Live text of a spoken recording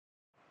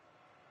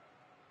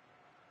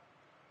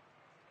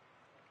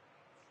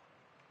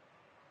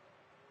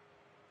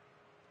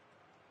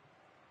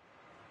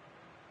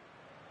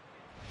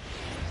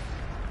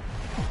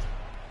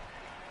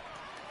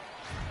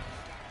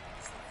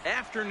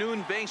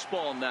Afternoon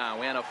baseball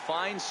now, and a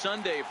fine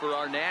Sunday for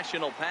our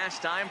national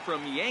pastime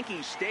from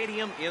Yankee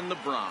Stadium in the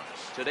Bronx.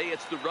 Today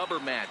it's the rubber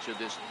match of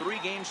this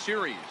three-game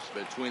series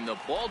between the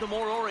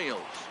Baltimore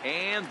Orioles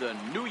and the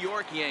New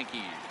York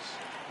Yankees.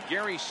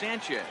 Gary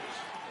Sanchez.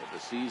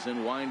 With the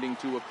season winding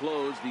to a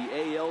close,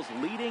 the AL's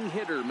leading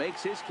hitter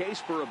makes his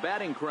case for a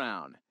batting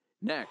crown.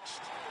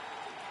 Next,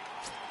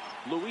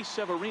 Luis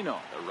Severino,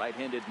 the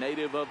right-handed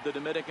native of the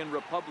Dominican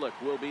Republic,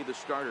 will be the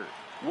starter.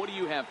 What do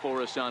you have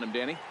for us on him,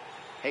 Danny?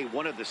 Hey,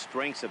 one of the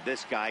strengths of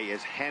this guy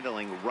is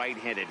handling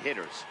right-handed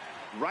hitters.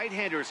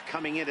 Right-handers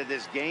coming into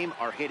this game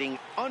are hitting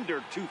under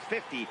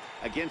 250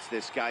 against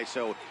this guy,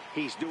 so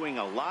he's doing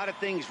a lot of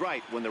things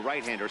right when the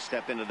right-handers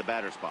step into the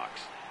batter's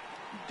box.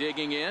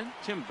 Digging in,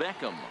 Tim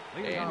Beckham,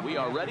 and we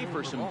are ready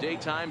for some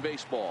daytime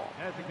baseball.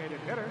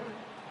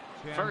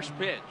 First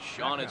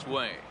pitch on its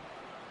way.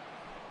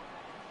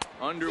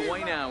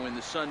 Underway now in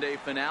the Sunday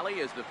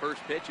finale as the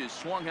first pitch is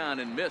swung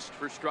on and missed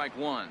for strike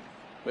one.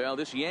 Well,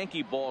 this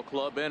Yankee ball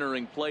club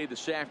entering play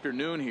this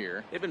afternoon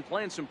here. They've been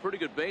playing some pretty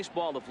good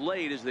baseball of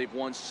late as they've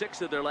won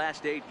 6 of their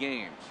last 8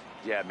 games.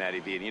 Yeah,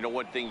 Matty V. And you know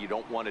one thing you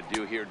don't want to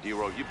do here,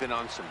 D-Row, you've been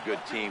on some good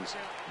teams,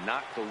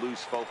 not to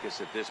lose focus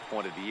at this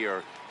point of the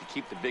year, to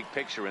keep the big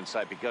picture in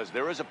sight, because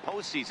there is a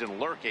postseason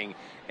lurking,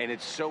 and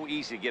it's so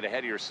easy to get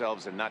ahead of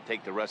yourselves and not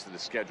take the rest of the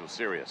schedule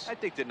serious. I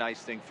think the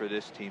nice thing for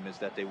this team is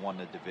that they won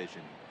the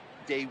division.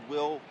 They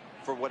will,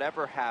 for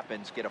whatever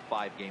happens, get a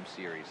 5-game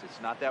series. It's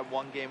not that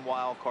one-game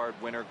wild card,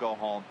 win or go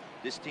home.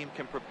 This team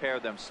can prepare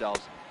themselves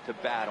to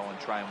battle and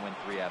try and win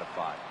 3 out of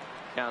 5.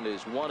 Count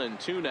is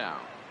 1-2 now.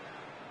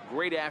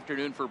 Great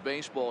afternoon for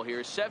baseball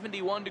here.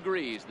 71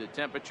 degrees, the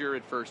temperature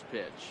at first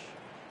pitch.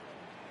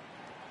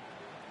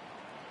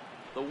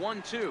 The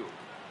 1-2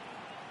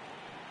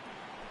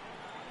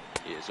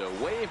 is a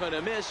wave and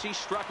a miss. He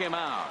struck him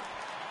out.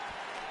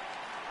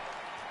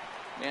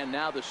 And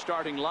now the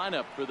starting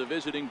lineup for the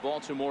visiting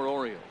Baltimore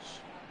Orioles.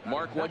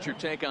 Mark, what's your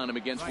take on him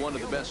against one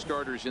of the best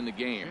starters in the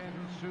game?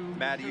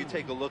 Matty, you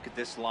take a look at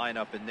this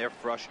lineup, and they're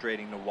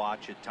frustrating to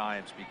watch at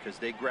times because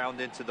they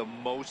ground into the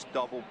most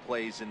double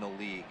plays in the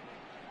league.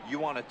 You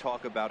want to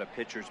talk about a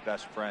pitcher's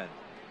best friend.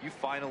 You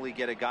finally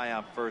get a guy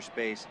on first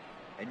base,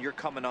 and you're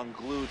coming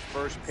unglued.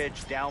 First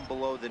pitch down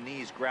below the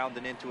knees,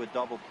 grounding into a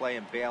double play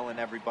and bailing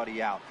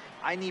everybody out.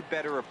 I need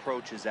better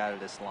approaches out of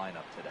this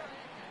lineup today.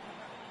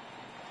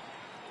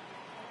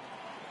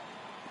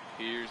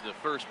 Here's the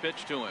first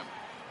pitch to him.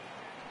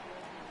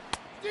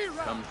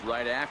 Comes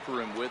right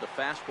after him with a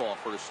fastball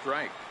for a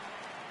strike.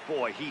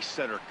 Boy, he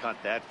center cut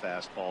that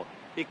fastball.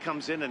 It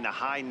comes in the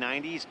high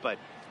 90s, but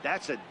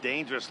that's a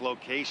dangerous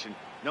location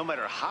no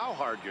matter how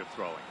hard you're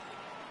throwing.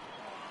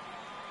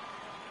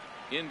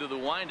 Into the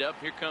windup,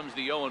 here comes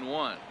the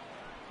 0-1.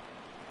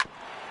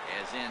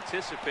 As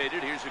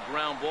anticipated, here's a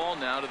ground ball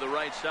now to the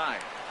right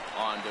side.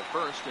 On to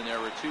first, and there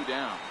are 2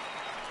 down.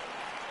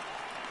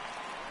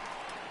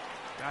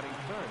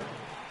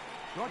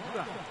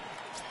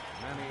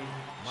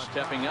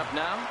 Stepping up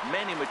now,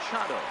 Manny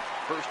Machado.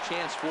 First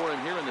chance for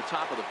him here in the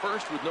top of the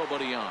first with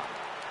nobody on.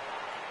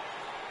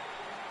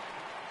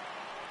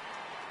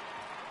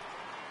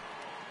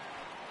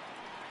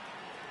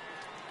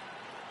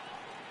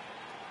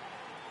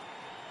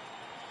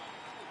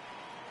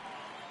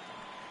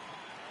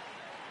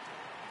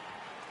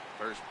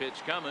 First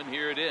pitch coming.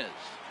 Here it is.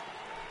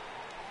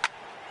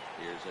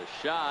 Here's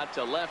a shot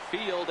to left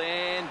field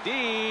and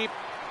deep.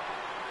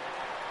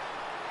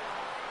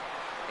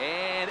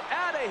 And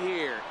out of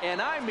here.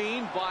 And I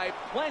mean by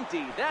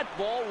plenty. That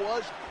ball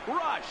was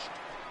crushed.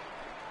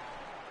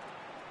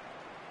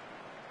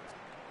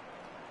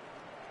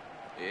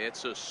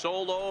 It's a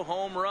solo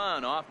home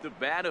run off the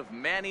bat of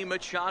Manny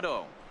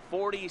Machado.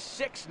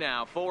 46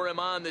 now for him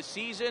on the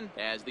season.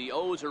 As the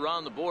O's are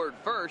on the board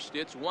first,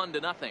 it's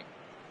 1-0.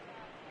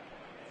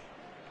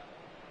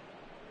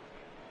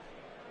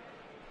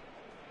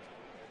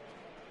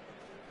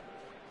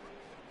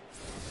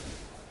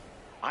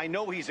 I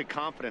know he's a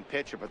confident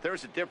pitcher, but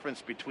there's a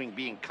difference between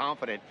being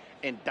confident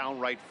and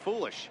downright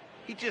foolish.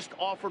 He just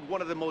offered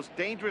one of the most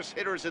dangerous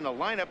hitters in the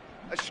lineup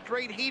a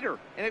straight heater,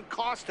 and it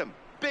cost him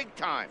big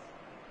time.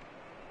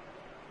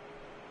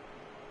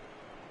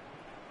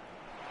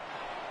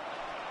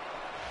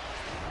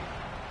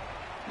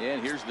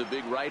 And here's the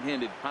big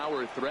right-handed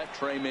power threat,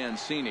 Trey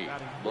Mancini,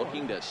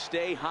 looking to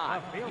stay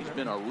hot. He's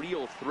been a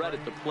real threat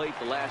at the plate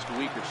the last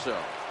week or so.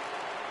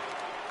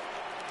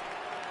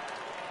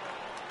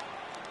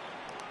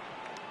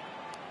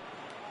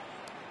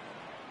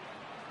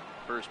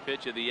 First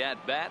pitch of the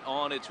at-bat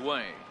on its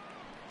way.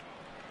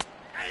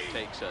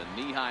 Takes a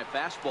knee-high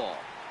fastball.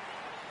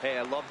 Hey,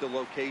 I love the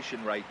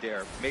location right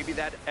there. Maybe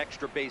that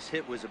extra base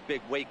hit was a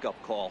big wake-up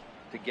call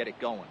to get it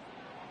going.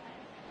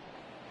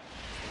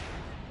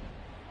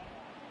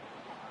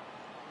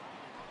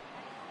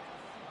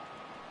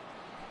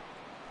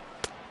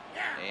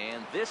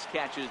 And this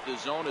catches the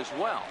zone as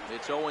well.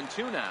 It's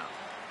 0-2 now.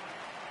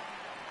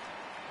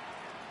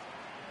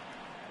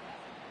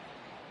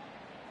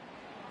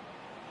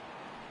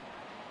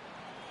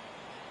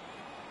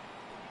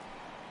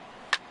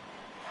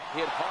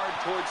 Hit hard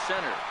towards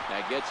center.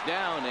 That gets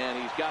down,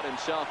 and he's got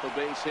himself a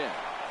base hit.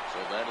 So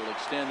that'll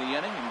extend the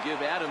inning and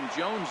give Adam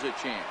Jones a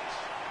chance.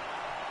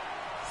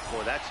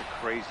 Boy, that's a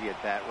crazy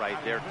at bat right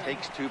there.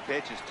 Takes two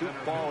pitches, two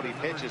quality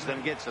pitches,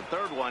 then gets the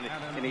third one,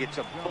 and he gets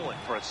a bullet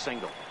for a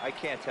single. I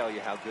can't tell you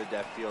how good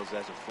that feels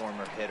as a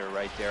former hitter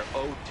right there.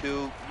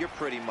 0-2, you're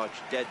pretty much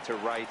dead to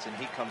rights, and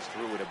he comes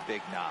through with a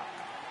big knock.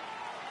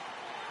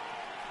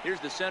 Here's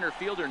the center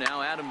fielder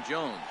now, Adam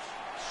Jones.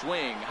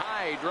 Swing,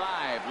 high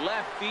drive,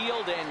 left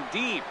field and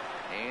deep.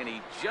 And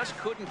he just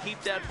couldn't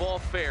keep that ball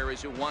fair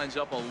as it winds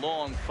up a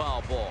long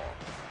foul ball.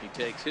 He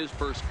takes his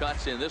first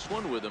cuts in this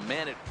one with a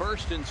man at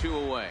first and 2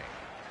 away.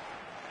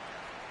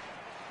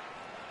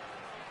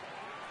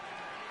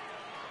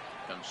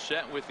 Comes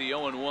set with the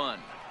 0-1.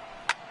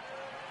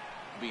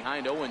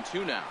 Behind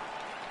 0-2 now.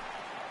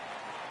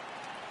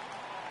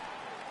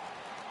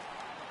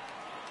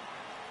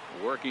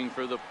 Working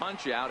for the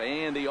punch out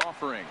and the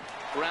offering.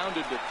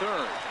 Grounded to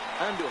third.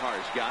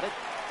 Andujar's got it.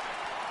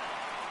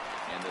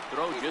 And the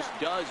throw just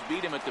does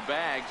beat him at the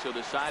bag, so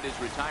the side is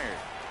retired.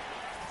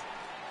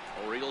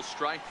 Orioles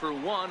strike for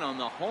one on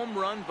the home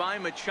run by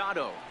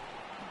Machado.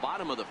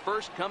 Bottom of the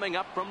first coming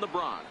up from the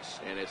Bronx,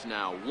 and it's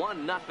now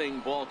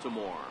 1-0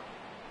 Baltimore.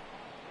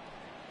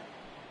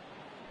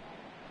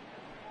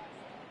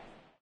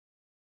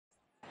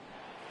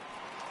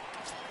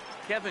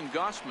 Kevin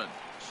Gausman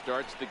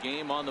starts the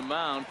game on the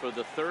mound for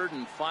the third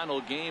and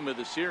final game of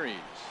the series.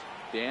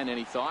 Dan,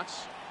 any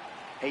thoughts?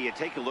 Hey, you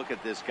take a look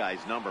at this guy's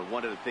number.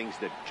 One of the things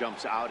that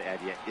jumps out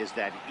at you is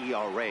that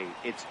ERA.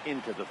 It's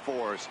into the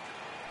 4s.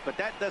 But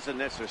that doesn't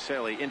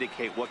necessarily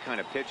indicate what kind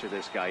of pitcher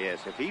this guy is.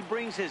 If he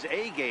brings his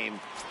A game,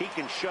 he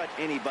can shut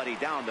anybody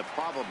down. The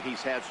problem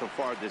he's had so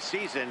far this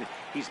season,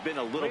 he's been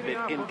a little bit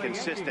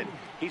inconsistent.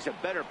 He's a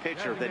better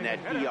pitcher than that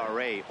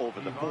ERA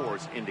over the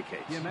 4s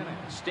indicates.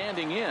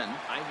 Standing in,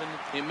 Ivan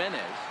Jimenez.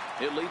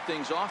 He'll lead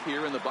things off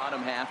here in the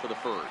bottom half of the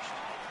first.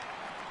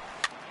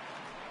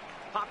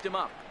 Popped him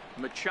up.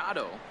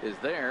 Machado is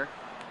there.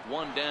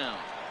 One down.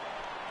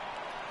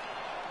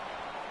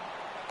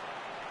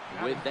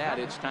 With that,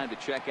 it's time to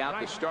check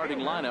out the starting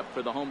lineup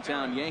for the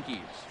hometown Yankees.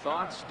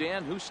 Thoughts,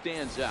 Dan? Who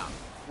stands out?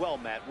 Well,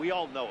 Matt, we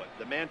all know it.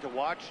 The man to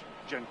watch,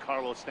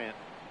 Giancarlo Stanton,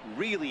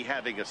 really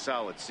having a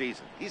solid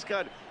season. He's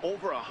got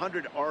over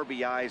 100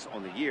 RBIs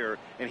on the year,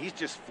 and he's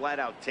just flat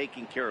out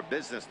taking care of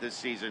business this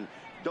season.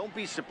 Don't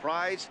be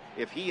surprised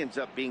if he ends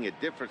up being a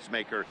difference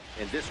maker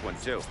in this one,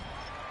 too.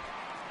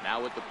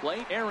 Now at the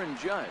plate, Aaron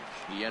Judge.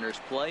 He enters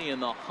play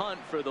in the hunt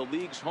for the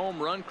league's home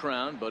run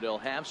crown, but he'll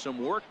have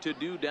some work to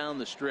do down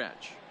the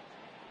stretch.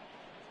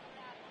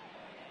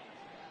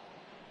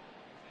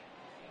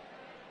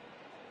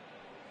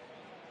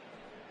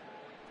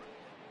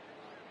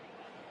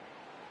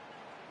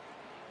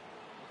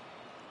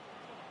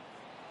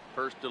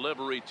 First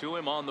delivery to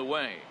him on the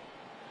way.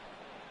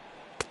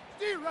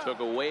 Took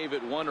a wave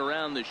at one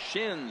around the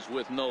shins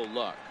with no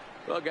luck.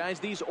 Well, guys,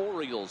 these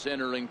Orioles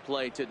entering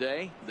play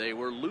today. They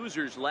were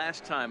losers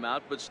last time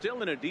out, but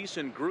still in a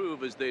decent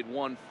groove as they'd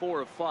won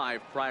 4 of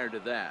 5 prior to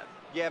that.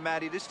 Yeah,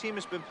 Matty, this team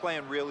has been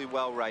playing really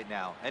well right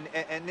now.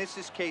 And this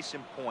is case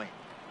in point.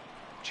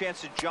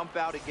 Chance to jump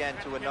out again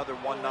to another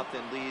 1-0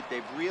 lead.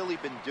 They've really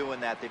been doing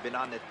that. They've been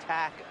on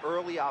attack,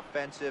 early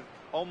offensive,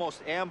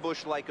 almost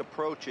ambush-like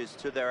approaches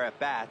to their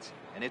at-bats,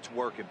 and it's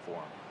working for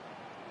them.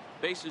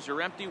 Bases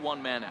are empty,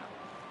 one man out.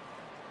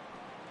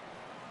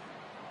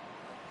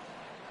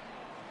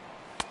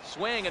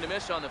 Swing and a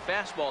miss on the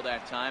fastball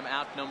that time,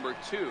 out number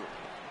 2.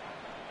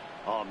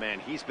 Oh, man,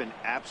 he's been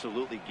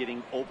absolutely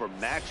getting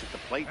overmatched at the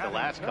plate the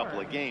last couple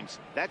of games.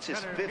 That's his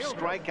 5th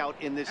strikeout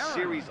in this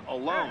series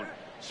alone.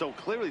 So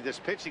clearly this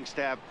pitching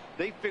staff,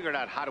 they figured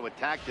out how to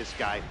attack this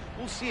guy.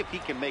 We'll see if he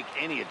can make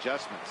any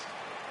adjustments.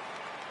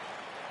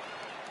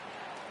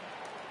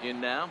 In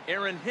now,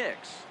 Aaron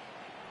Hicks.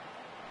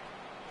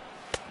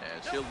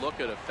 As he'll look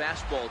at a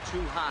fastball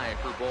too high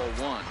for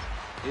ball 1.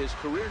 His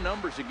career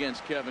numbers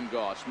against Kevin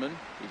Gausman.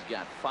 He's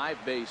got 5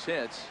 base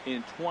hits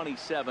in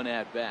 27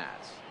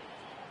 at-bats.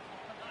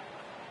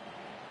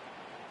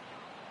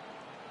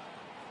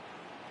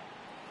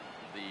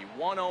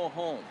 The 1-0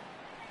 home.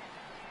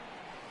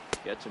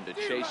 Gets him to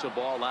chase a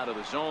ball out of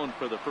the zone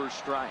for the first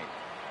strike.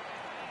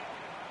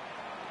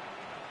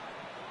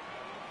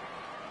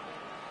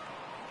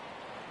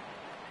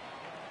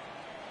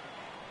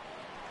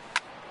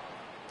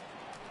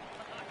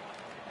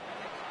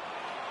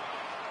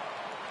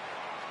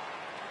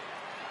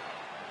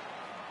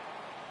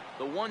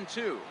 The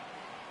 1-2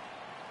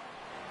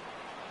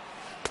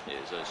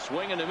 is a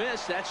swing and a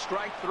miss. That's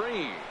strike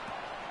 3.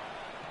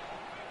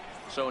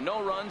 So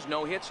no runs,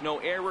 no hits, no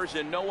errors,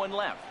 and no one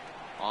left.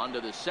 On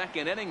to the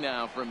second inning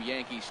now from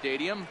Yankee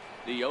Stadium.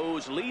 The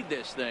O's lead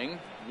this thing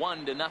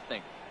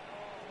 1-0.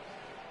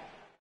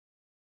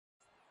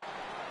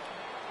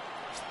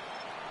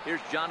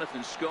 Here's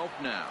Jonathan Scope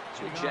now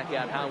to check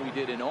out how he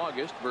did in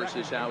August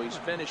versus how he's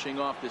finishing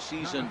off the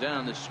season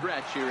down the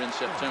stretch here in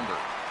September.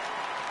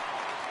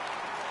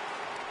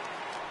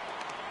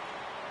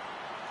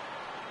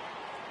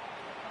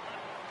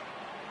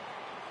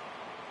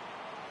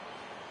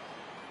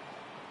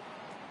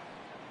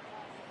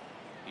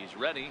 He's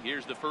ready.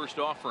 Here's the first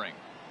offering.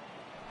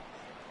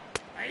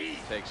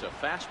 Takes a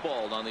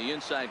fastball on the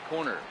inside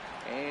corner.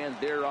 And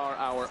there are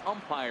our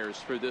umpires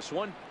for this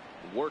one.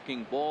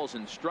 Working balls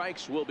and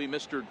strikes will be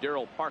Mr.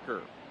 Darryl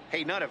Parker.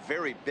 Hey, not a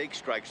very big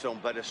strike zone,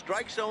 but a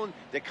strike zone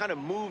that kind of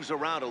moves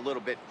around a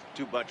little bit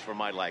too much for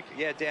my liking.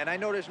 Yeah, Dan, I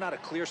know there's not a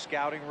clear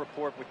scouting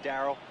report with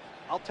Darryl.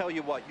 I'll tell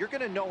you what, you're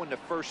going to know in the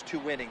first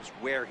 2 innings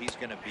where he's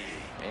going to be.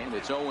 And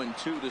it's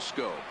 0-2 to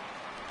Scope.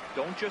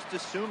 Don't just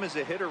assume as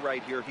a hitter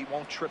right here he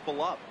won't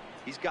triple up.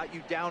 He's got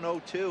you down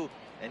 0-2,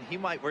 and he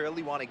might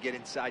really want to get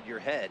inside your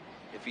head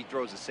if he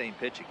throws the same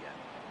pitch again.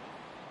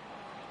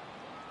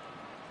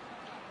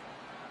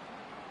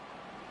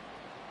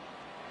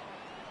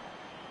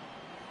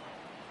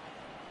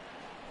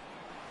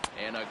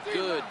 And a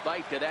good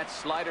bite to that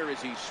slider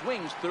as he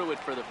swings through it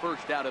for the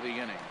first out of the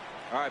inning.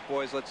 All right,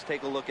 boys, let's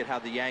take a look at how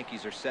the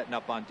Yankees are setting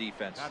up on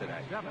defense today.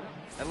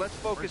 And let's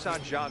focus on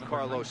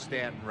Giancarlo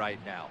Stanton right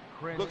now.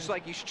 Looks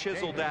like he's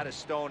chiseled out of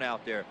stone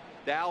out there.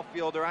 The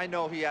outfielder, I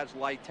know he has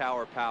light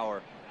tower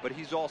power, but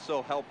he's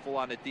also helpful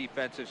on the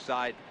defensive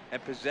side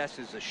and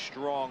possesses a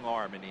strong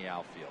arm in the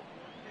outfield.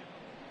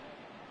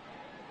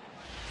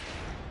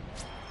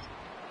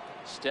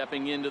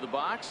 Stepping into the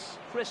box,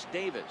 Chris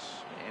Davis.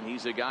 And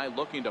he's a guy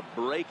looking to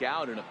break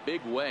out in a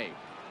big way.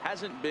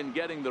 Hasn't been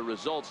getting the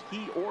results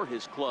he or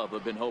his club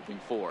have been hoping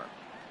for.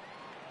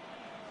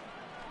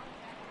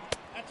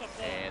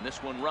 And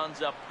this one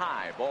runs up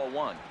high, ball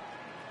 1.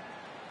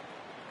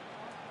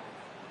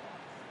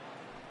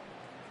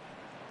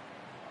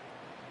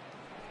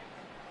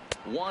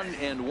 One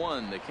and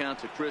one, the count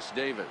to Chris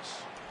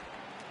Davis.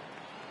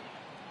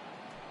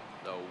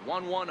 The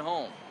 1-1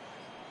 home.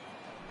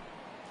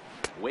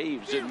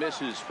 Waves and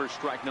misses for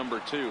strike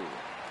number 2.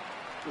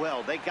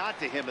 Well, they got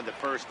to him in the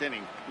first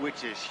inning,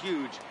 which is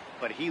huge,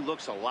 but he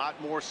looks a lot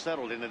more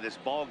settled into this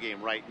ball game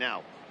right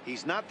now.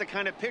 He's not the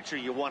kind of pitcher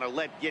you want to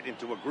let get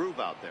into a groove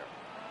out there.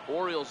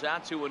 Orioles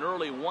out to an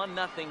early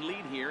 1-0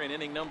 lead here in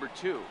inning number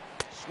 2.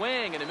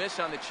 Swing and a miss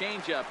on the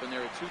changeup, and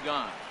there are 2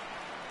 gone.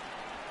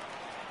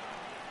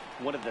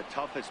 One of the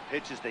toughest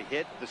pitches to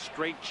hit, the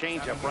straight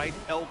changeup, right?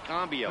 El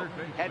Cambio.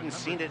 Hadn't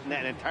seen it in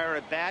that entire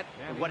at bat.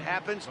 And what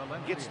happens?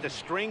 Gets the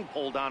string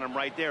pulled on him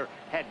right there.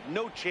 Had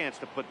no chance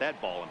to put that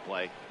ball in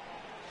play.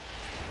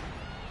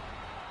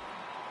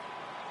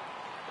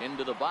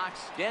 Into the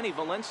box, Danny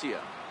Valencia.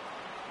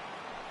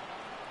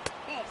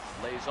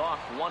 Lays off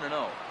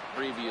 1-0.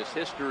 Previous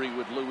history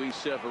with Luis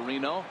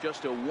Severino,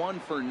 just a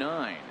 1 for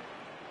 9.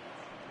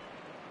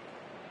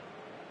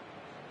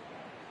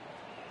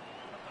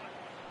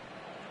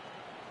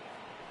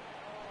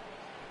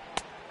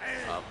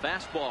 A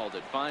fastball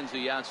that finds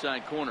the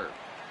outside corner.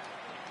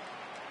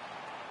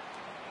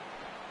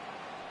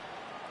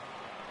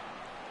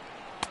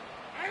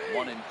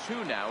 One and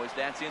 2 now as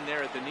that's in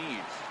there at the knees.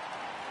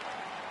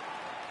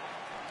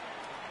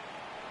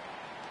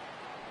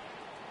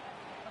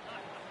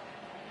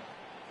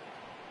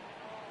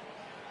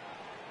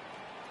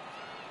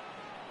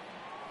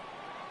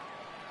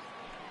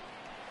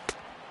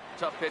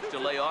 Tough pitch to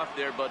lay off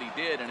there, but he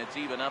did, and it's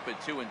even up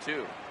at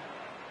 2-2.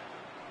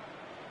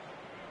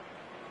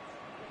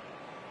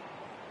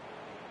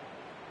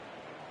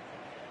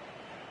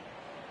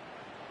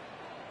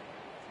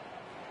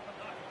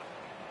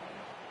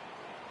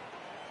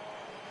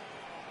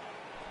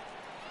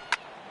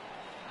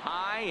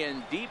 High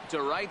and deep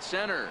to right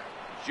center.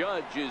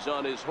 Judge is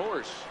on his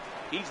horse.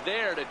 He's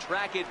there to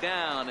track it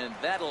down, and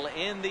that'll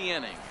end the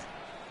inning.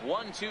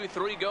 1, 2,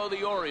 3 go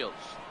the Orioles.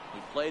 We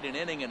played an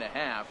inning and a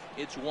half.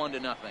 It's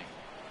 1-0.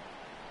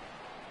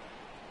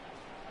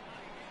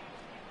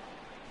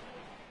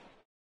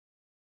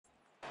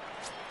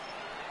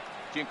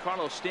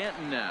 Giancarlo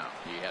Stanton now.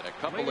 He had a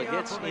couple of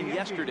hits in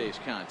yesterday's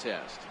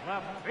contest.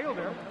 Left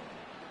fielder,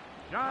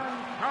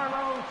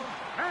 Giancarlo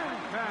Stanton.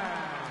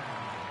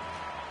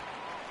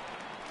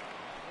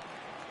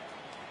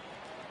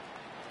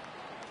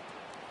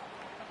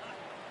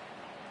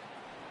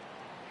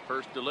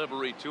 First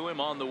delivery to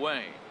him on the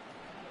way.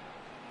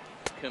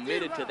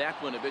 Committed to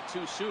that one a bit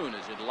too soon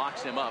as it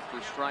locks him up for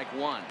strike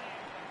 1.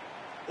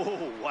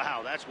 Oh,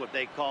 wow, that's what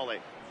they call a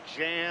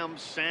jam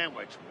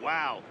sandwich.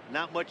 Wow,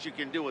 not much you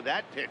can do with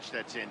that pitch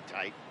that's in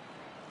tight.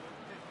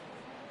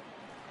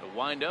 The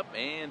windup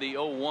and the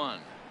 0-1.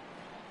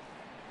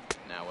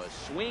 Now a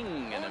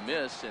swing and a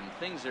miss, and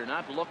things are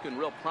not looking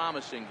real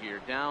promising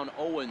here. Down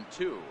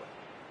 0-2.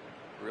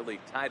 Really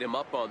tied him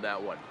up on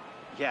that one.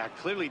 Yeah,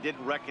 clearly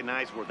didn't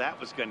recognize where that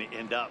was going to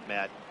end up,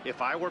 Matt. If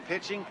I were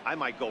pitching, I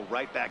might go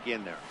right back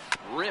in there.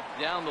 Ripped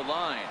down the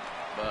line,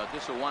 but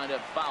this will wind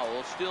up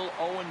foul. Still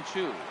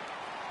 0-2.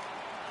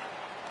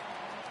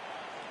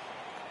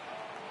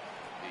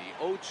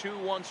 The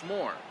 0-2 once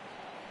more.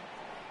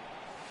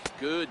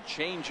 Good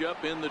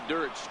changeup in the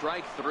dirt.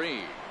 Strike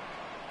 3.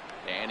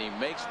 And he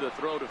makes the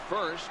throw to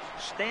first.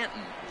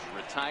 Stanton is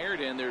retired,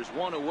 and there's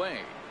one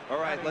away. All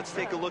right, let's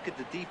take a look at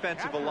the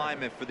defensive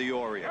alignment for the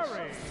Orioles.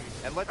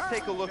 And let's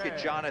take a look at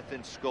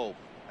Jonathan Scope,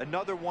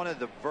 another one of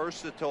the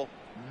versatile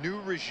New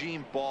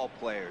regime ball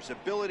players,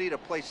 ability to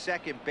play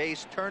second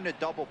base, turn to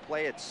double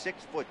play at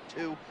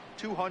 6'2",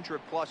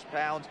 200+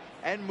 pounds,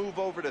 and move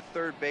over to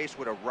third base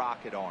with a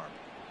rocket arm.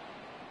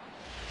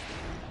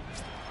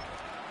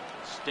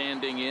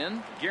 Standing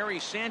in, Gary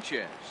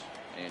Sanchez.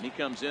 And he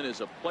comes in as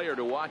a player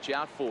to watch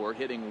out for,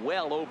 hitting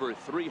well over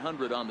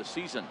 300 on the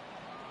season.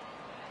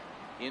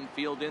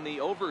 Infield in the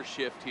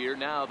overshift here.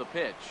 Now the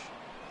pitch.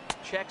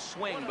 Check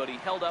swing, but he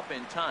held up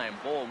in time.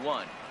 Ball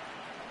 1.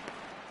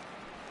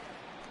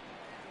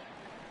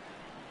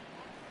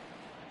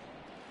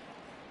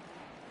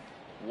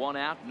 One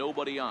out,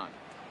 nobody on.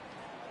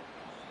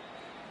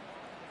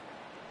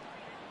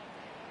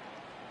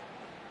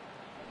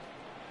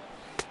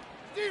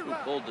 Who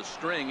pulled the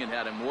string and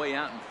had him way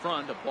out in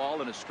front. A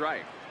ball and a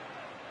strike.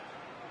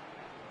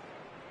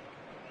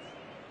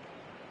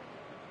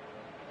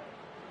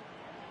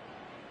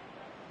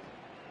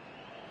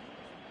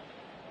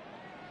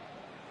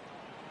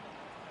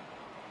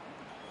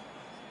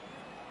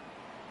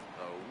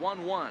 The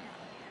 1-1.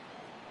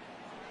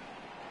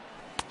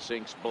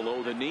 Sinks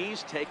below the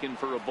knees, taken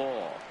for a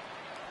ball.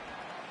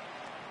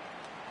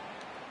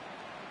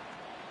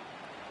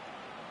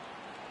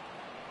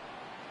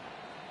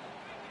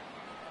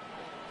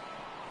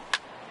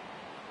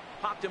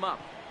 Popped him up.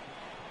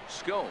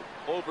 Scope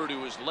over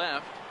to his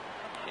left,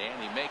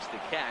 and he makes the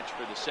catch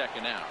for the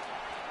second out.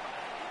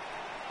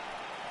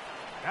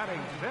 Batting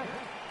sixth,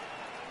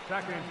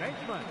 second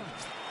baseman,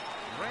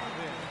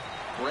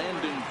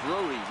 Brandon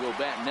Drury will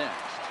bat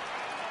next.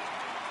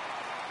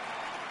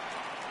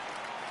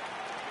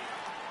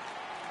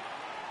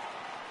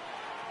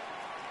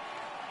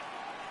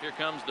 Here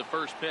comes the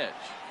first pitch.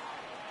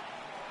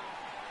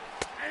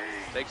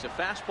 Takes a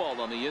fastball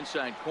on the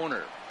inside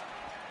corner.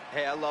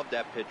 Hey, I love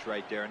that pitch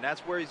right there, and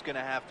that's where he's going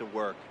to have to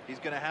work. He's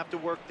going to have to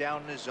work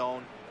down in his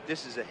zone.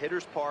 This is a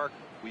hitter's park.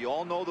 We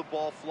all know the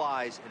ball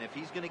flies, and if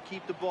he's going to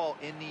keep the ball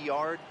in the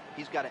yard,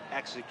 he's got to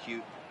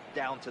execute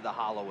down to the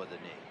hollow of the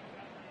knee.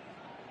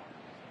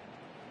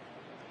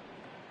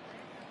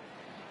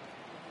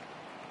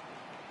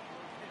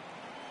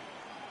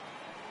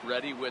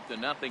 Ready with the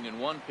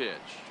 0-1 pitch.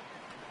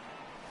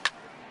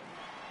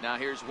 Now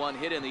here's one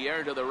hit in the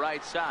air to the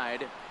right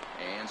side,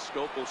 and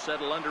Scope will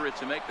settle under it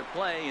to make the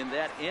play, and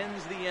that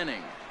ends the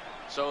inning.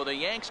 So the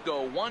Yanks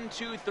go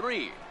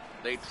 1-2-3.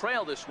 They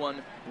trail this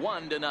one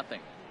 1-0.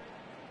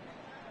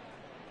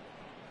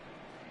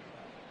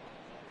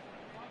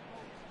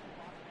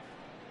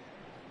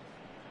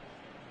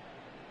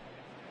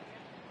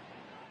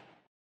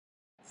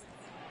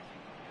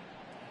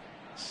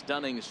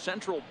 Stunning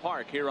Central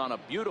Park here on a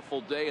beautiful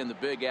day in the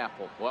Big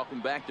Apple.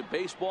 Welcome back to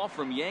baseball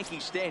from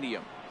Yankee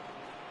Stadium.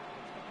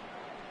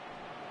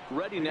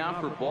 Ready now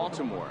for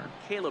Baltimore,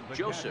 Caleb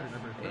Joseph,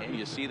 and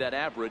you see that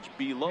average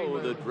below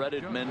the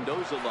dreaded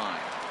Mendoza line.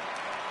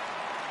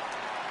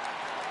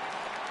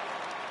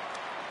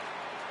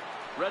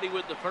 Ready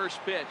with the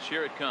first pitch.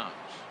 Here it comes.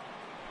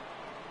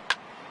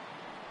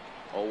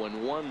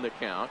 0-1 the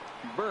count.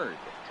 Bird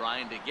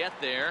trying to get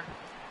there,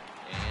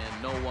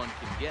 and no one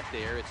can get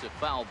there. It's a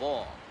foul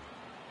ball.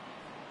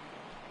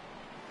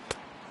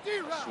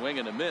 Swing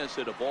and a miss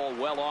at a ball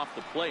well off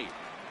the plate.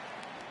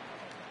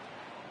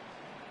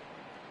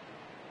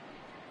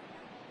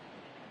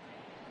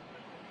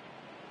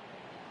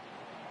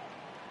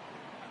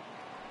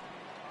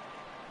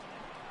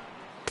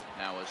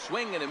 Now a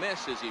swing and a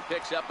miss as he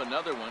picks up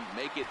another one.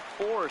 Make it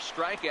 4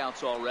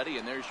 strikeouts already,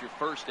 and there's your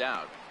first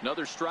out.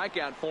 Another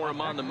strikeout for him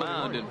on the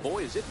mound, and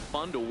boy, is it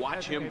fun to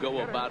watch him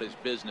go about his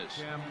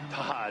business.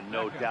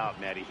 No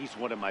doubt, Matty. He's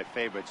one of my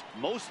favorites,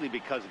 mostly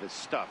because of his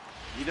stuff.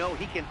 You know,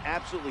 he can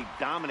absolutely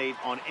dominate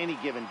on any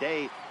given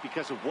day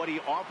because of what he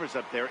offers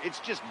up there. It's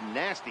just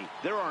nasty.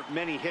 There aren't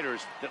many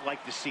hitters that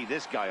like to see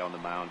this guy on the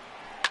mound.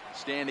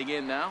 Standing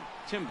in now,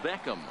 Tim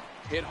Beckham.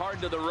 Hit hard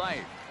to the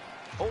right.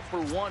 0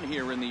 for 1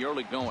 here in the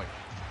early going.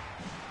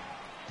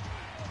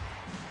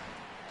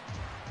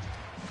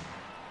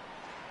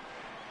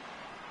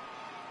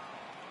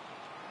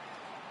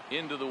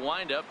 Into the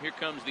windup. Here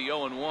comes the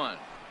 0-1. A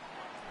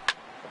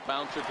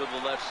bouncer to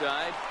the left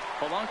side.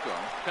 Polanco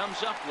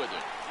comes up with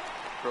it.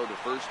 Throw to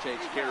first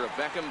takes care of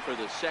Beckham for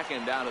the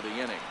second out of the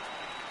inning.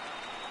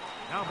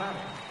 now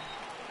batting,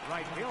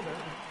 right fielder,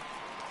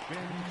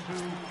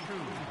 Shin-Soo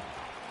Choo.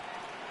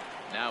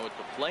 Now at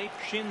the plate,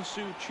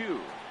 Shin-Soo Choo.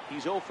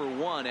 He's 0 for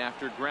 1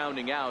 after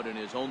grounding out in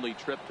his only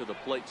trip to the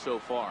plate so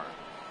far.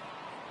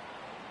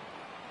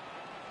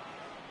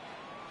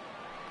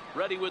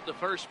 Ready with the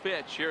first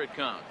pitch. Here it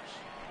comes.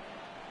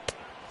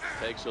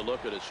 Takes a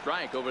look at a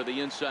strike over the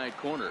inside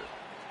corner.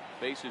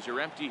 Bases are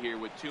empty here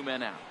with 2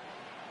 men out.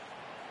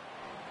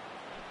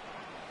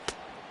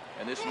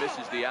 And this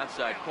misses the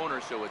outside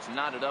corner, so it's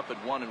knotted up at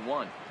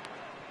 1-1.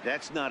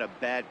 That's not a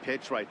bad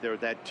pitch right there.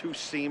 That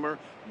two-seamer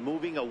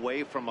moving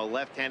away from a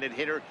left-handed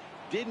hitter.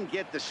 Didn't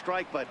get the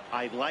strike, but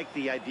I like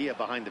the idea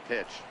behind the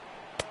pitch.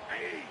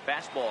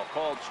 Fastball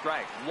called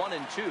strike.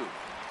 1-2.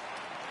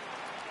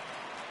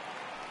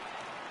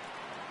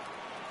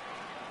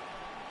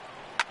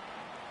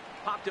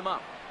 Popped him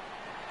up.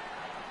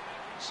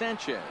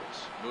 Sanchez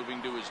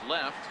moving to his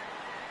left.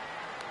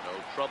 No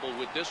trouble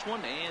with this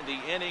one, and the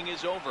inning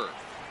is over.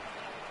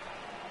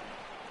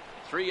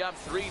 3 up,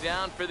 3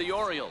 down for the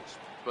Orioles,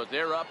 but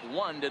they're up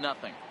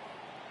 1-0.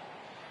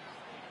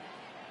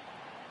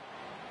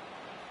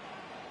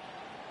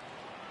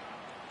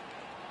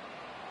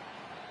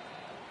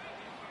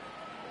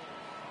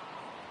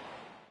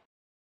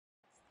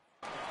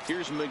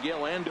 Here's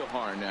Miguel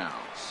Andujar now.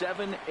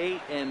 7,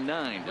 8, and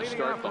 9 to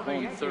start the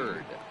home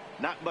third.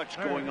 Not much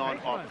going on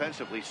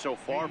offensively so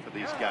far for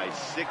these guys.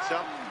 6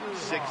 up,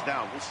 6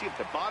 down. We'll see if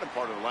the bottom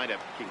part of the lineup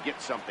can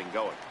get something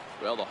going.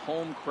 Well, the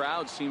home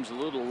crowd seems a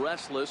little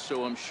restless,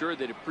 so I'm sure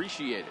they'd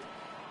appreciate it.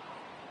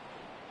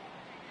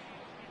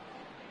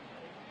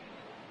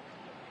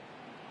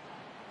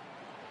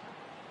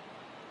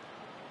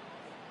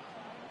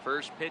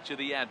 First pitch of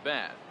the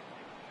at-bat.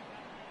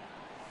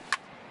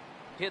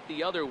 Hit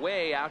the other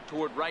way out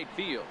toward right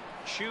field.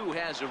 Chu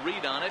has a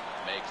read on it,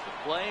 makes the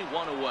play,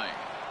 1 away.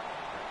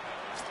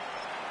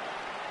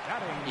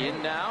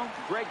 In now,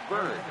 Greg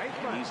Bird.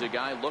 He's a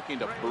guy looking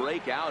to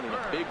break out in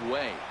a big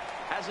way.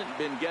 Hasn't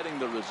been getting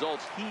the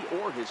results he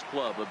or his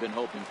club have been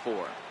hoping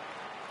for.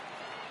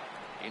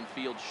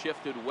 Infield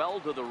shifted well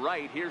to the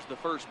right. Here's the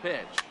first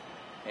pitch.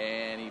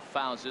 And he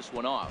fouls this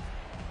one off.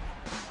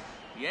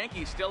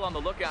 Yankees still on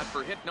the lookout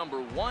for hit number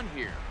 1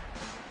 here.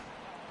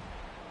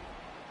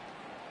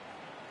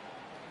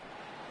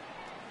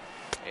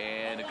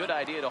 And a good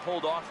idea to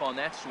hold off on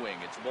that swing.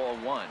 It's ball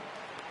 1.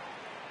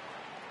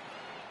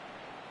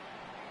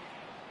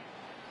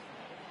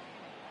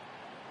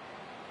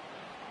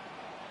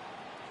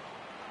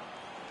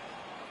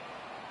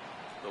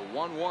 The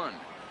 1-1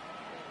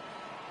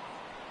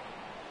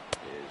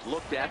 is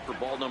looked at for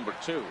ball number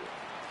 2.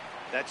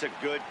 That's a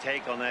good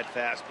take on that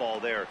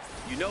fastball there.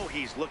 You know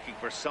he's looking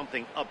for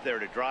something up there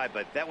to drive,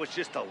 but that was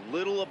just a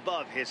little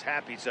above his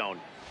happy zone.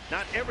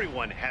 Not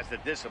everyone has the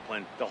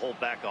discipline to hold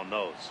back on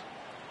those.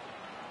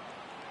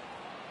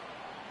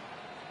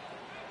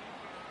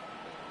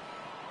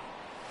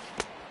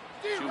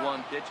 The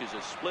 2-1 pitch is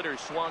a splitter,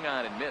 swung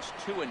on and missed.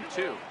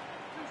 2-2.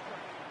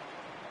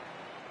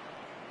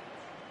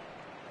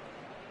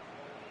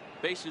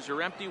 Bases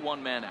are empty,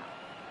 1 man out.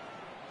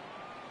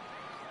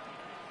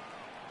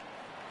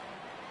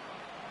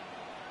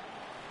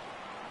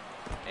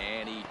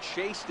 And he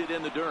chased it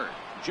in the dirt.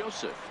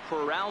 Joseph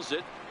corrals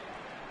it.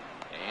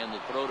 And the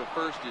throw to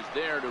first is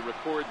there to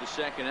record the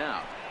second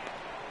out.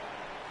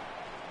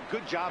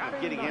 Good job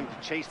of getting him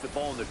to chase the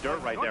ball in the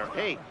dirt right there.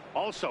 Hey,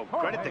 also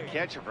credit the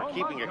catcher for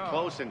keeping it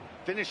close and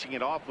finishing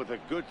it off with a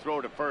good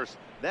throw to first.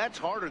 That's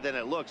harder than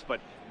it looks,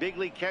 but big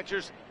league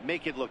catchers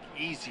make it look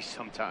easy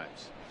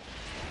sometimes.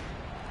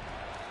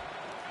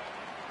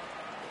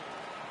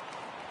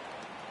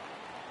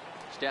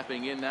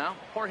 Stepping in now,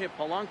 Jorge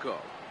Polanco.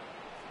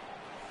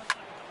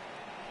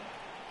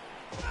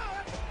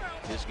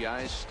 This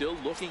guy's still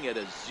looking at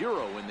a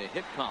 0 in the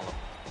hit column.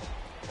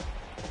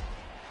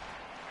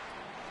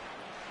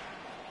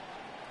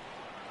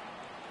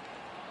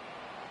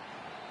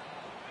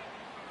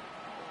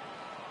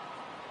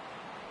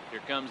 Here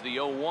comes the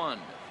 0-1.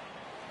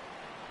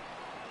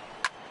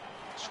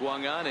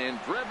 Swung on and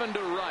driven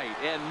to right,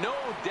 and no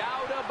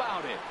doubt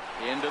about it.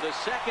 Into the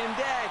second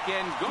deck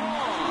and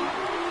gone.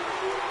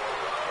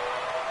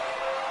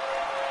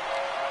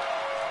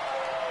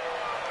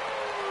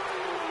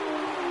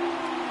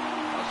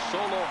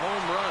 Solo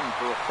home run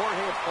for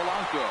Jorge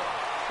Polanco.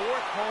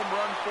 4th home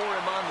run for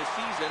him on the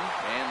season,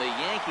 and the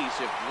Yankees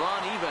have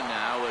drawn even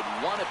now at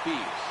 1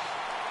 apiece.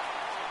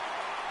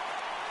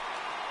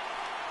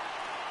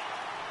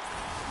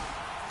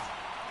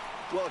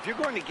 Well, if you're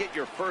going to get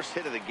your first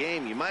hit of the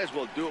game, you might as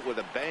well do it with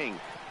a bang.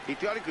 He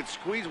thought he could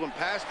squeeze one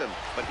past him,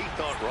 but he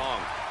thought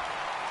wrong.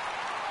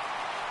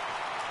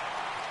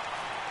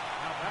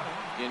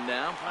 In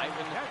now,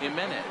 Ivan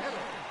Jimenez.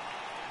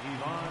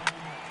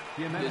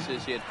 This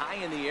is hit high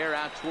in the air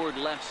out toward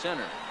left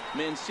center.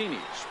 Mancini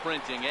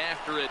sprinting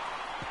after it.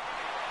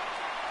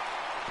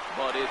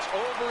 But it's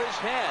over his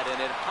head, and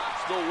it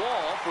hops the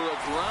wall for a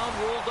ground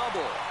rule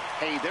double.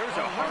 Hey, there's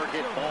a hard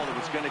hit ball that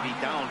was going to be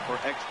down for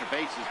extra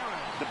bases.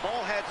 The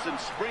ball had some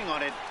spring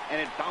on it,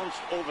 and it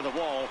bounced over the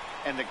wall,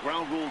 and the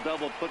ground rule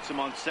double puts him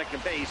on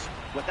second base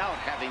without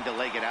having to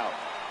leg it out.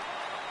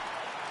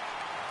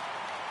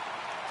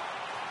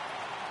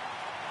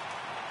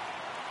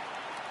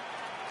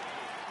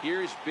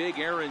 Here's big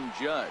Aaron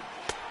Judge.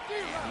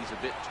 And he's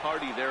a bit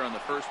tardy there on the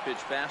first pitch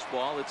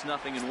fastball. It's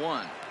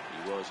 0-1.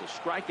 He was a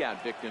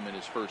strikeout victim in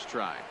his first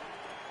try.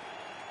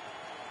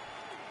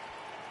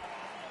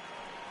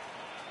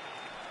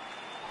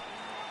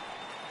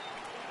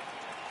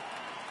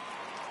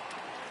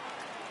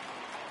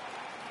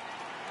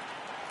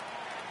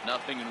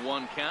 Nothing in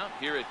 1 count.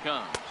 Here it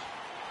comes.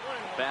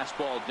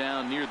 Fastball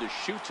down near the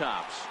shoe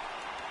tops.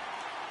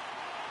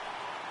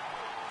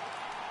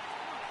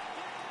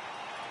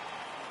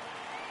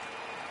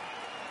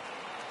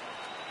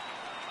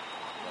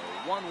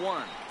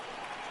 1-1.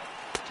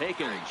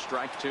 Taken,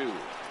 strike 2.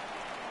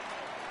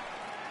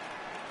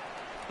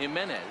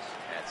 Jimenez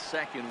at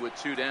second with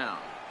 2 down.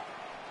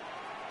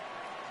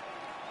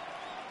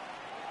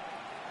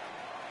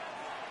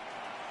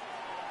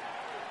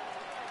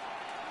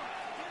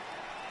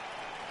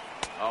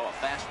 Oh,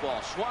 a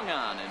fastball swung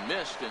on and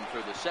missed, and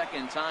for the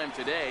second time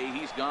today,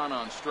 he's gone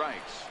on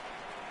strikes.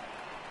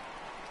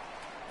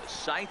 The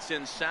sights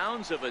and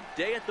sounds of a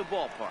day at the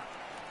ballpark.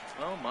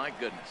 Oh, my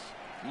goodness.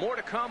 More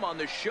to come on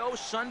the show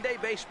Sunday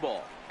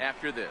Baseball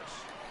after this.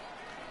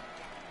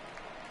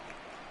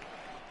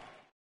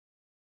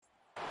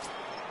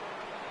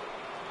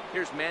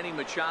 Here's Manny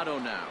Machado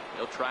now.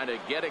 He'll try to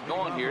get it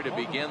going here to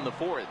begin the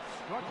fourth.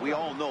 We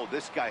all know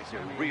this guy's a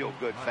real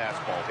good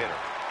fastball hitter.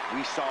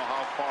 We saw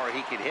how far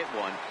he could hit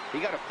one. He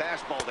got a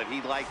fastball that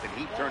he liked, and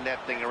he turned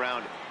that thing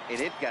around, and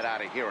it got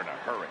out of here in a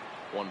hurry.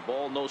 1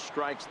 ball, no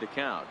strikes, the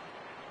count.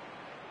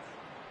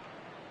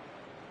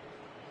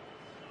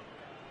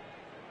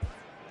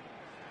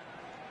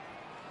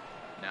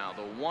 Now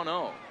the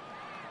 1-0.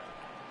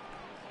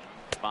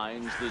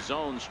 Finds the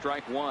zone,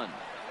 strike 1.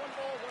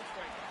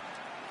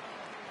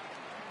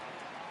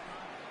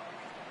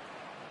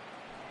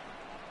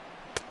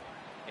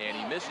 And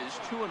he misses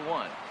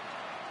 2-1.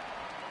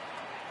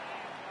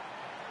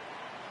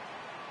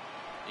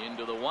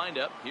 Into the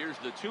windup. Here's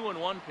the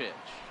 2-1 pitch.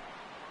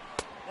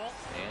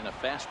 And a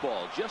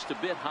fastball just a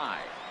bit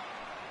high.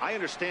 I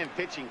understand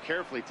pitching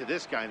carefully to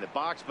this guy in the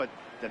box, but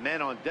the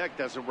man on deck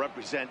doesn't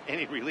represent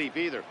any relief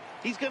either.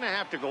 He's going to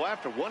have to go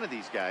after one of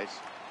these guys.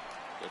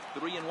 The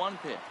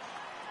 3-1 pitch.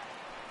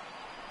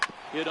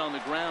 Hit on the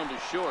ground to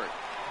short.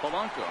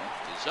 Polanco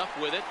is up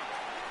with it.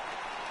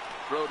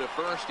 Throw to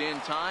first in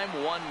time.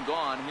 1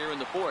 gone here in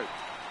the fourth.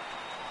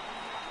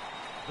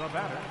 The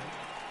batter,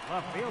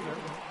 left fielder,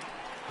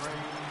 Trey.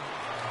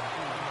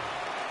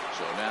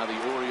 So now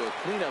the Oriole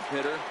cleanup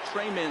hitter,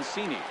 Trey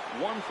Mancini,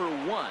 1 for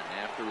 1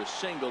 after a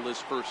single his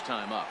first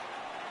time up.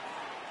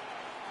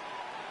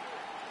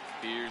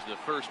 Here's the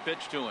first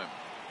pitch to him.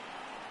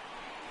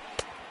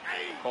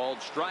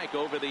 Called strike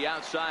over the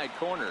outside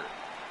corner.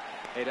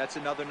 Hey, that's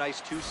another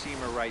nice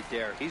two-seamer right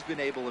there. He's been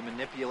able to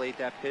manipulate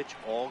that pitch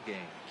all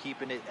game,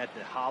 keeping it at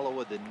the hollow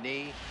of the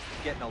knee,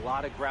 getting a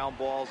lot of ground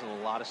balls and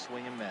a lot of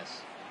swing and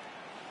miss.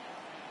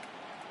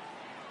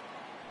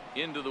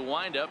 Into the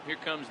windup. Here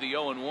comes the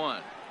 0-1.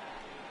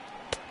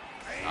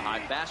 A high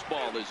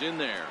fastball is in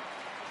there.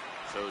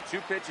 So 2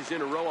 pitches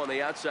in a row on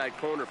the outside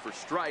corner for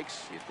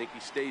strikes. You think he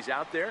stays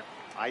out there?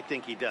 I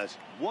think he does.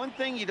 One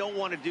thing you don't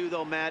want to do,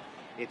 though, Matt,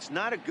 it's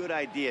not a good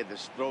idea to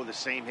throw the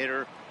same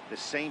hitter, the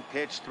same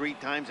pitch 3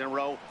 times in a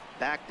row,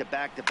 back to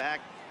back to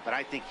back, but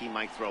I think he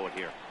might throw it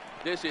here.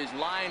 This is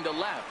line to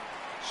left.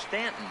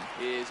 Stanton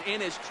is in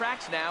his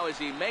tracks now as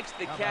he makes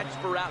the catch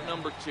for out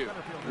number 2.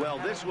 Well,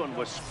 this one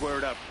was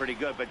squared up pretty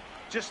good, but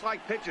just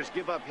like pitchers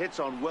give up hits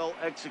on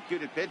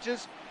well-executed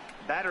pitches,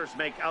 batters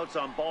make outs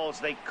on balls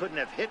they couldn't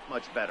have hit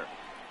much better.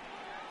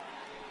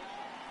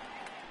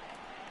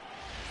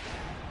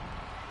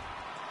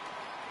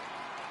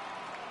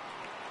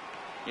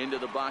 Into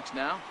the box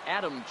now,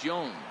 Adam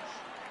Jones.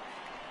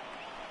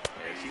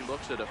 As he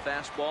looks at a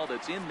fastball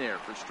that's in there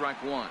for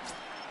strike 1.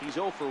 He's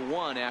 0 for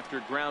 1 after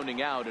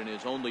grounding out in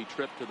his only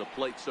trip to the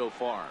plate so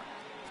far.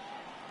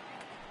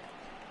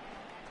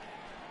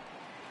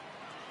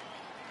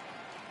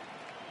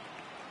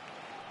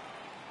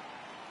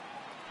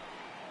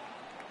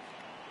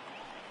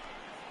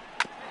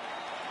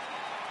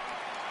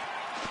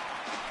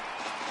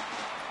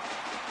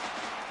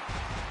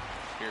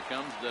 Here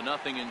comes the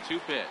 0-2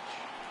 pitch.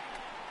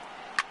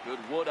 Good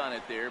wood on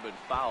it there, but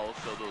foul,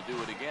 so they'll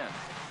do it again.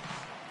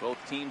 Both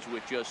teams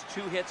with just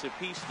 2 hits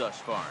apiece thus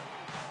far.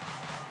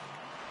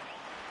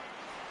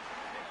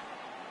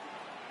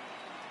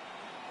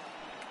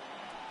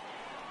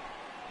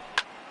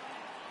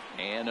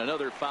 And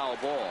another foul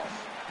ball.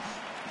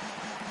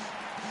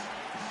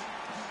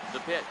 The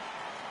pitch.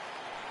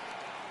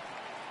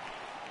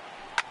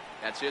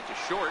 That's it to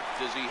short.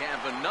 Does he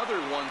have another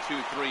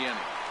 1-2-3 inning?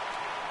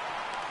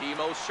 He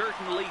most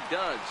certainly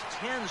does.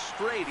 10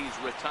 straight he's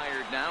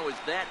retired now as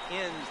that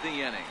ends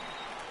the inning.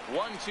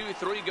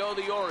 1-2-3 go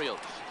the Orioles.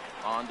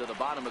 On to the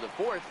bottom of the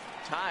fourth,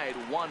 tied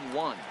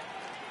 1-1.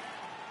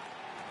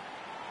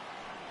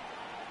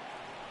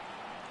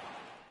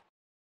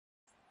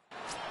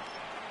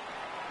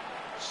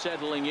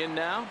 Settling in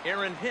now,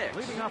 Aaron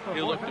Hicks.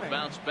 He'll look to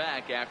bounce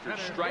back after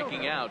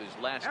striking out his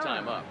last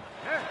time up.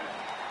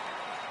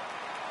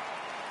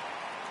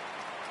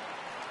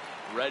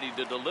 Ready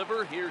to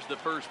deliver. Here's the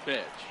first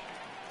pitch.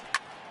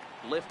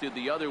 Lifted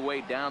the other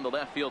way down the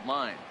left field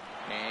line.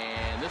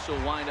 And this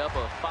will wind up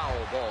a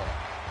foul ball.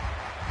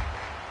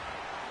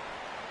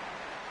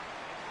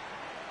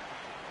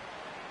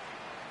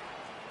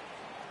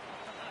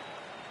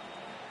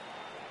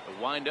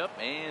 The windup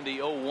and the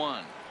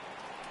 0-1.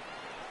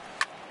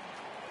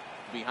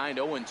 Behind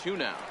 0-2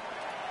 now.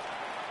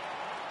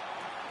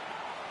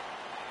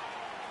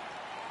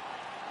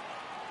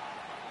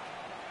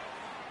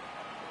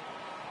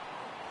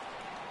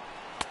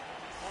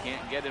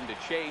 Can't get him to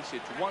chase.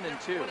 It's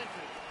 1-2.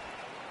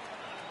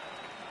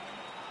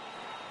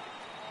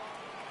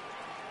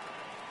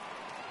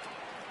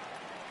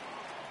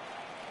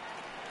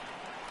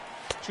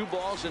 Two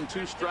balls and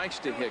 2 strikes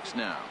to Hicks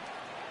now.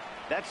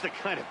 That's the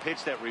kind of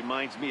pitch that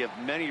reminds me of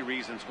many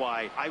reasons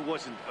why I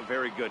wasn't a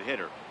very good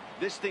hitter.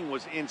 This thing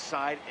was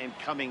inside and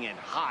coming in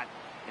hot,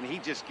 and he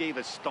just gave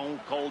a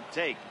stone-cold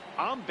take.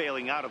 I'm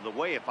bailing out of the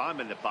way if I'm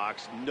in the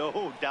box,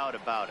 no doubt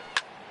about it.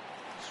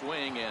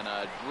 Swing and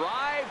a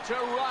drive to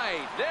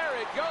right. There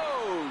it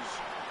goes.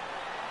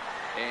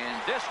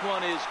 And this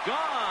one is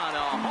gone.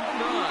 A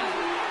home run.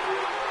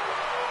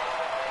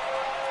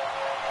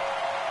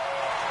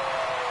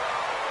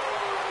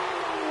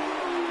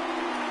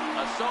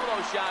 A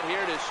solo shot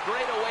here to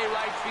straightaway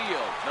right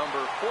field. Number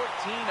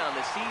 14 on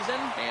the season,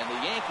 and the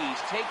Yankees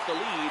take the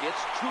lead.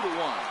 It's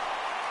 2-1.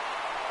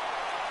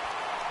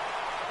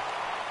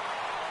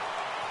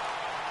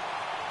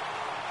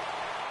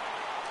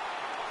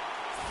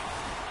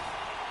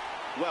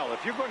 Well,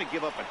 if you're going to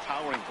give up a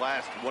towering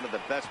blast to one of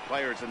the best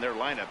players in their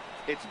lineup,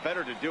 it's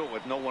better to do it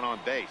with no one on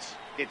base.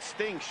 It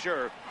stings,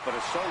 sure, but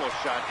a solo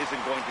shot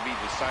isn't going to be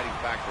the deciding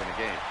factor in a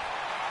game.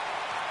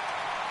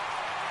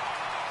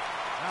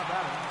 Now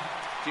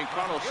batting,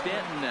 Giancarlo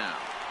Stanton now.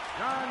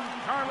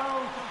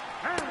 Giancarlo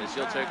Stanton. As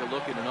he'll take a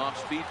look at an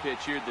off-speed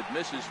pitch here that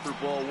misses for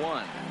ball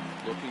one.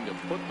 Looking to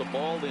put the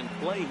ball in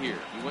play here.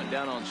 He went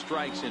down on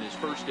strikes in his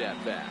first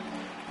at-bat.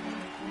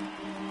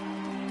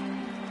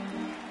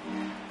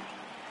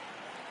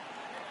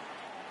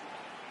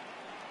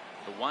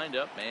 The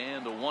windup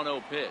and the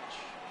 1-0 pitch.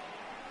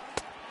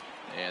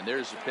 And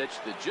there's a pitch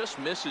that just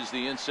misses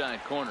the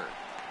inside corner.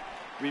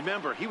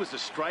 Remember, he was a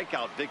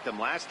strikeout victim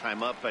last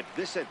time up, but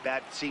this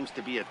at-bat seems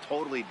to be a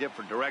totally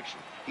different direction.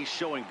 He's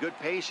showing good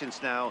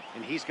patience now,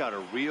 and he's got a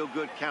real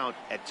good count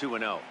at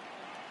 2-0.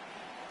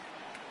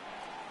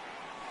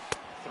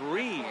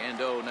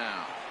 3-0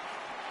 now.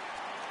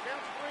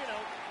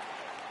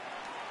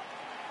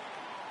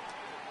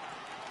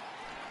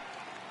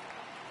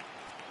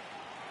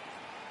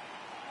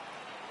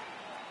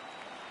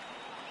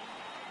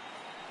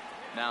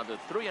 Now the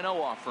 3-0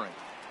 offering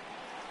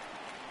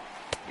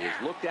is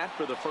looked at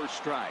for the first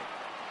strike.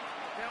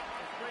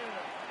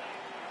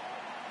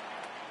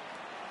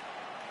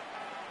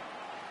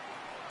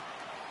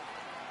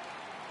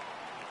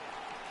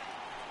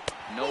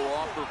 No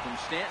offer from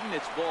Stanton.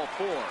 It's ball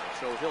 4,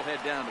 so he'll head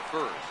down to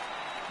first.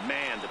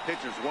 Man, the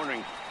pitcher's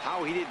wondering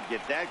how he didn't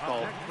get that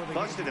call.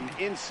 Busted him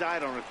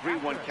inside on a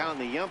 3-1 count,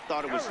 and the ump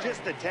thought it was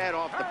just a tad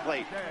off the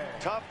plate.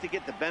 Tough to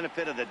get the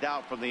benefit of the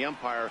doubt from the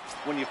umpire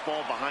when you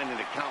fall behind in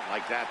a count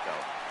like that,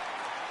 though.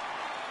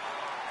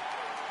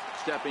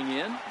 Stepping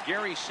in,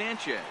 Gary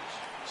Sanchez.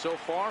 So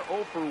far,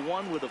 0 for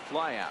 1 with a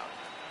flyout.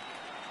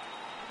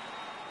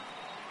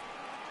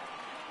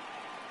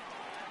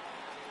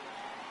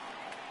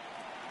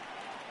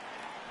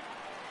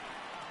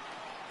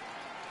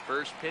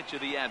 First pitch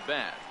of the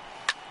at-bat.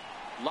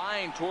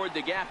 Line toward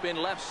the gap in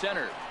left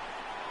center.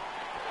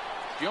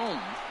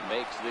 Jones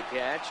makes the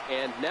catch,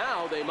 and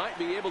now they might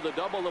be able to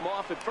double them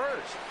off at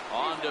first.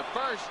 On to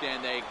first,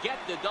 and they get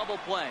the double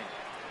play.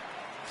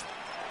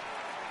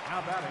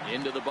 Now batting,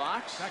 Into the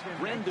box,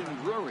 Brendan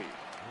Drury.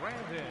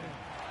 Brandon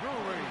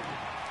Drury.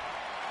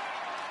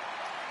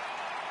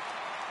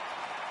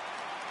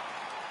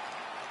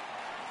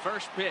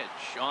 First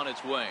pitch on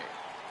its way.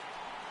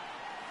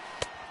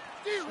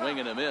 Swing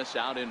and a miss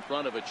out in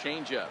front of a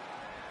changeup.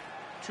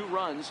 2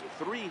 runs,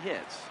 3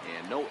 hits,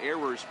 and no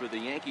errors for the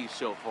Yankees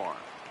so far.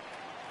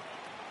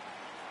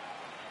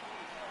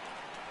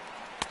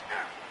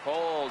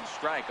 Called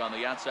strike on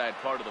the outside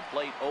part of the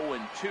plate,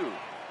 0-2.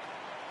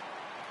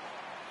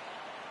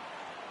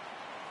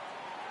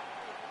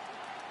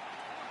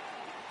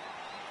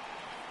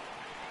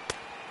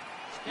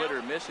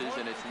 Splitter misses,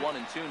 and it's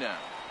 1-2 now.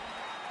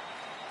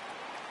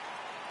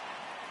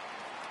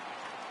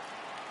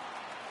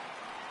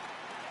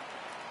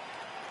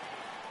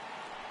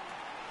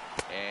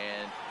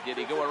 And did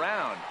he go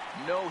around?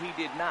 No, he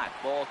did not.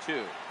 Ball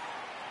 2.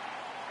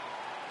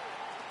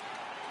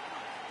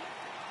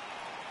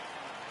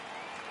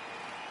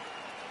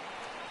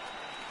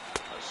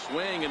 A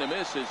swing and a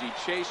miss as he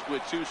chased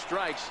with 2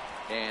 strikes,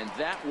 and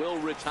that will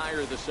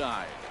retire the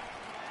side.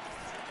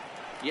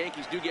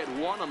 Yankees do get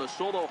 1 on the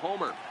solo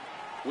homer.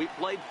 We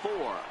played 4,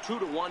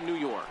 2-1 New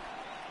York.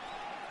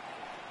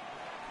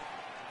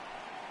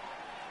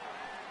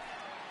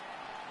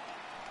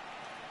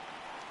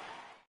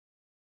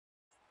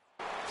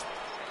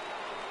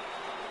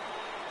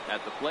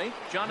 At the plate,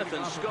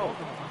 Jonathan Scope.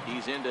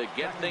 He's in to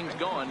get things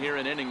going here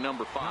in inning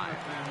number 5.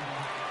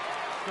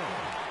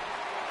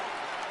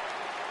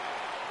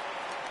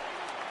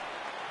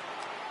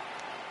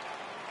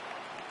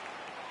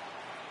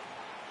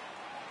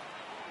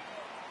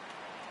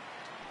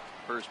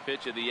 First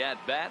pitch of the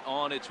at-bat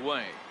on its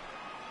way.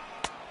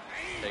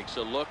 Takes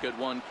a look at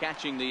one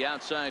catching the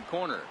outside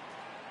corner.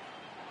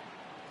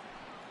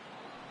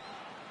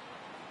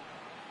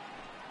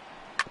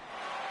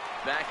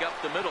 Back up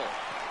the middle.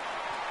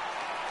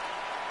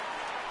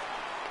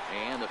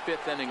 And the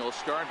 5th inning will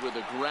start with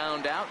a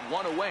ground out,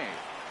 1 away.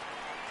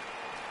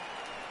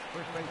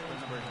 First baseman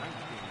number 19,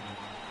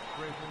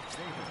 Chris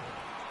Davis.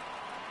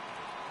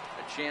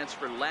 A chance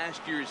for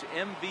last year's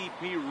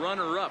MVP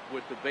runner-up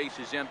with the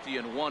bases empty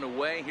and 1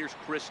 away. Here's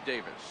Chris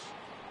Davis.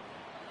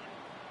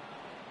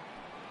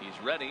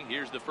 He's ready.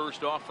 Here's the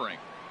first offering.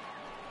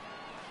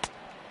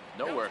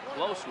 Nowhere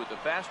close with the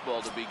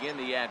fastball to begin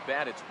the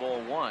at-bat. It's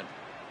ball one.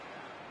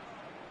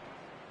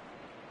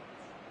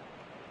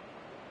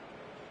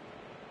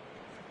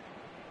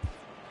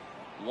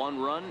 One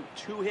run,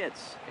 2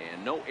 hits,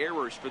 and no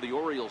errors for the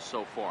Orioles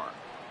so far.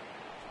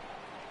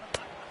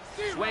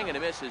 Swing and a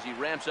miss as he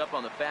ramps up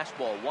on the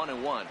fastball.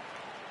 1-1.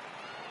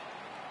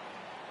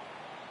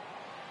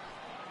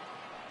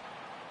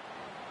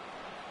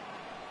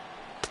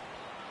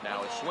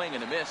 Now a swing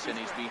and a miss, and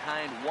he's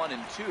behind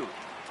 1-2.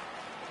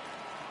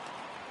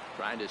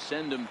 Trying to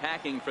send him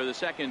packing for the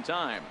second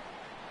time.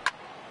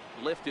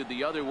 Lifted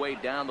the other way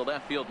down the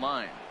left field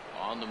line.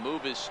 On the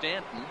move is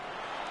Stanton.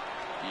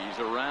 He's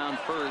around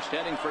first,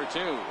 heading for 2.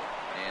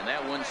 And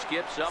that one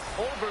skips up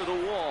over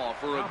the wall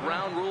for a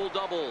ground rule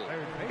double.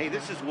 Hey,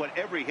 this is what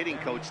every hitting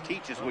coach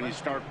teaches when you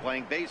start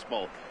playing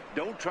baseball.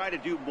 Don't try to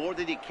do more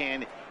than you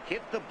can.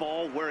 Hit the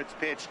ball where it's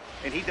pitched,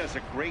 and he does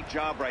a great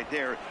job right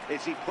there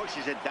as he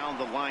pushes it down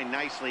the line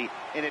nicely,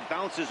 and it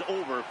bounces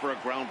over for a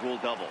ground rule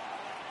double.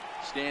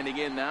 Standing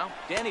in now,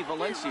 Danny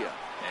Valencia,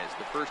 as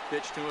the first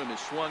pitch to him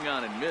is swung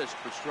on and missed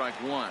for strike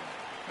 1.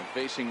 And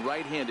facing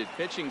right-handed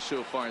pitching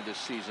so far this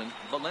season,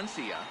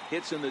 Valencia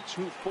hits in the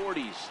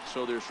 240s,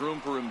 so there's room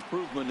for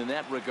improvement in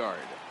that regard.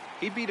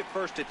 He'd be the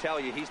first to tell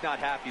you he's not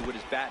happy with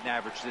his batting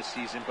average this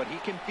season, but he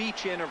can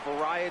beat you in a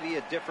variety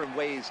of different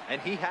ways, and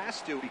he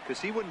has to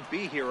because he wouldn't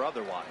be here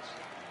otherwise.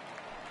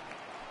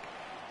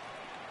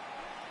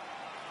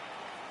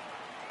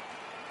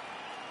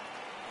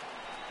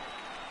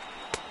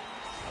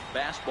 A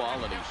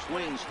fastball, and he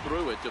swings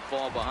through it to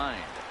fall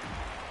behind.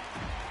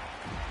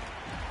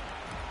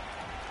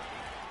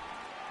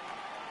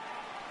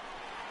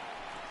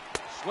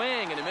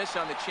 Swing and a miss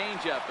on the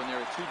changeup, and there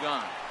are 2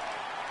 gone.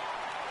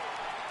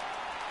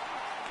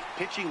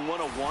 Pitching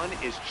 101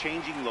 is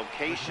changing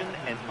location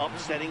and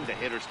upsetting the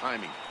hitter's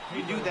timing.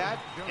 You do that,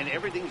 and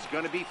everything's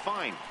going to be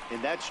fine.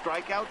 In that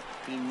strikeout,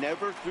 he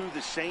never threw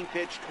the same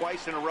pitch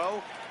twice in a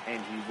row,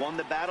 and he won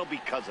the battle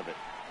because of it.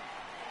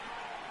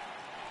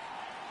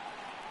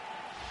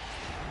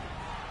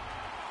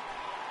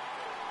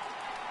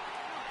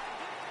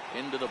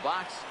 Into the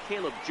box,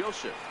 Caleb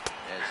Joseph,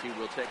 as he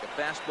will take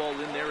a fastball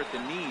in there at the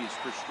knees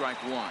for strike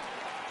 1.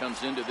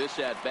 Comes into this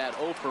at bat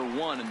 0 for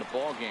 1 in the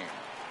ball game.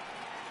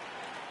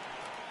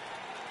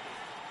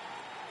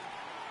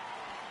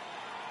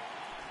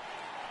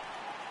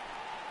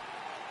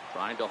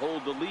 Trying to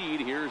hold the lead.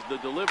 Here's the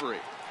delivery.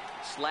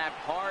 Slapped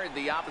hard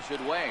the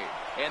opposite way,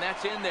 and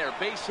that's in there.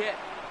 Base hit.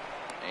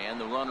 And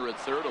the runner at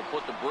third will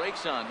put the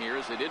brakes on here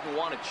as they didn't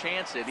want to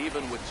chance it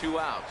even with 2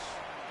 outs.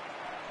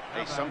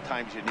 Hey,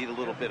 sometimes you need a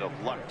little bit of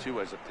luck, too,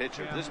 as a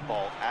pitcher. This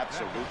ball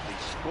absolutely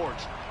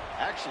scorched.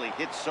 Actually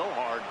hit so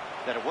hard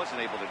that it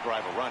wasn't able to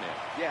drive a run in.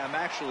 Yeah, I'm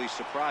actually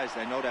surprised.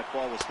 I know that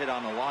ball was hit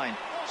on the line.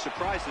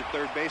 Surprised the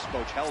third base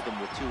coach held him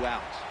with 2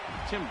 outs.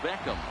 Tim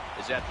Beckham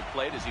is at the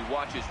plate as he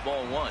watches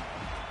ball 1.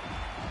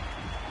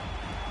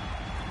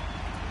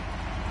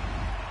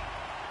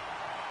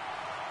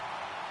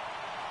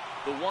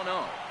 The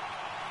 1-0.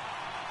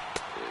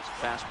 His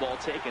fastball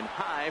taken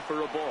high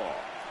for a ball.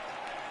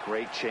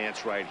 Great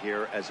chance right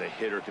here as a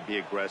hitter to be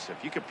aggressive.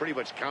 You can pretty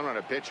much count on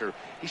a pitcher.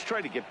 He's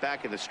trying to get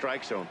back in the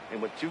strike zone. And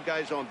with 2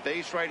 guys on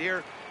base right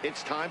here,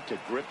 it's time to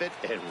grip it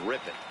and rip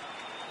it.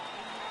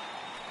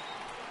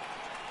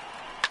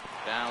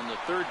 Down the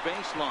third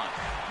baseline,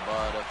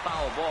 but a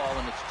foul ball,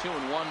 and it's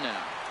 2-1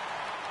 now.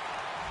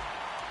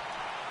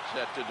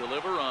 Set to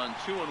deliver on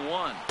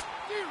 2-1.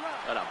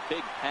 Got a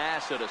big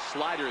pass at a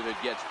slider that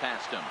gets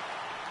past him.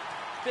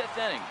 5th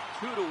inning,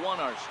 2-1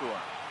 our score.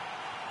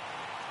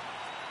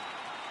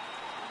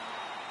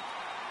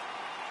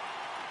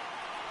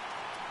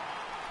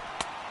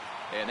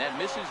 And that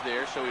misses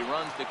there, so he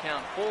runs the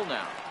count full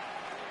now.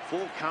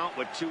 Full count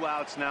with 2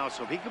 outs now,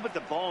 so if he could put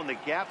the ball in the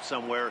gap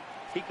somewhere,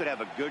 he could have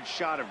a good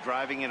shot of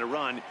driving in a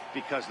run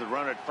because the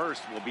runner at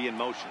first will be in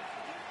motion.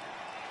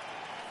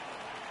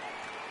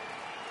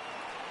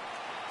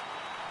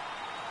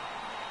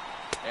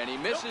 And he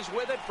misses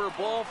with it for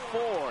ball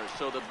 4,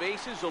 so the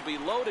bases will be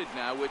loaded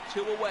now with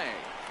 2 away.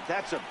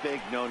 That's a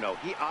big no-no.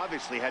 He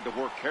obviously had to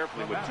work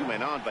carefully with 2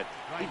 men on, but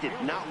he did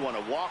not want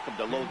to walk him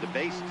to load the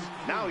bases.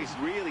 Now he's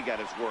really got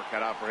his work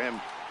cut out for him.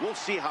 We'll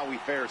see how he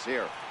fares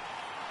here.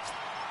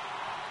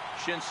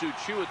 Shin-Soo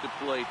Choo at the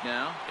plate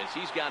now, as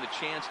he's got a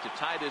chance to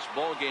tie this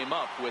ball game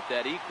up with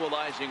that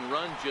equalizing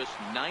run just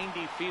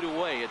 90 feet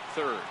away at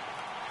third.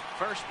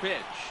 First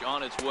pitch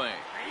on its way.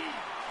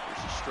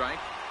 There's a strike.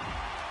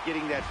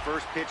 Getting that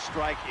first pitch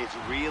strike is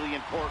really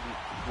important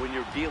when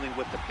you're dealing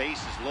with the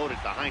bases loaded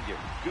behind you.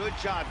 Good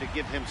job to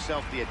give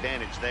himself the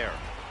advantage there.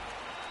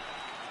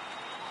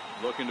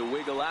 Looking to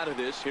wiggle out of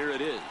this. Here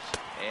it is.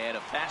 And a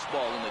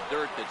fastball in the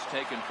dirt that's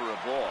taken for a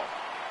ball.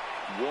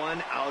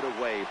 1 out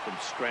away from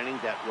stranding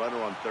that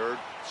runner on third.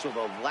 So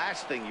the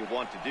last thing you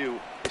want to do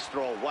is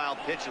throw a wild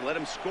pitch and let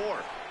him score.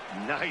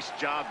 Nice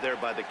job there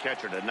by the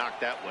catcher to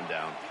knock that one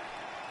down.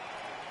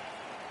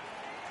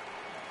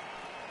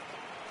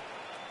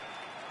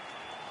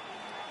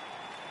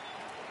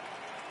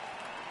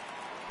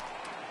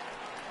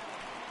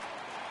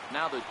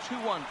 Now the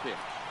 2-1 pitch.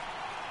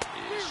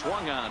 He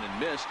swung on and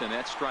missed, and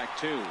that's strike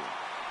 2.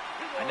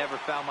 I never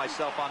found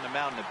myself on the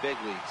mound in the big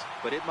leagues,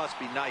 but it must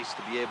be nice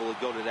to be able to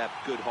go to that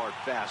good hard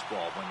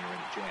fastball when you're in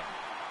a jam.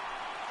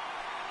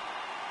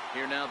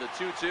 Here now the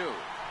 2-2.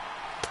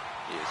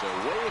 Is a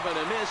wave and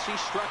a miss. He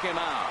struck him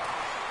out.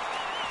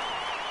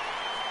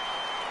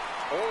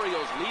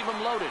 Orioles leave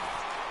him loaded.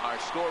 Our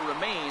score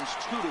remains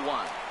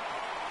 2-1.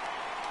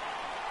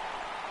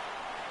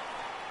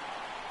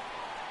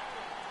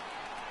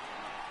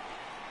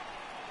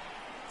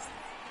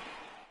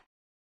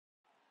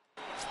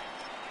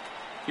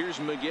 Here's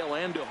Miguel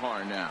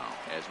Andujar now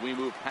as we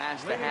move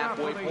past the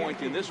halfway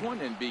point in this one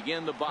and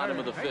begin the bottom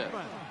of the 5th.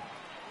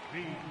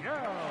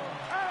 Miguel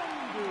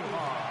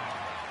Andujar.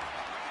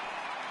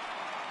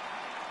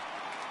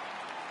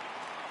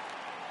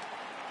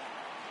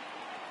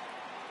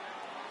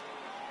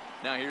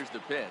 Now here's the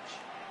pitch.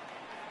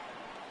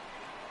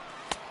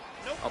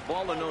 A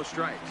ball and no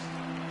strikes.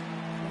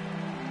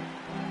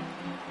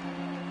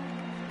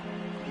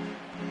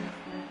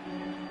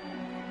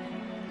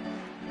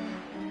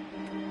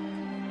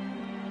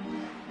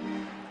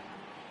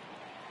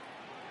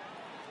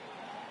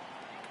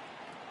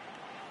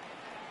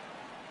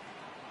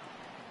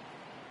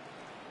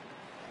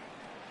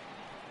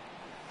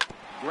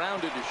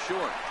 Grounded to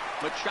short.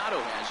 Machado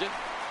has it.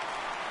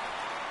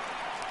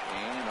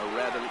 And a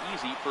rather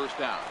easy first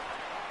out.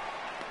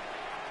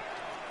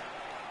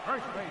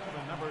 First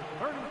baseman number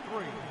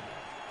 33,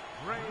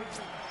 Greg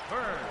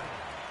Bird.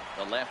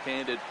 The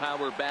left-handed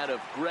power bat of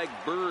Greg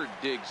Bird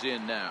digs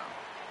in now.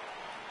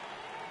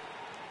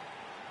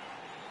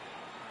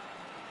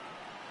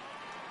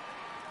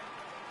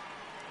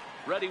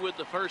 Ready with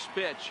the first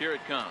pitch. Here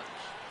it comes.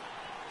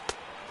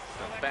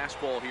 The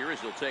fastball here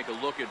as he'll take a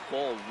look at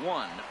ball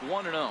 1,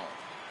 1-0.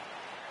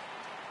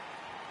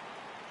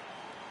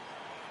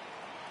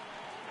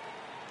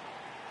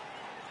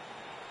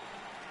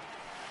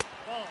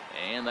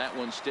 And that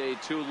one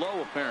stayed too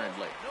low,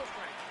 apparently.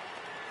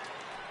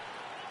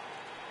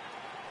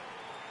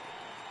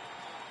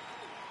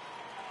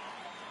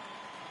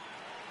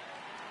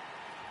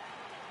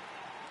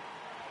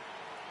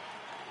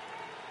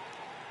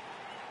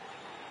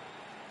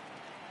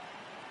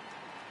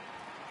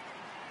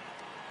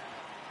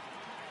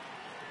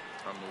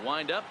 From the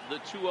windup, the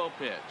 2-0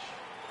 pitch.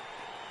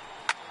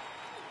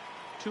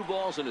 2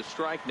 balls and a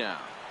strike now.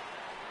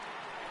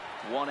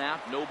 1 out,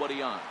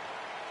 nobody on.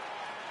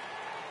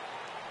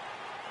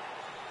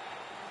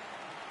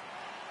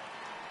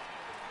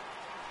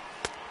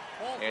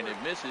 And it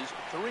misses.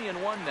 3-1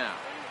 now.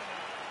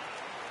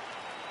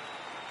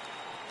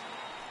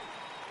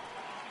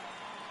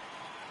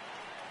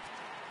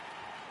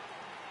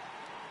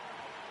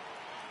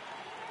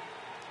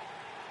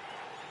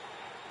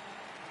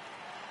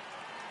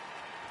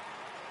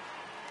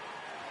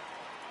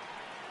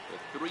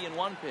 The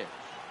 3-1 pitch.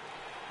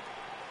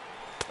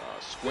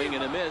 A swing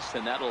and a miss,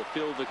 and that'll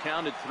fill the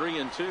count at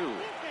 3-2.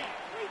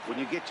 When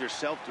you get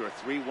yourself to a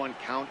 3-1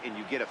 count and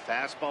you get a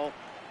fastball,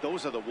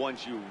 those are the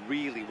ones you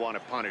really want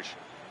to punish.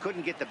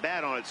 Couldn't get the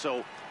bat on it,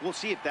 so we'll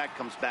see if that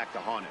comes back to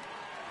haunt him.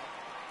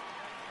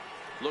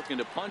 Looking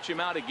to punch him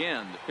out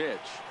again, the pitch.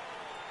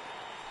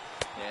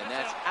 And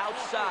that's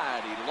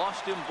outside. He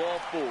lost him, ball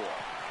 4.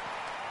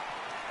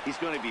 He's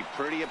going to be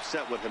pretty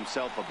upset with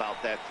himself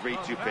about that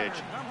 3-2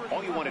 pitch.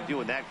 All you want to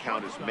do in that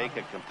count is make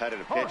a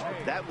competitive pitch.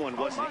 That one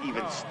wasn't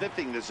even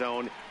sniffing the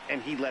zone,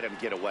 and he let him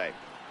get away.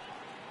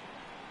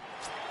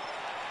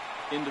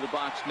 Into the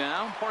box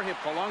now, Jorge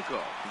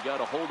Polanco. He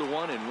got a hold of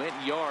one and went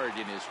yard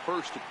in his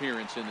first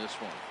appearance in this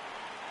one.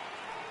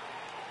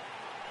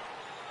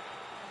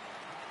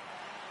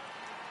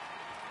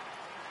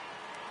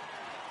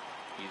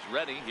 He's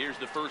ready. Here's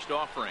the first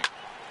offering.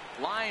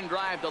 Line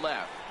drive to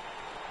left.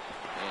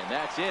 And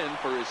that's in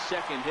for his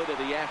second hit of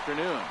the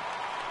afternoon.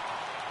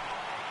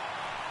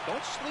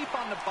 Don't sleep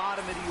on the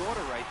bottom of the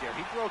order right there.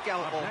 He broke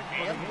out all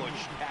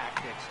ambush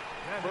tactics.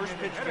 First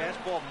pitch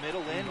fastball,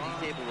 middle in.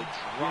 He's able to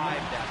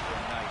drive that for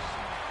a nice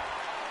swing.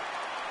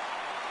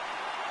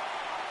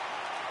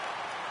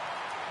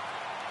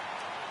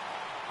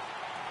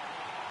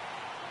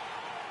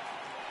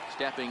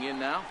 Stepping in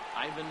now,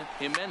 Ivan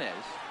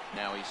Jimenez.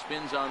 Now he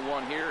spins on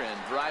one here and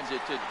drives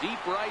it to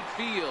deep right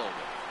field.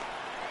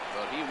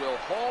 But he will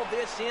haul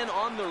this in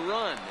on the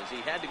run as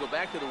he had to go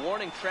back to the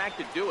warning track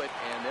to do it,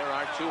 and there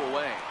are 2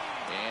 away.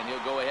 And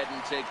he'll go ahead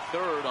and take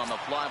third on the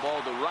fly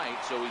ball to right,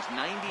 so he's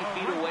 90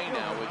 feet away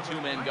now with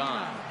 2 men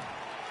gone.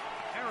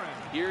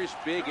 Here's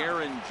big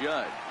Aaron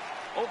Judge.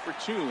 0 for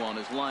 2 on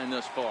his line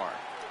thus far.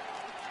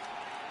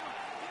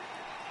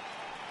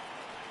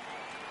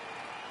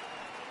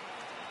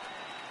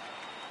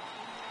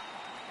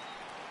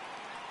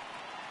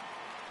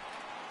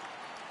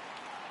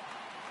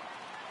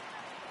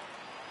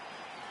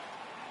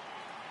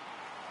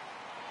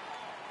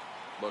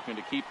 Looking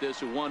to keep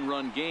this a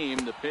 1-run game.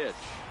 The pitch.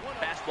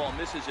 Fastball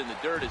misses in the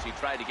dirt as he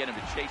tried to get him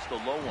to chase the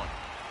low one.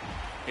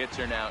 Hits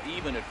are now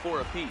even at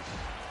 4 apiece.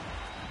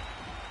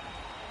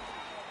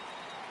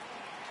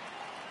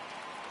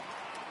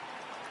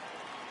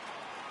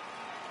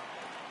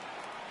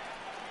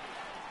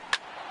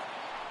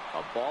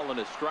 A ball and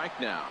a strike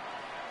now.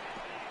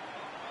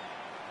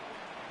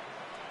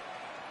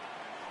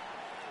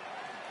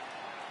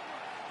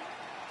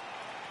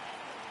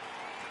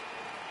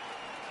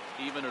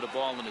 Even at a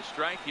ball and a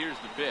strike, here's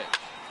the pitch.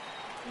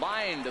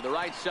 Line to the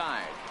right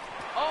side.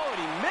 Oh,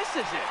 and he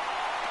misses it.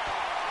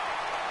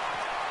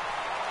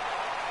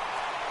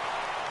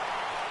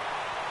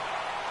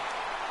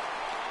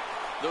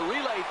 The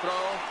relay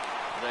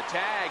throw, the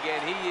tag,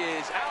 and he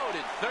is out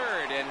at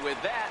third. And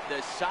with that,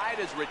 the side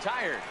is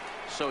retired.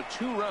 So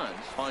 2 runs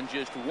on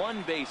just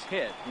 1 base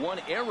hit, 1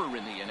 error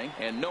in the inning,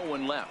 and no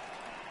one left.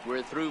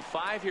 We're through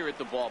 5 here at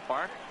the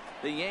ballpark.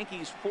 The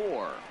Yankees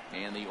 4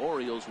 and the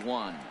Orioles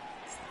 1.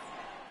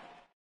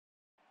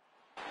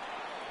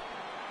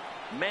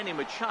 Manny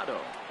Machado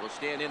will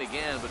stand in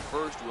again, but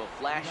first we'll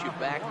flash you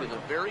back to the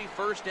very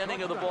first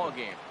inning of the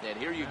ballgame. And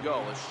here you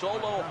go, a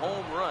solo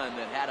home run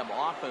that had him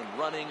off and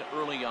running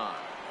early on.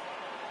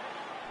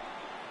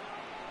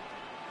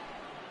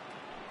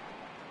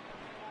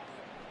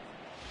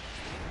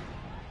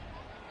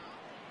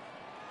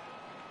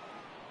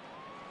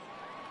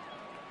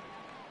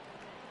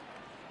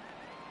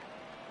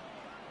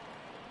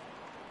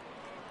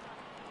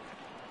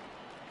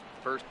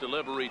 First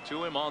delivery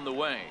to him on the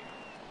way.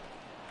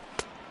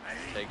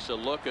 Takes a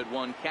look at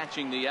one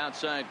catching the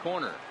outside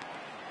corner.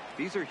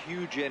 These are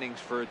huge innings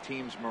for a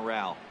team's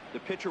morale. The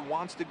pitcher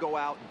wants to go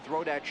out and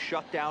throw that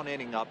shutdown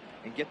inning up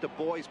and get the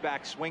boys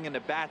back swinging the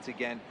bats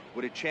again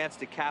with a chance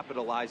to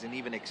capitalize and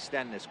even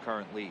extend this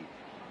current lead.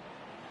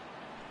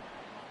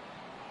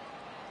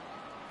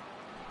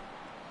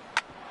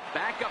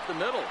 Back up the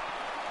middle.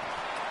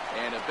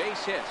 And a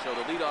base hit, so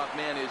the leadoff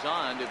man is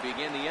on to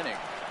begin the inning.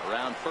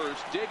 Around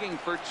first, digging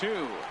for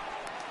 2.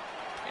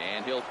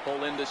 And he'll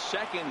pull into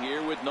second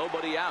here with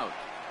nobody out.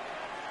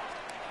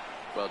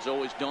 Well, it's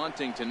always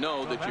daunting to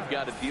know that you've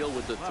got to deal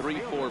with the 3,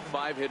 4,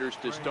 5 hitters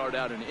to start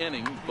out an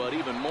inning, but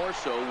even more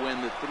so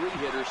when the 3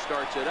 hitter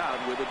starts it out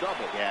with a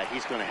double. Yeah,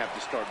 he's going to have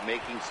to start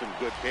making some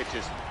good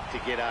pitches to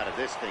get out of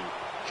this thing.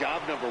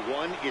 Job number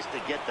 1 is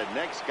to get the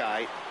next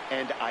guy,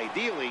 and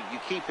ideally you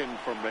keep him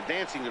from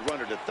advancing the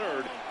runner to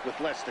third with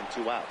less than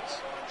 2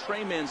 outs.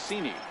 Trey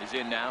Mancini is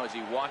in now as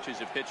he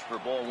watches a pitch for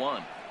ball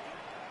 1.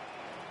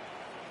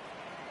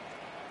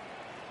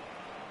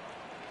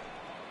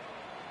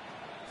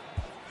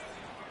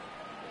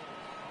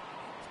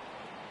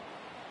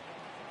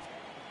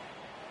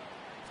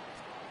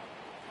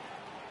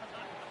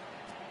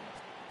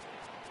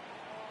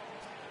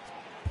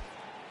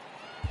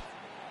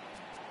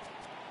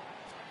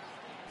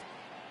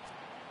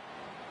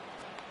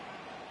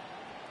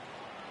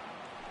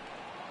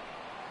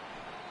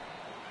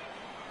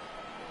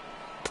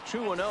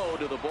 Two 2-0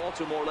 to the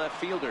Baltimore left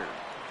fielder.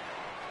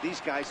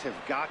 These guys have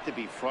got to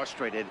be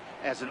frustrated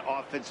as an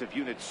offensive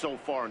unit so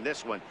far in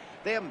this one.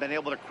 They haven't been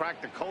able to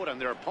crack the code on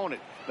their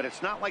opponent, but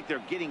it's not like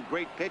they're getting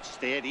great pitches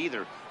to hit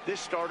either. This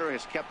starter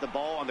has kept the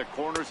ball on the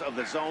corners of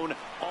the zone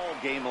all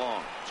game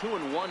long.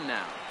 2-1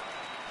 now.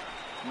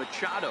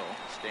 Machado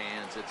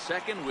stands at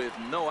second with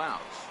no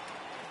outs.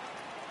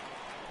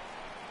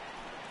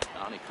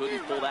 And he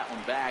couldn't pull that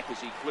one back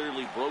as he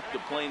clearly broke the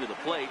plane to the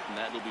plate, and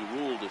that will be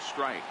ruled a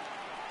strike.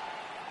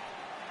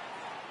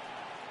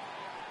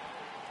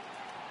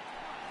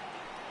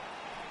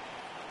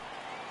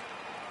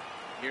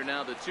 Here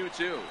now the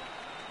 2-2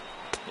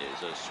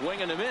 is a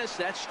swing and a miss.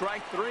 That's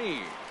strike 3.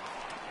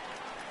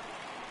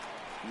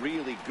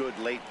 Really good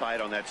late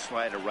bite on that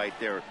slider right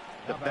there.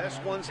 The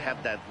best ones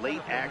have that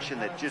late action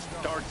that just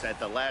starts at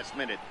the last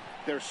minute.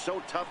 They're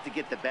so tough to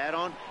get the bat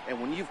on, and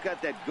when you've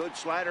got that good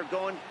slider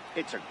going,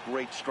 it's a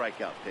great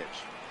strikeout pitch.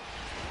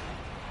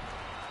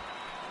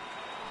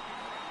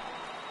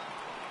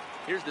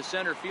 Here's the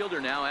center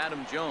fielder now,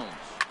 Adam Jones.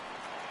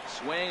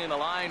 Swing and a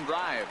line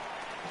drive.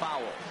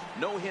 Foul.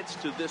 No hits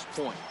to this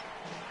point.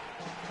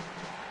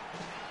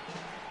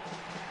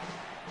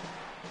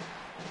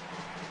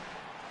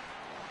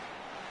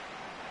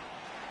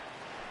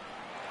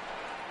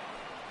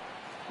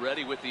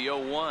 Ready with the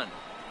 0-1.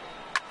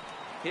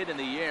 Hit in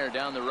the air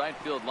down the right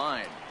field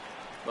line.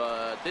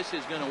 But this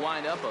is going to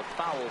wind up a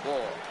foul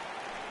ball.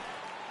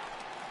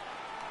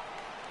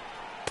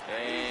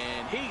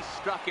 And he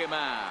struck him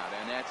out.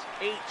 And that's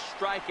 8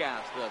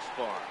 strikeouts thus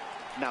far.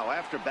 Now,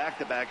 after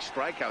back-to-back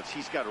strikeouts,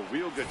 he's got a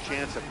real good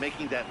chance of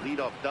making that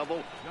leadoff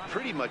double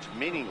pretty much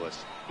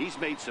meaningless. He's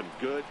made some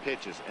good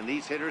pitches, and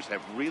these hitters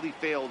have really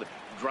failed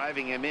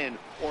driving him in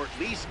or at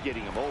least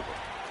getting him over.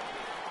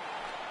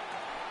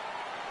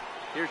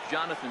 Here's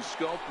Jonathan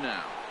Scope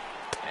now,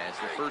 as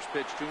the first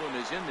pitch to him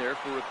is in there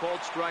for a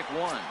called strike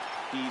 1.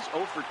 He's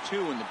 0 for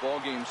 2 in the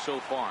ballgame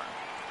so far.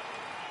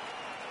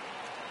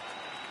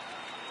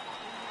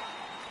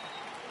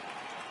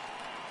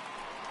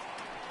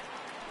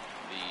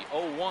 The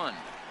 0-1.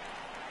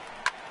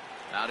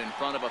 Out in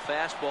front of a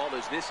fastball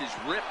as this is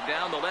ripped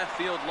down the left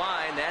field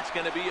line. That's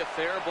going to be a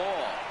fair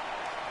ball.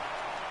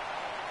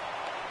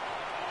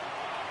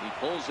 He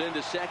pulls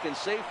into second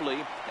safely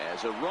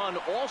as a run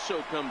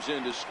also comes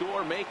in to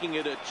score, making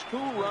it a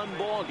 2-run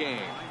ball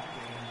game.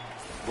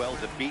 Well,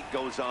 the beat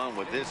goes on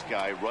with this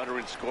guy, runner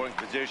in scoring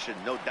position.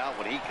 No doubt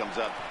when he comes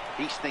up,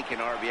 he's thinking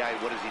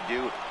RBI. What does he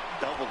do?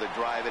 Double the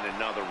drive and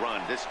another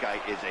run. This guy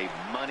is a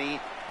money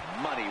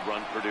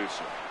run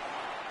producer.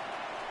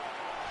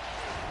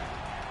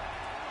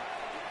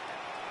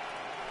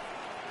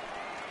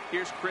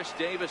 Here's Chris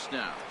Davis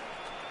now.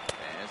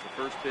 As the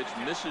first pitch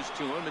misses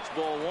to him, it's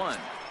ball one.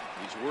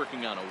 He's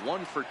working on a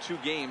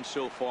 1-for-2 game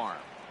so far.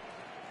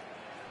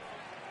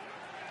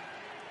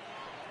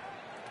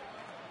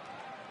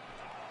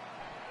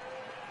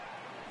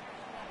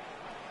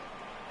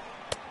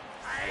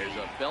 There's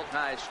a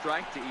belt-high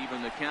strike to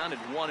even the count at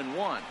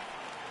 1-1.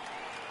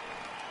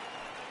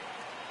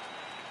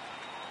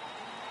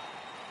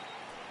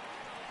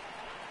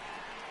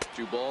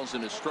 Two balls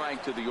and a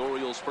strike to the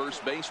Orioles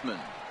first baseman.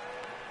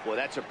 Well,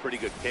 that's a pretty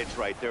good pitch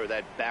right there,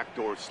 that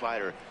backdoor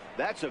slider.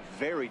 That's a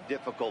very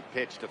difficult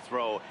pitch to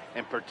throw,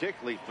 and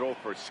particularly throw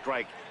for a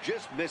strike.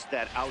 Just missed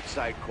that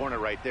outside corner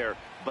right there,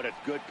 but a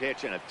good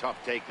pitch and a tough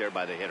take there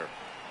by the hitter.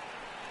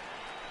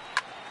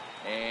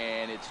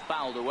 And it's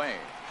fouled away.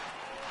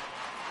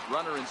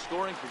 Runner in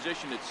scoring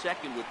position at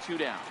second with 2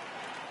 down.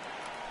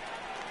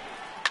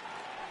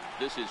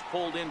 This is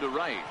pulled into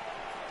right.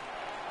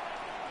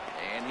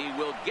 And he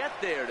will get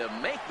there to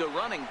make the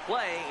running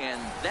play, and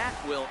that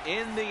will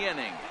end the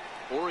inning.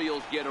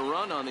 Orioles get a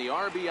run on the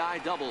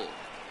RBI double.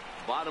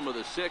 Bottom of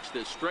the 6th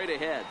is straight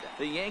ahead.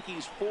 The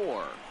Yankees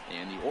 4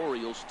 and the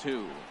Orioles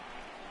 2.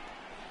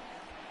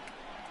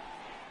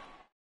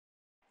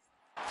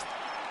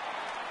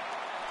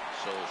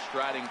 So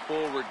striding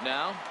forward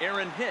now,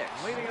 Aaron Hicks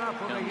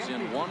comes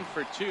in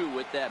 1-for-2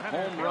 with that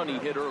home run he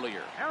hit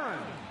earlier. Aaron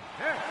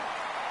Hicks.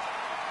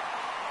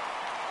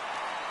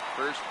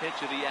 First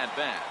pitch of the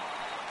at-bat.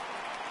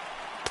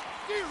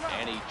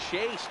 And he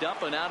chased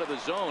up and out of the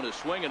zone, a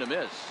swing and a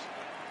miss.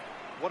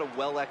 What a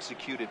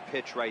well-executed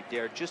pitch right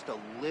there. Just a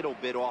little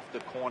bit off the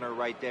corner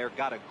right there.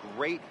 Got a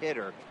great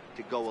hitter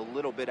to go a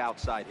little bit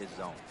outside his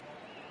zone.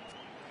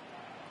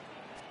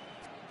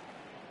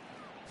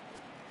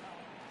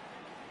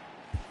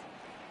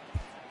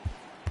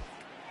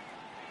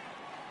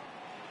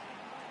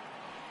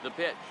 The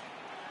pitch.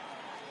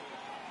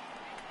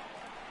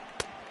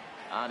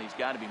 And he's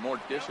got to be more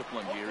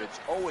disciplined here. It's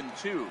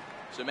 0-2.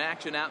 Some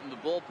action out in the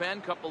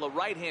bullpen. Couple of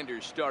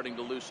right-handers starting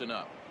to loosen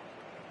up.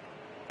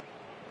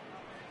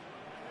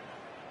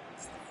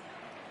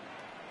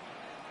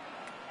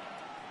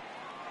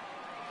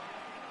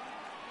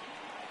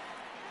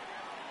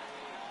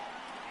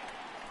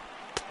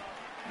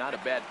 Not a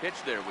bad pitch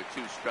there with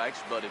 2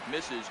 strikes, but it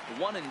misses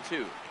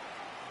 1-2.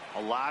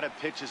 A lot of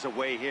pitches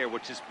away here,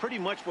 which is pretty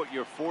much what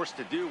you're forced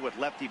to do with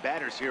lefty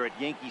batters here at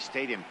Yankee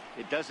Stadium.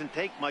 It doesn't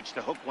take much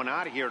to hook one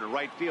out of here to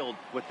right field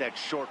with that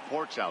short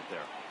porch out there.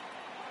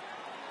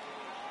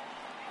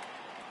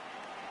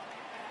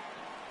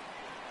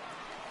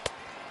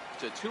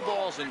 To 2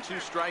 balls and 2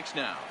 strikes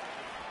now.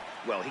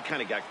 Well, he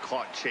kind of got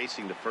caught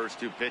chasing the first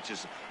 2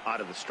 pitches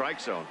out of the strike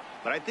zone.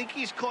 But I think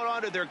he's caught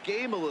on to their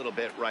game a little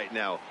bit right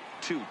now.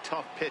 2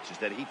 tough pitches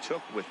that he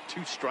took with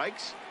 2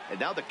 strikes, and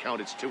now the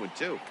count is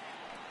 2-2.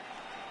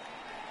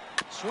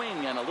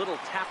 Swing and a little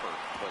tapper,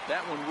 but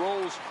that one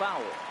rolls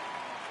foul.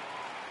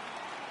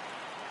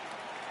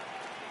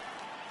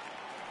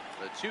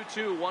 The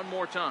 2-2 one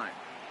more time.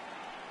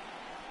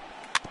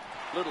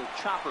 Little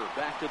chopper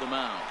back to the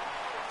mound.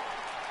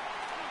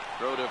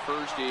 Throw to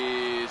first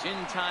is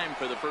in time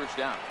for the first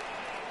out.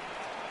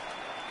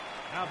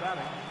 Now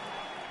batting,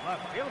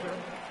 left fielder,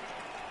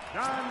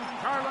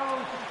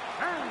 Giancarlo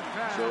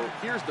Stanton. So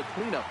here's the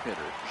cleanup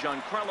hitter,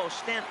 Giancarlo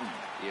Stanton.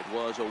 It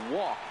was a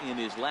walk in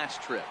his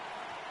last trip.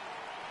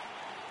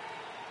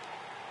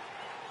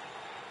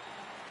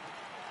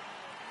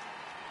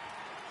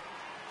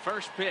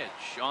 First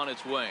pitch on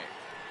its way.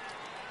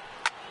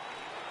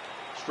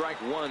 Strike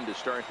 1 to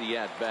start the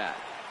at-bat.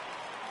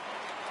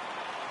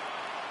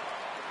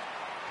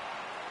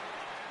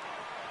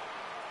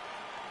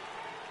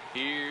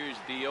 Here's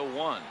the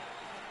 0-1.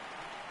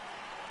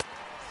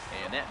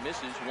 And that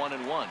misses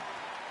 1-1.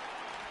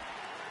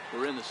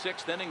 We're in the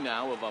 6th inning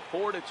now of a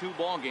 4-2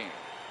 ball game.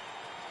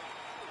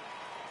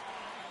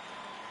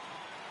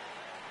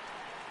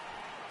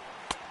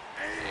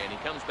 And he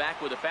comes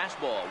back with a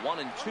fastball.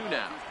 1-2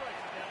 now.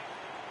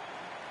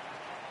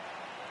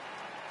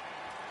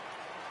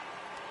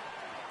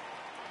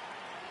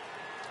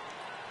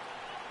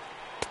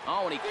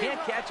 Oh, and he can't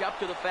catch up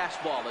to the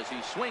fastball as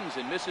he swings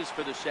and misses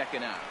for the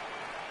second out.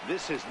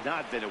 This has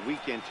not been a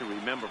weekend to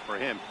remember for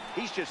him.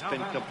 He's just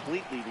been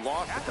completely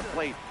lost at the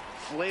plate,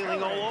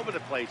 flailing all over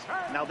the place.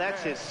 Now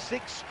that's his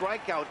 6th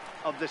strikeout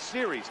of the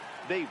series.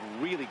 They've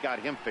really got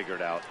him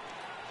figured out.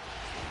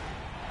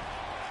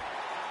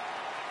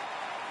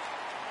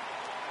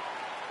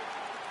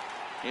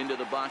 Into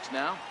the box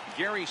now,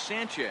 Gary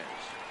Sanchez.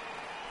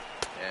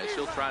 As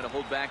he'll try to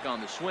hold back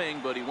on the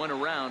swing, but he went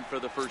around for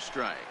the first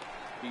strike.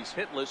 He's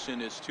hitless in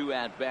his 2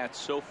 at-bats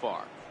so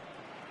far.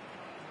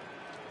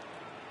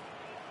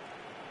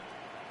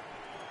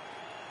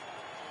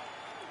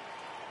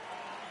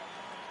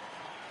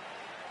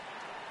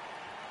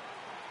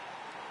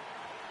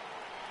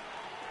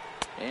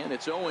 And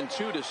it's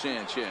 0-2 to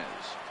Sanchez.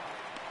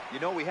 You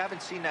know, we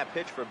haven't seen that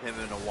pitch from him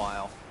in a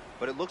while,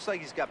 but it looks like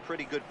he's got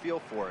pretty good feel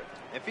for it.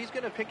 If he's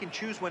going to pick and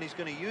choose when he's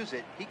going to use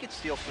it, he could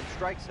steal some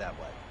strikes that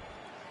way.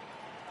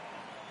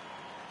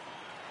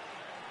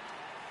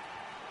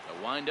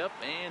 A windup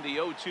and the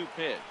 0-2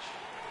 pitch.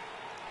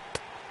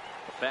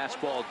 A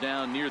fastball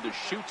down near the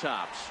shoe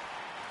tops.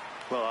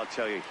 Well, I'll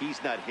tell you,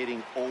 he's not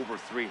hitting over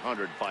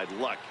 300 by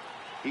luck.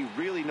 He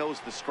really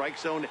knows the strike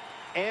zone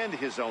and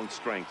his own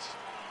strengths.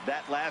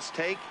 That last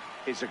take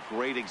is a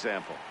great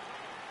example.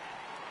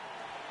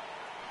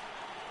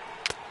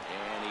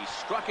 And he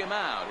struck him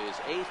out, his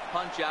 8th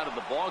punch out of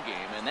the ball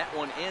game, and that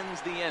one ends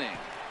the inning.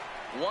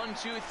 1,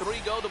 2, 3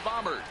 go the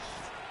Bombers,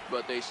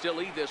 but they still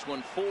lead this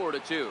one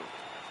 4-2.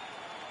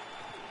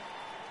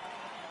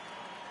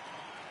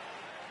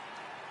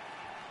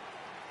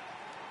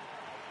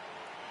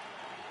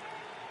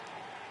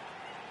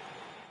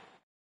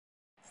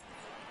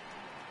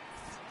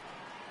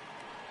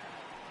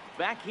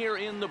 Back here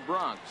in the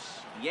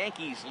Bronx,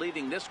 Yankees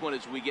leading this one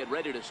as we get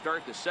ready to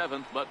start the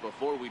 7th. But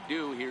before we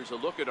do, here's a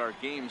look at our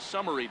game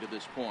summary to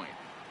this point.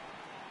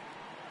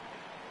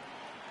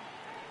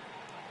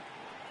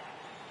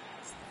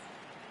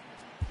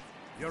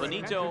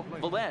 Benito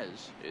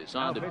Velez is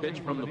on the pitch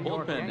from the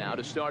bullpen now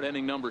to start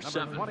inning number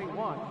 7.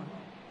 21,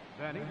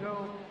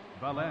 Benito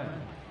Velez.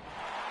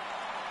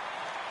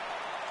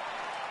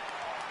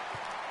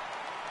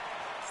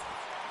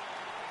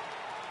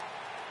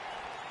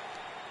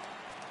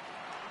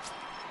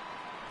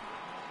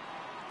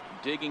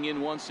 Digging in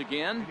once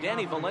again,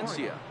 Danny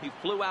Valencia. He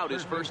flew out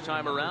his first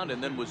time around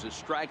and then was a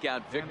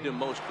strikeout victim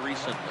most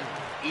recently.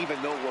 Even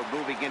though we're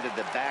moving into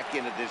the back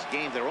end of this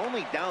game, they're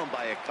only down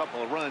by a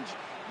couple of runs.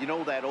 You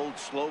know that old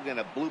slogan,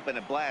 a bloop and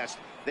a blast.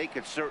 They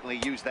could certainly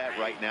use that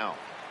right now.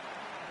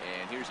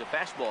 And here's a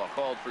fastball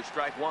called for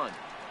strike 1.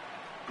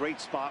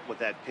 Great spot with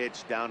that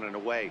pitch down and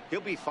away.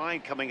 He'll be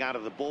fine coming out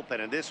of the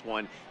bullpen in this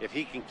one if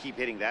he can keep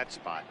hitting that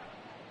spot.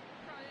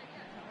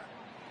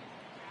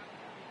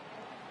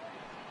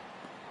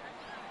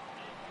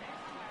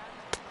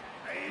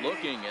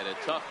 Looking at a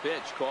tough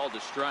pitch called a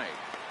strike.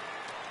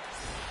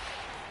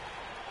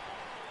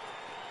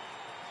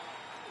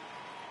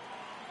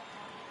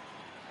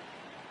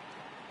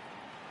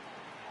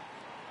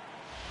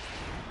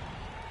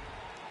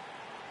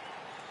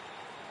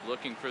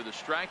 Looking for the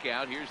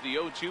strikeout. Here's the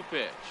 0-2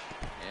 pitch.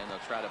 And they'll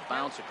try to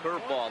bounce a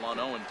curveball on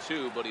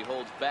 0-2, but he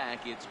holds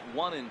back. It's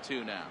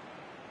 1-2 now.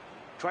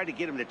 Tried to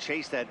get him to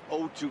chase that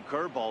 0-2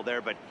 curveball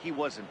there, but he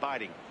wasn't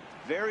biting.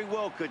 Very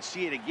well could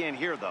see it again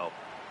here, though.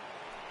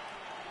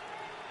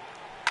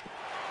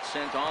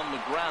 Sent on the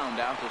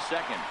ground out to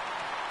second.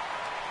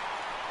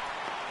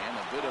 And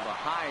a bit of a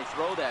high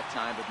throw that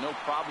time, but no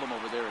problem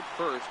over there at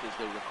first as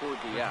they record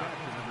the out.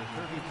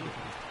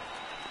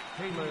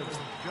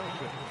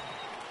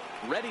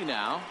 Ready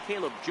now,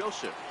 Caleb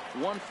Joseph.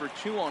 1 for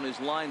 2 on his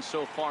line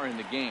so far in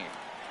the game.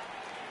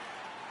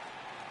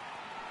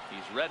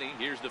 He's ready.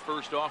 Here's the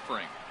first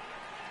offering.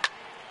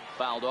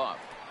 Fouled off.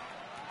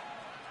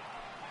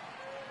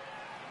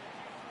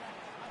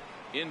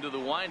 Into the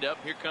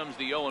windup. Here comes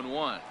the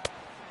 0-1.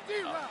 A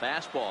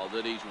fastball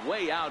that he's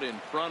way out in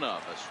front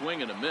of. A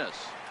swing and a miss.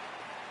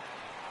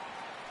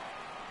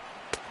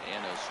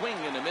 And a swing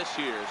and a miss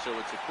here, so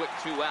it's a quick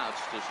 2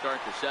 outs to start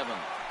the 7th.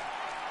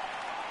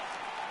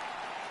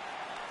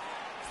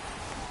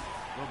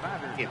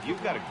 If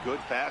you've got a good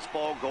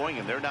fastball going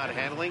and they're not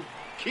handling,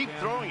 keep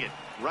throwing it.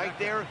 Right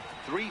there,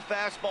 3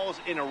 fastballs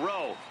in a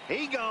row.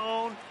 He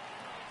gone.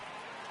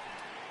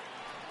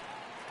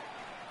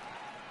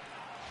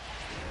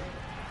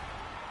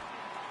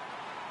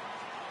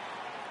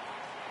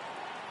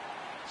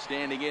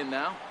 Standing in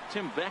now,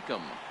 Tim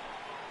Beckham,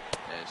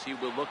 as he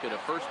will look at a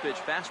first pitch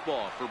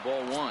fastball for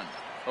ball 1.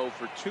 0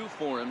 for 2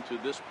 for him to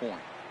this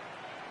point.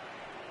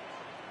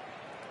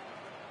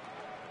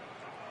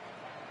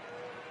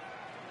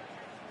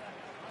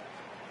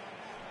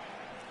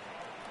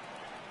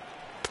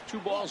 Two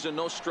balls and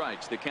no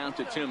strikes. The count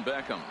to Tim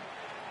Beckham.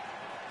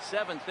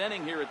 7th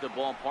inning here at the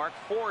ballpark.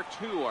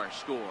 4-2 our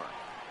score.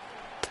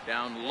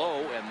 Down low,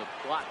 and the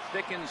plot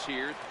thickens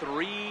here.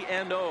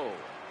 3-0.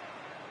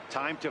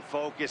 Time to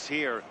focus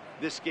here.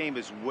 This game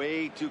is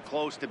way too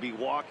close to be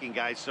walking,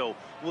 guys, so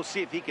we'll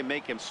see if he can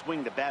make him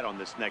swing the bat on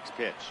this next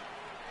pitch.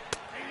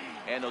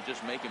 And they'll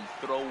just make him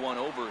throw one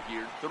over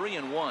here.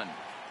 3-1.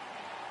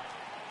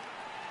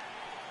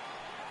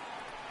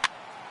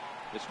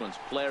 This one's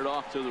flared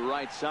off to the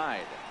right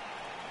side.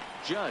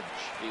 Judge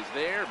is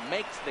there,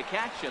 makes the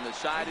catch, and the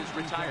side is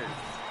retired.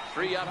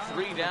 3 up,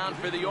 3 down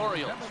for the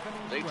Orioles.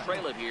 They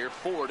trail it here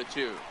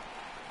 4-2.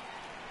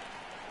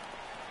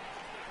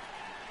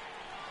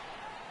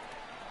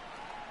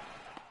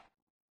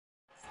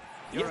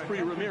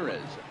 Jeffrey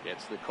Ramirez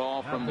gets the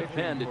call from the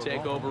pen to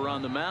take over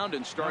on the mound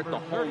and start the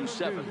home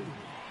 7th.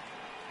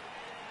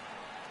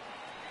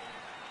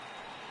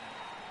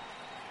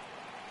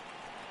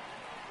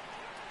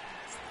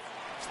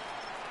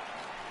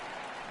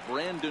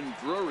 Brandon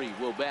Drury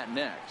will bat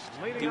next.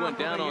 He went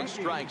down on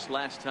strikes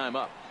last time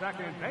up.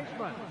 Second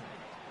baseman,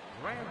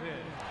 Brandon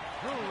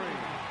Drury.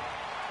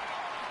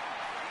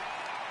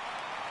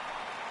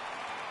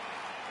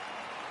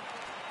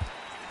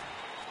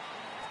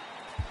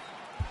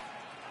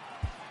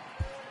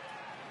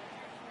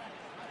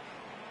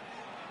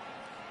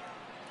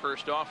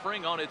 First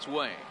offering on its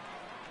way.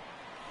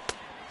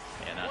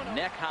 And a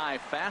neck-high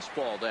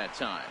fastball that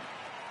time.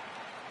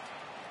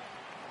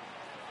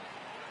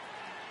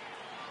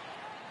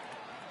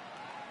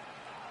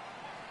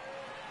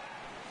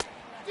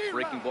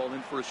 Breaking ball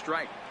in for a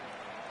strike.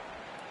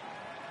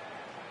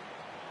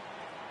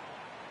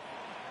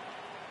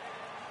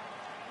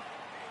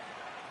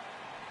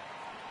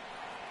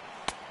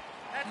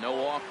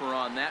 No offer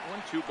on that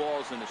one. 2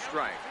 balls and a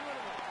strike.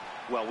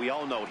 Well, we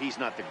all know he's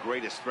not the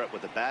greatest threat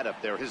with the bat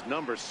up there. His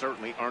numbers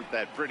certainly aren't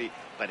that pretty.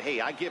 But, hey,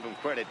 I give him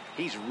credit.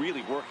 He's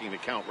really working the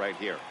count right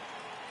here.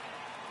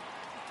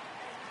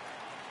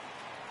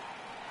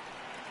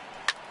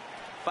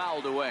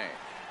 Fouled away.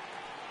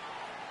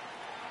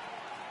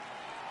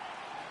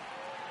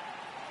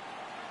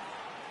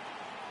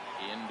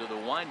 Into the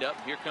windup.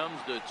 Here comes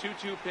the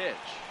 2-2 pitch.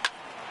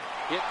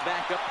 Hit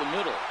back up the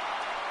middle.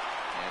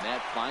 And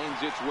that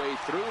finds its way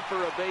through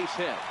for a base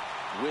hit.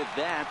 With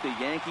that, the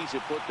Yankees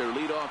have put their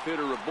leadoff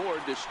hitter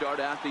aboard to start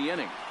out the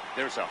inning.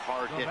 There's a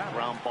hard hit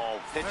ground ball.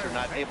 Pitcher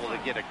not able to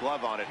get a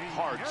glove on it.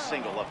 Hard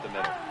single up the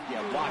middle.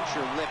 Yeah, watch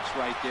your lips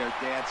right there,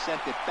 Dad.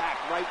 Sent it back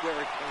right where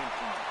it came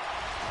from.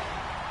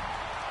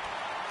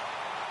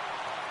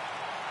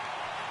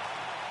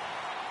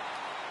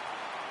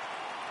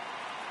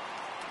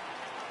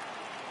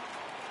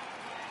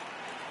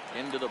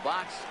 Into the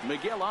box,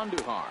 Miguel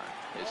Andujar,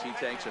 as he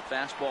takes a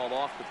fastball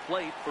off the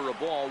plate for a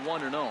ball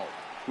 1-0.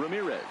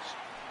 Ramirez,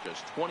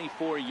 just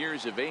 24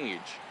 years of age.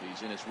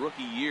 He's in his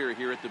rookie year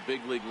here at the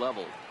big league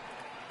level.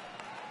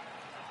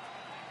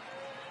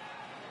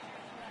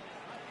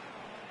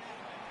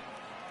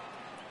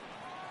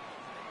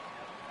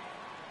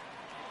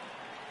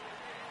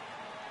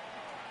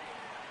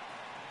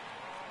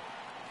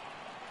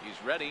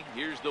 He's ready.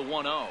 Here's the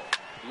 1-0.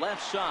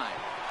 Left side.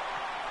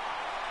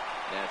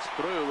 That's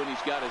through, and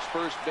he's got his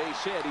first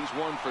base hit. He's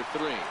 1 for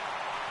 3.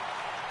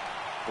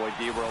 Boy,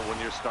 D-Roll, when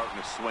you're starting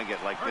to swing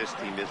it like this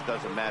team is,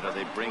 doesn't matter.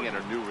 They bring in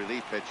a new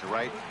relief pitcher,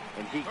 right?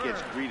 And he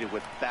gets greeted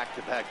with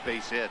back-to-back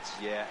base hits.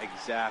 Yeah,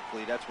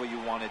 exactly. That's what you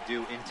want to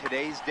do. In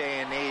today's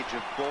day and age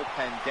of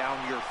bullpen down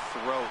your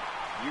throat,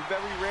 you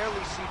very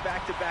rarely see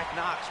back-to-back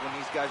knocks when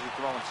these guys are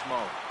throwing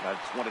smoke.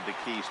 That's one of the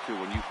keys, too.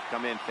 When you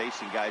come in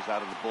facing guys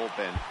out of the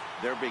bullpen,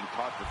 they're being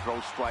taught to throw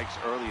strikes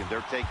early, and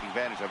they're taking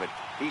advantage of it.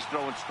 He's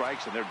throwing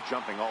strikes, and they're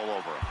jumping all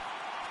over him.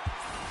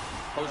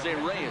 Jose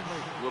Reyes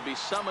will be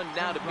summoned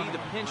now to be the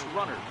pinch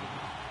runner.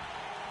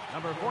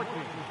 Number 14,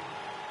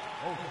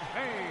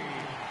 Jose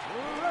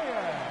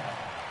Reyes.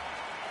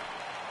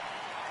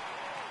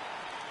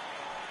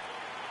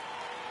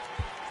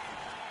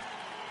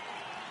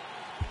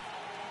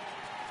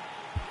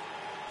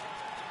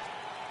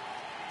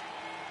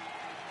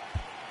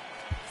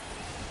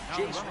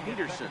 Jace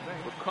Peterson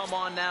will come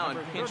on now and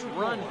pinch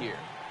run here.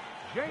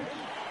 Jace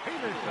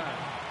Peterson.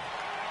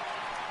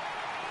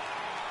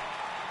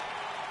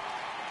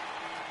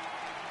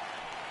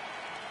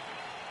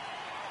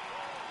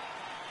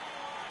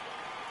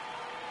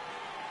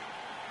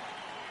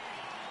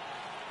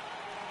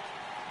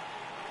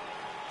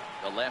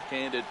 The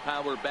left-handed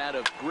power bat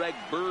of Greg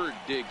Bird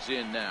digs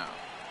in now.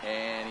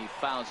 And he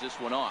fouls this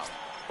one off.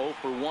 0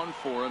 for 1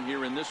 for him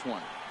here in this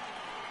one.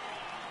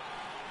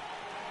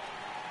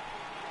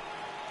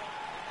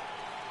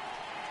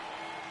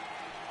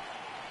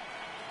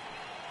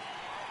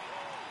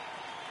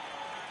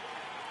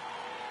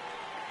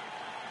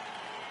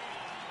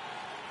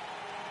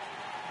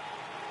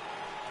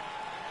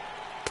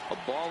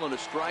 A ball and a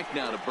strike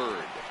now to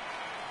Bird.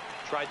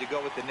 Tried to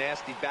go with the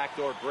nasty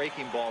backdoor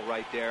breaking ball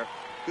right there.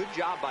 Good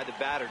job by the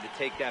batter to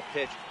take that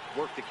pitch,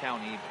 work the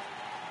count even.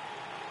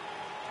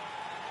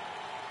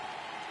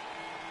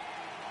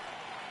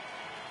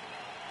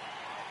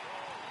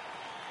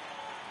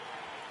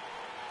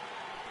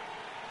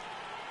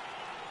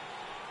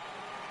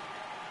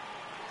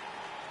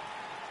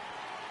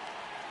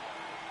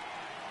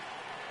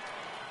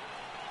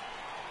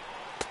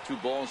 Two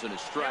balls and a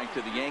strike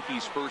to the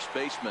Yankees first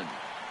baseman.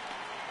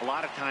 A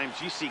lot of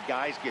times you see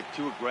guys get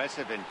too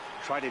aggressive and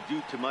try to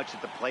do too much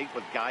at the plate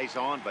with guys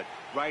on, but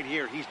right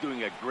here he's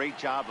doing a great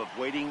job of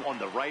waiting on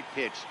the right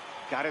pitch.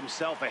 Got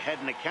himself ahead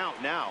in the count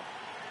now.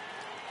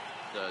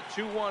 The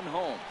 2-1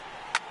 home.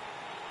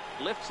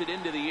 Lifts it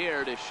into the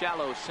air to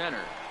shallow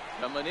center.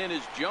 Coming in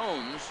is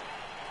Jones.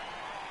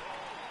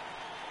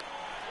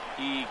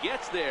 He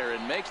gets there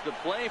and makes the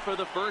play for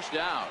the first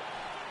out.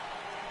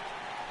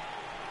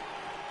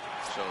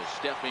 So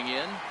stepping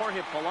in,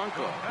 Jorge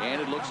Polanco.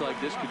 And it looks like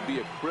this could be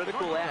a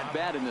critical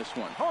at-bat in this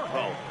one. Oh,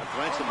 a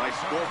glance at my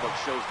scorebook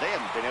shows they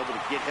haven't been able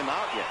to get him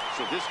out yet.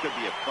 So this could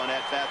be a fun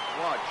at-bat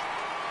to watch.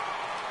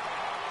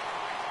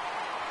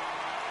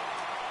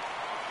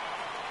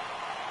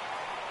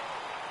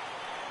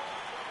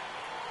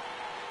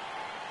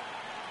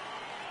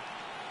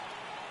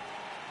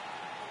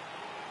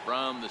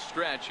 From the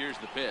stretch, here's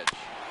the pitch.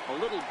 A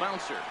little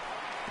bouncer.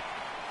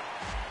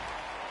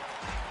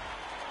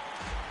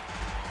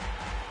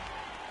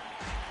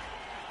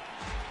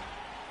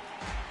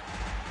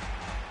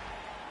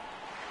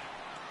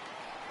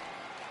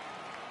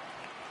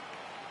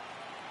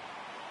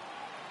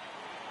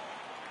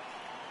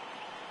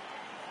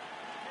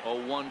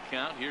 Oh, 1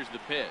 count. Here's the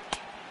pitch.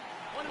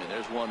 And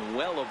there's one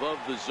well above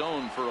the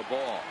zone for a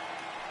ball.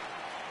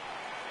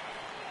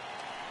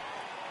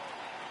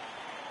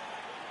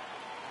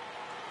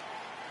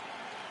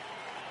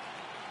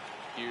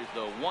 Here's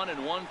the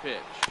 1-1 pitch.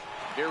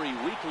 Very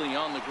weakly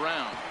on the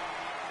ground.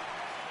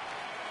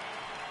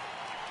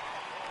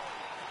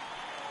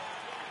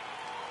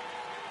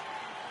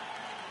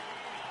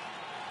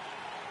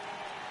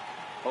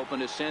 Hoping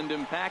to send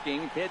him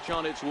packing. Pitch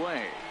on its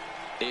way.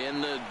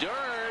 In the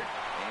dirt.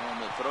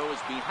 And the throw is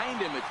behind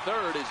him at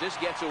third as this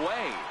gets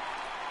away.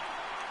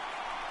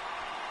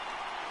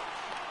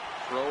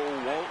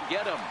 Throw won't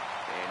get him.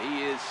 And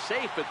he is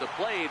safe at the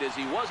plate as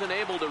he wasn't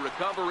able to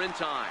recover in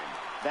time.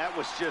 That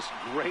was just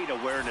great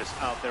awareness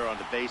out there on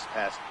the base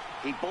pass.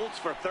 He bolts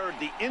for third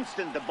the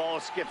instant the ball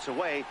skips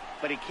away,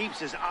 but he keeps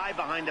his eye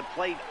behind the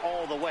plate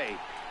all the way.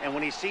 And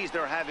when he sees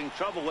they're having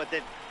trouble with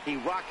it, he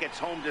rockets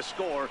home to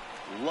score.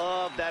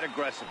 Love that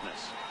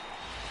aggressiveness.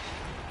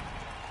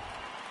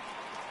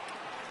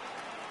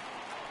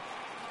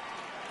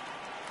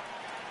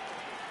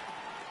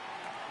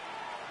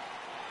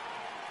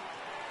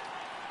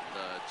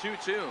 The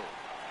 2-2.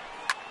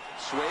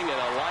 Swing and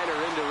a liner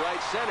into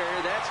right center.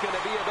 That's going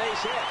to be a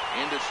base hit.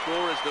 In to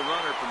score is the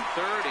runner from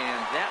third,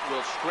 and that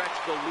will stretch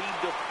the lead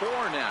to 4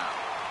 now.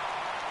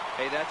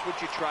 Hey, that's what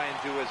you try and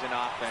do as an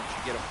offense.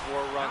 You get a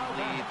 4-run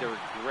lead. They're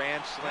a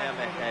grand slam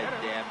ahead,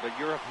 Dan, but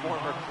you're a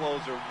former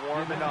closer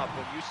warming up.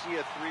 When you see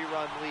a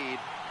 3-run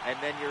lead and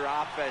then your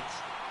offense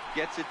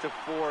gets it to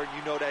 4 and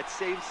you know that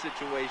save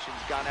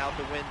situation's gone out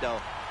the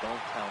window,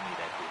 don't tell me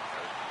that didn't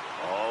hurt you.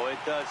 Oh, it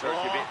does hurt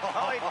you.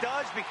 Oh, it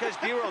does, because,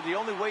 Dero, the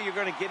only way you're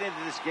going to get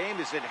into this game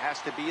is it has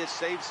to be a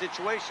save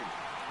situation.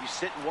 You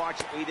sit and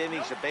watch 8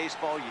 innings of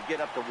baseball, you get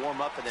up to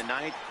warm up in the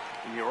 9th,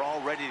 and you're all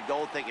ready to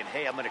go thinking,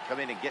 hey, I'm going to come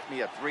in and get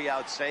me a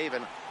 3-out save,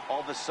 and all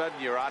of a sudden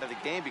you're out of the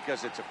game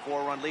because it's a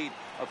 4-run lead.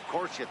 Of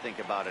course you think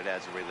about it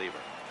as a reliever.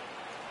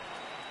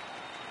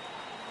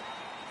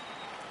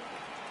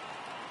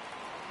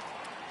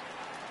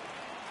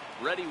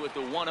 Ready with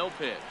the 1-0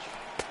 pitch.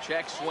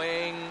 Check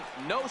swing,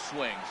 no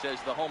swing, says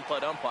the home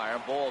plate umpire.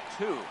 Ball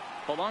 2.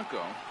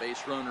 Polanco,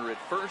 base runner at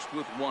first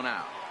with 1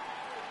 out.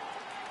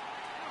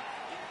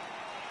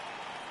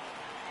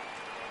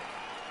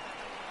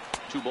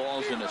 Two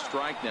balls and a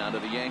strike now to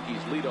the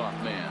Yankees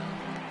leadoff man.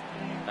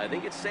 I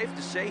think it's safe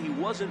to say he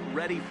wasn't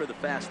ready for the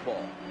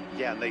fastball.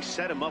 Yeah, and they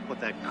set him up with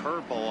that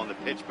curveball on the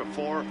pitch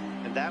before,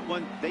 and that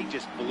one, they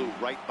just blew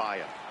right by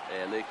him.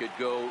 And they could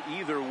go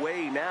either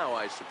way now,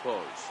 I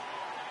suppose.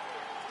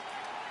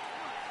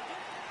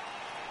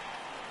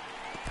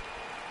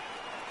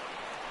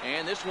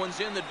 And this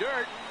one's in the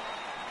dirt.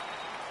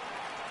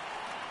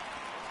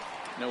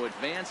 No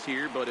advance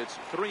here, but it's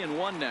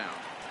 3-1 now.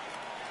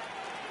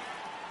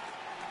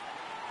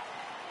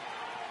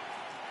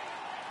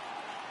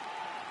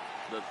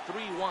 The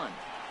 3-1.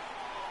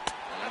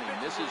 And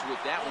he misses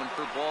with that one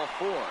for ball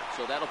 4.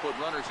 So that'll put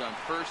runners on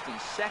first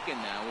and second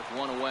now with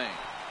 1 away.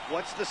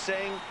 What's the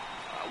saying?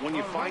 When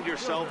you find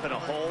yourself in a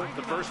hole,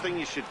 the first thing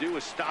you should do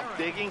is stop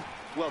digging.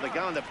 Well, the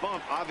guy on the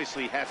bump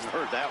obviously hasn't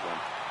heard that one.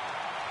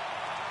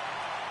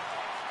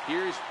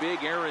 Here's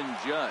big Aaron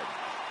Judge.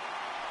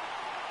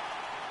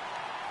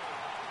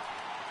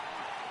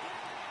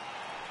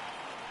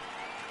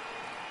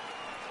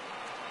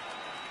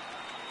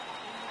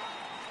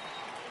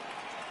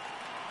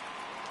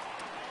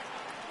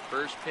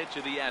 First pitch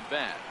of the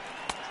at-bat.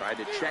 Tried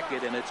to check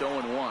it, and it's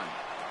 0-1.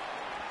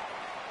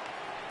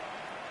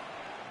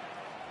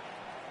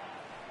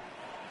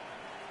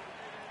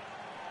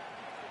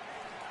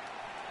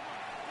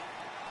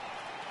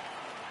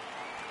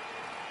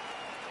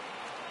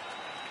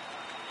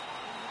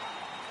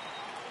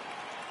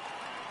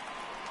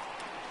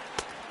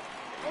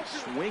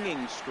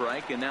 Swinging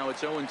strike, and now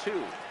it's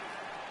 0-2.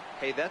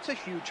 Hey, that's a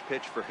huge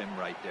pitch for him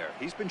right there.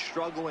 He's been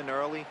struggling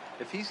early.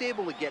 If he's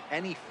able to get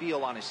any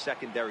feel on his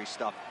secondary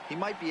stuff, he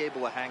might be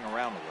able to hang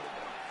around a little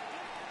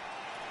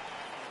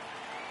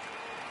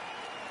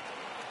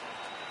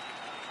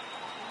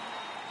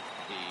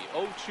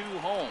bit. The 0-2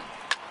 home.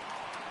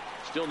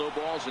 Still no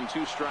balls and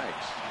 2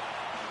 strikes.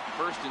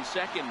 First and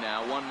second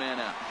now, 1 man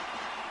out.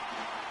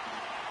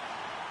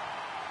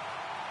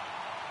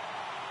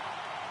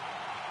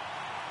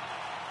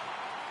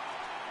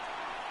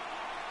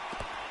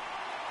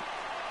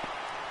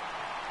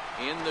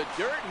 In the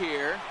dirt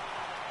here.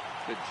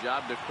 Good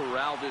job to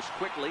corral this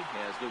quickly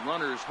as the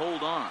runners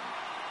hold on.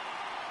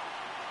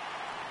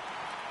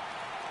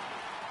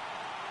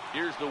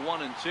 Here's the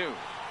 1-2.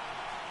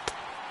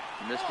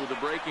 Missed with a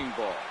breaking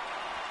ball.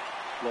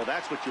 Well,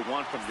 that's what you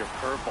want from your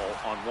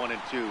curveball on 1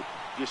 and 2.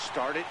 You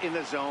start it in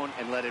the zone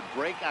and let it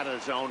break out of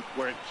the zone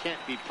where it can't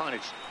be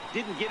punished.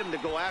 Didn't get him to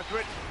go after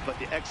it, but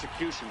the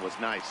execution was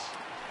nice.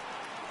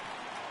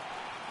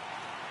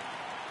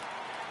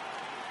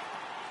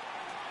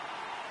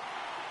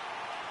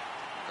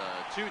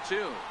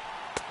 2-2.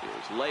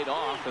 Is laid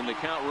off, and the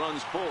count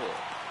runs full.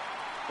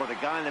 For the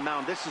guy on the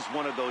mound, this is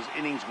one of those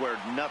innings where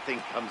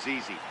nothing comes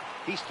easy.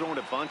 He's thrown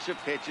a bunch of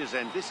pitches,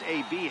 and this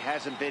AB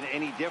hasn't been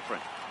any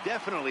different.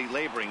 Definitely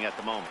laboring at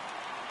the moment.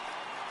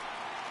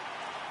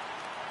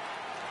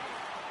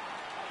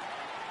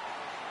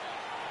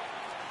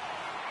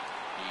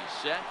 He's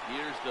set.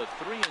 Here's the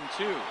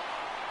 3-2.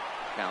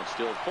 Count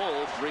still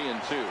full,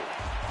 3-2.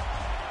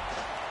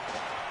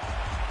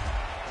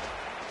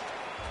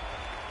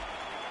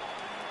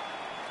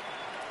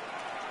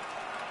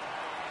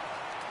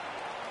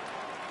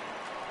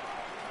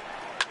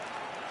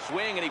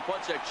 Swing, and he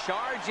puts a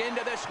charge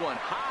into this one,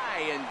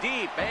 high and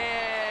deep,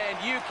 and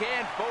you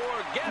can't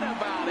forget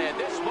about it.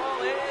 This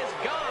ball is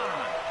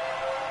gone.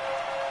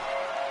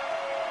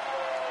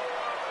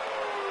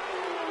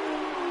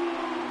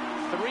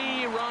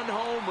 Three-run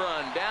home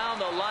run down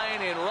the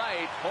line in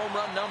right. Home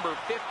run number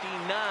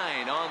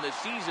 59 on the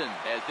season,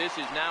 as this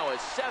is now a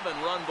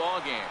 7-run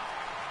ball game.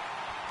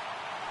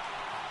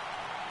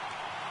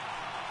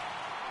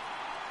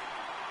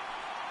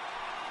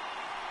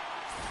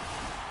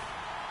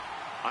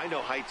 I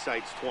know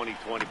hindsight's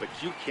 20/20, but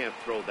you can't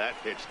throw that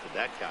pitch to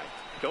that guy.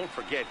 Don't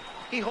forget,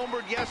 he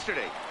homered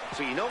yesterday,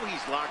 so you know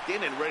he's locked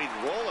in and ready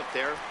to roll up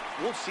there.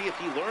 We'll see if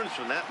he learns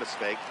from that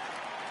mistake.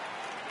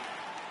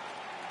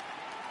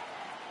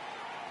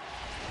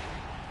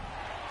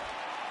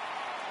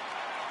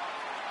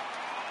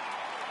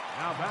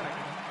 Now batting.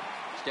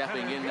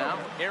 Stepping in now,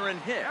 Aaron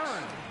Hicks.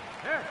 Aaron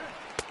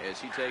Hicks.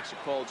 As he takes a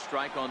called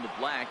strike on the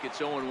black, it's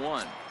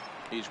 0-1.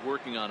 He's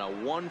working on a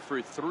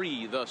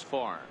 1-for-3 thus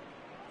far.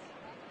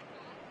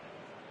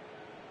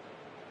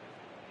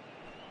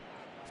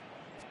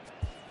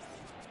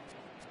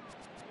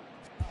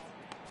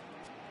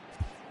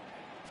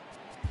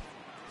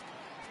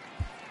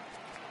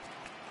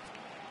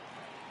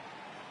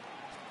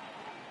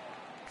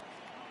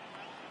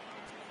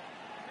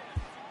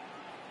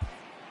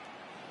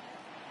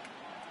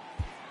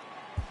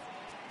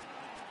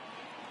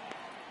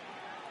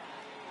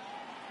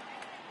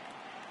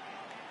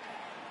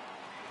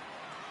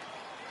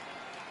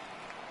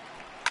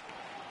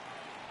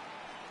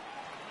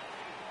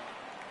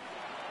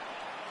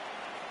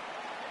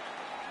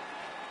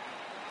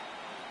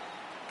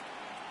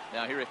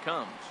 Now here it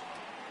comes.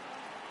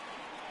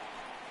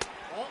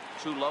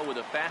 Too low with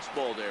a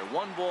fastball there.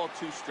 1 ball,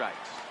 2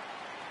 strikes.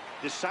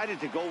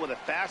 Decided to go with a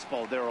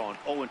fastball there on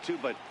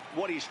 0-2, but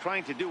what he's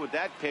trying to do with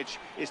that pitch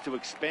is to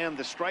expand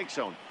the strike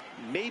zone.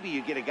 Maybe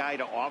you get a guy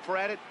to offer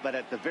at it, but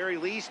at the very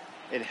least,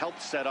 it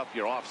helps set up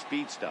your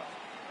off-speed stuff.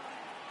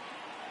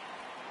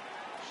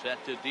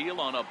 Set to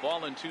deal on a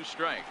ball and 2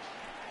 strikes.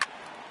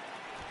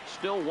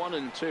 Still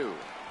 1-2.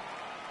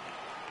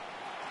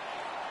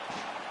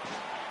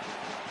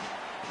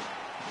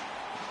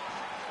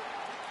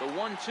 The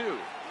 1-2.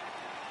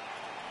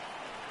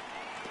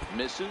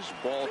 Misses,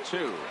 ball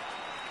 2.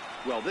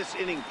 Well, this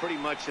inning pretty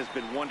much has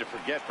been one to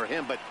forget for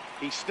him, but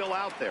he's still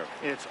out there,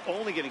 and it's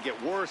only going to get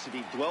worse if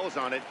he dwells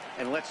on it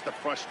and lets the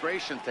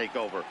frustration take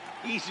over.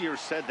 Easier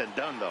said than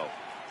done, though.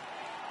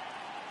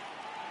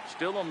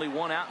 Still only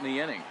 1 out in the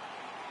inning.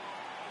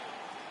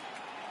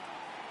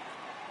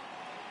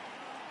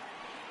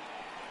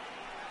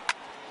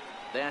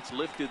 That's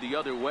lifted the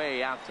other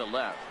way out to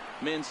left.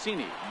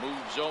 Mancini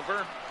moves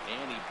over,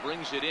 and he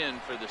brings it in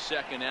for the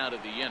 2nd out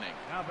of the inning.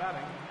 Now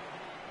batting.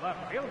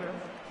 Left fielder.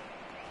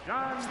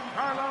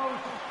 Giancarlo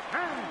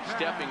Stanton.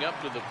 Stepping up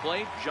to the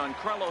plate,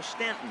 Giancarlo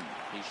Stanton.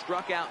 He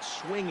struck out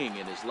swinging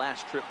in his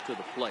last trip to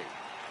the plate.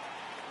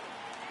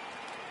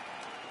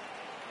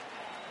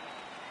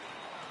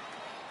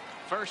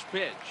 First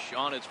pitch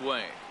on its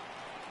way.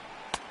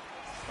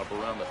 Up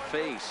around the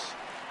face.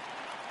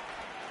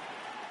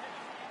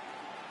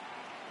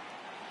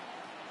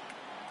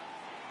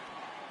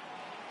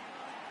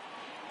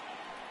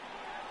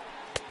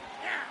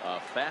 A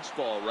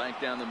fastball right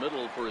down the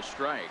middle for a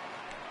strike.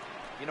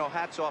 You know,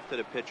 hats off to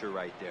the pitcher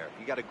right there.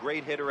 You got a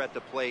great hitter at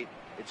the plate.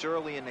 It's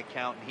early in the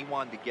count, and he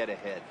wanted to get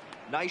ahead.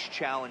 Nice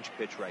challenge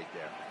pitch right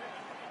there.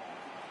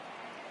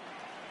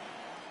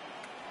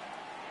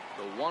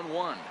 The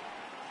 1-1.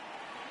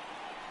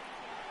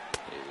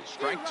 Is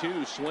strike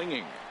 2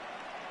 swinging.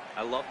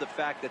 I love the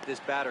fact that this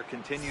batter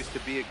continues to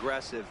be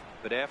aggressive,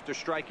 but after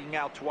striking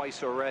out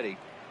twice already,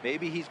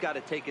 maybe he's got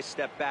to take a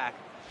step back,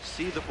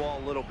 see the ball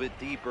a little bit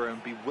deeper,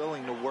 and be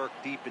willing to work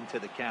deep into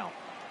the count.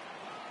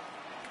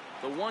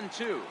 The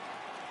 1-2.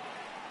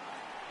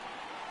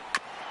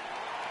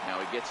 Now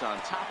he gets on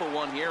top of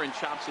one here and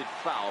chops it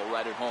foul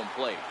right at home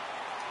plate.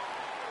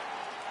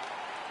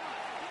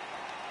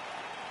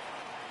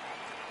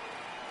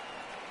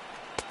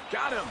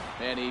 Got him.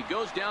 And he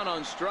goes down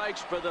on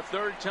strikes for the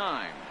 3rd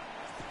time.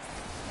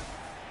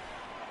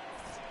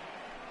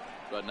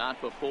 But not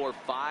before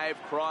 5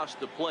 crossed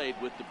the plate,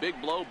 with the big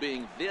blow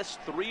being this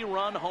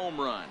 3-run home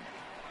run.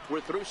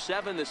 We're through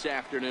 7 this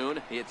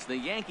afternoon. It's the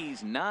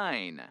Yankees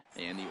 9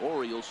 and the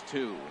Orioles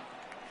 2.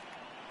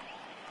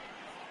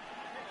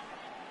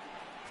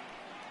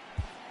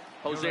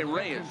 Jose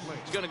Reyes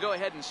is going to go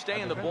ahead and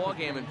stay in the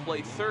ballgame and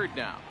play 3rd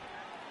now.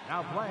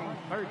 Now playing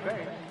third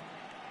base,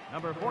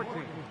 number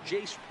 14.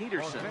 Jace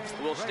Peterson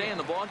will stay in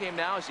the ballgame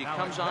now as he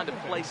comes on to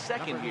play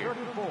second number here.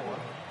 34,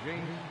 Jace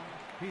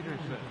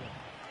Peterson.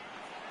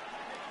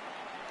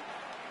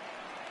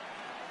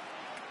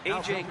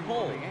 A.J.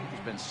 Cole has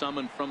been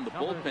summoned from the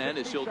bullpen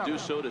as he'll do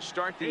so to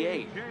start the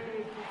eighth.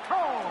 A.J.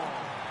 Cole.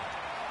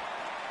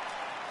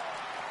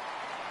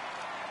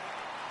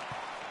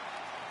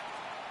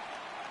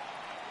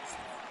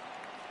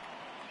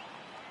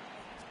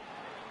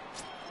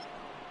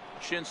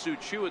 Shin-Soo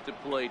Choo at the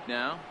plate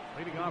now.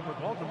 Leading off for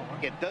Baltimore.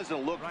 It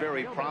doesn't look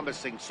very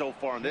promising so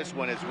far in this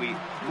one as we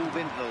move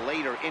into the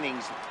later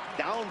innings.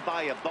 Down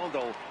by a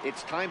bundle,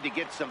 it's time to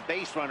get some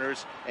base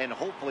runners and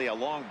hopefully a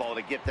long ball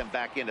to get them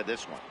back into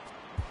this one.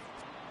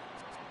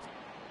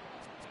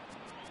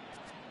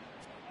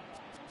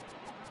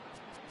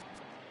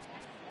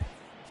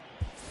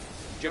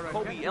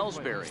 Jacoby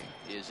Ellsbury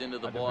is into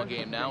the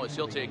ballgame now as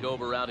he'll take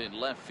over out in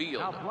left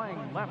field. Now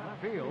playing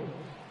left field,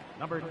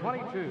 number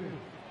 22,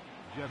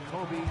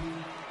 Jacoby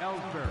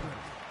Ellsbury.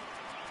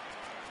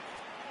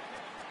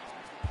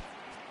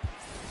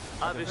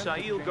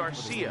 Avisail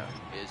Garcia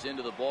is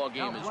into the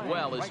ballgame as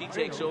well as he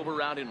takes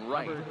over out in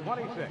right. Number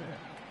 26,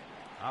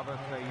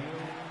 Avisail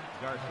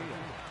Garcia.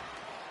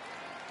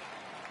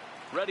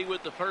 Ready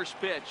with the first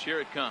pitch.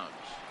 Here it comes.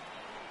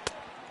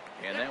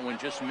 And that one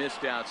just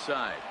missed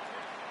outside.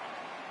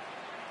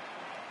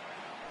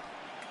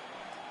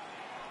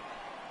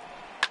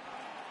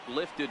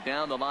 Lifted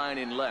down the line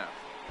in left.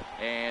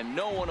 And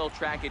no one will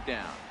track it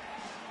down.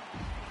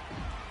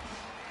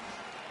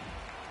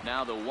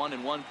 Now the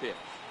 1-1 pitch.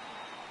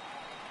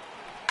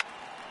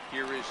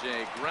 Here is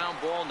a ground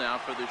ball now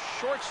for the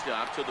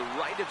shortstop to the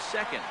right of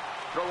second.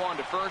 Throw on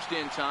to first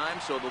in time,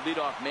 so the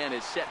leadoff man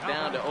is set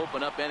down to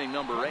open up inning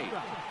number 8.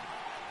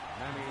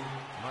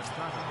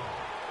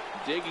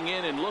 Digging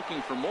in and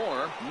looking for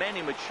more,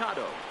 Manny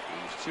Machado.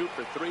 He's 2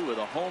 for 3 with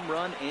a home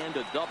run and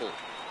a double.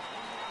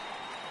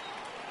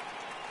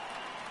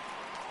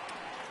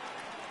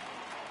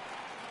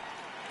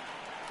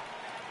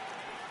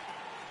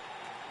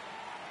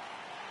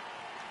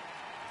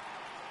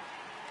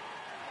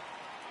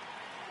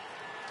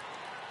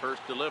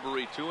 First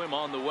delivery to him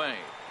on the way.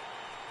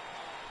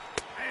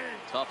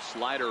 Tough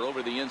slider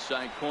over the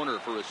inside corner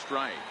for a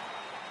strike.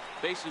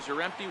 Bases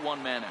are empty,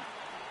 1 man out.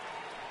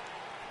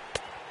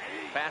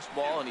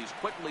 Fastball, and he's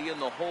quickly in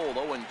the hole,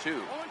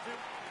 0-2.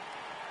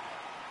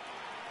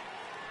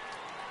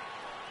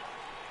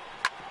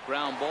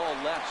 Ground ball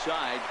left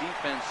side.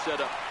 Defense set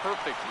up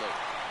perfectly.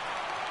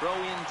 Throw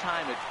in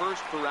time at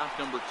first for out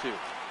number 2.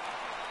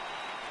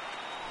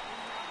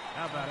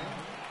 Now batting,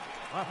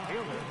 left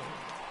fielder,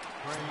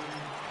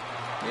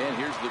 And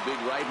here's the big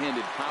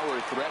right-handed power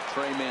threat,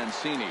 Trey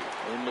Mancini.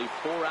 Only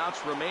 4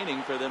 outs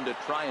remaining for them to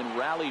try and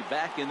rally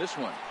back in this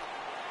one.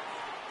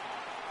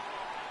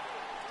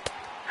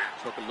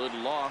 Took a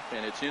little off,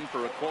 and it's in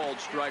for a called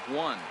strike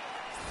 1.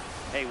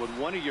 Hey, when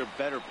one of your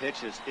better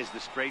pitches is the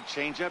straight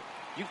changeup,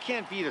 you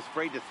can't be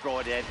afraid to throw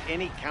it at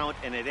any count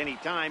and at any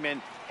time.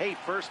 And hey,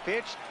 first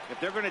pitch, if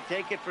they're going to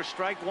take it for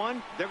strike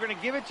 1, they're going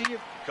to give it to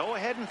you. Go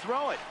ahead and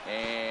throw it.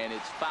 And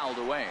it's fouled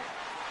away.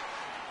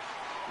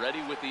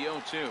 Ready with the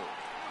 0-2.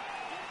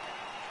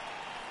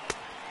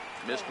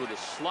 Missed with a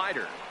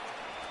slider.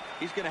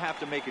 He's going to have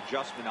to make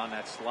adjustment on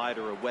that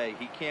slider away.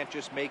 He can't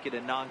just make it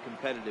a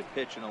non-competitive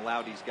pitch and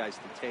allow these guys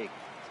to take.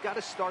 He's got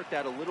to start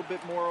that a little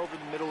bit more over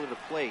the middle of the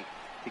plate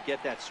to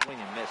get that swing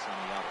and miss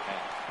on the outer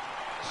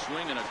half.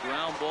 Swing and a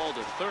ground ball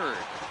to third.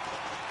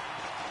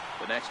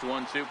 The next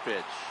 1-2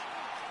 pitch.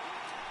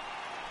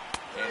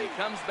 And he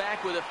comes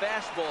back with a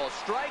fastball.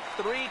 Strike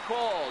 3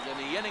 called, and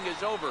the inning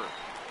is over.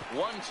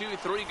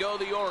 1-2-3 go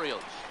the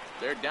Orioles.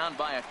 They're down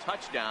by a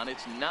touchdown.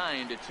 It's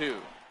 9-2.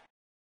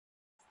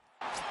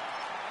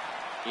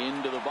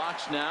 Into the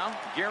box now,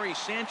 Gary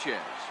Sanchez.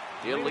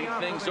 He'll lead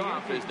things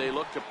off as they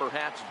look to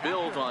perhaps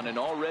build on an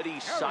already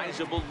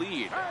sizable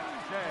lead.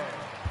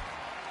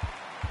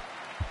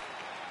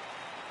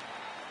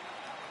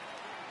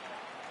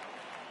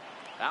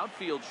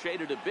 Outfield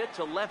shaded a bit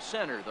to left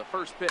center. The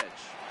first pitch.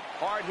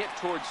 Hard hit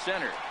towards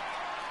center.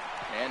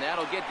 And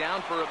that'll get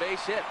down for a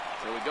base hit.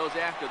 So he goes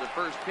after the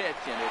first pitch,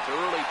 and it's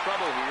early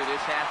trouble here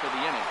this half of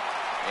the inning.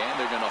 And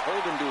they're going to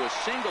hold him to a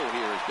single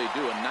here as they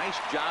do a nice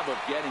job of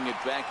getting it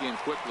back in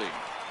quickly.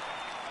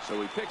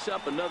 So he picks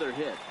up another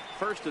hit.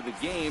 First of the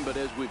game, but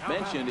as we've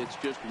mentioned, it's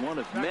just one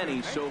of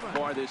many so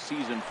far this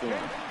season for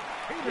him.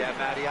 Yeah,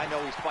 Matty, I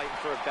know he's fighting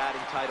for a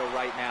batting title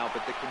right now,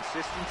 but the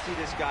consistency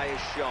this guy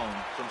has shown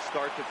from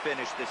start to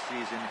finish this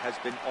season has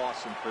been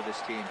awesome for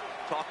this team.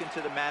 Talking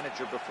to the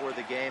manager before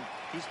the game,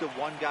 he's the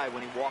one guy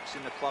when he walks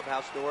in the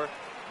clubhouse door,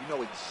 you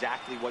know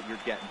exactly what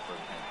you're getting from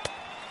him.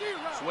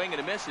 Swing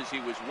and a miss as he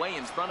was way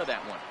in front of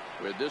that one.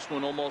 With this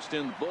one almost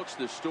in the books,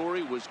 the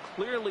story was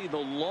clearly the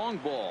long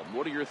ball.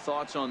 What are your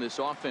thoughts on this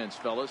offense,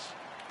 fellas?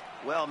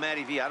 Well,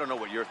 Matty V, I don't know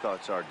what your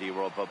thoughts are,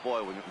 D-Roll, but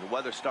boy, when the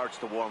weather starts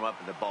to warm up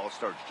and the ball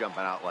starts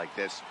jumping out like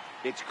this,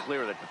 it's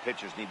clear that the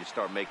pitchers need to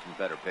start making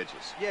better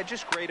pitches. Yeah,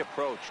 just great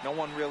approach. No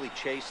one really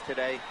chased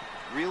today.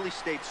 Really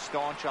stayed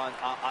staunch on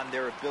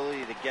their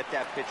ability to get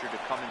that pitcher to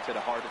come into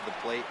the heart of the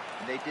plate,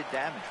 and they did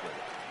damage with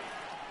it.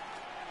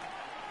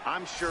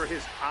 I'm sure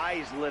his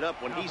eyes lit up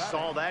when he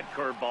saw that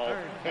curveball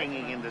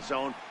hanging in the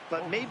zone,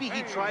 but maybe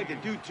he tried to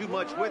do too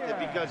much with it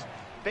because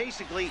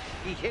basically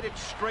he hit it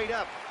straight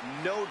up.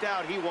 No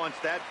doubt he wants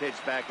that pitch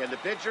back, and the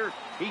pitcher,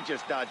 he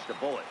just dodged a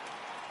bullet.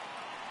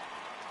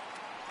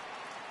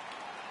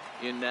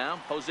 In now,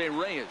 Jose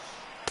Reyes,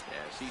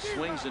 as he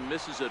swings and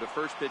misses at a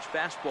first pitch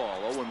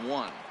fastball,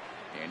 0-1.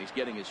 And he's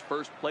getting his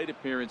first plate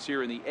appearance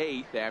here in the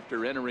 8th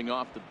after entering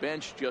off the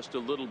bench just a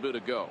little bit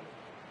ago.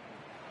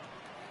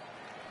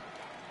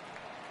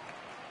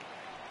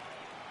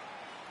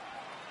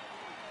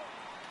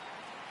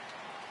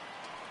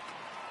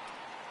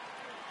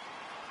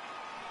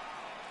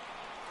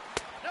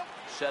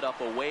 Set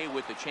up away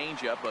with the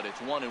changeup, but it's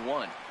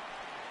 1-1.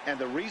 And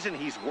the reason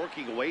he's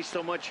working away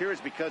so much here is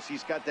because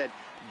he's got that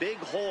big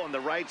hole on the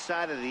right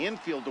side of the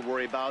infield to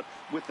worry about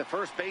with the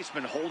first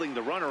baseman holding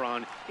the runner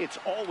on. It's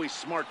always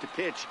smart to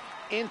pitch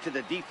into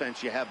the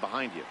defense you have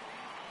behind you.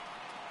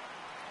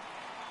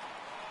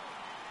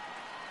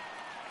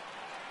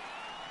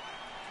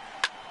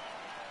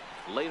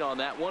 Late on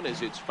that one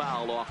as it's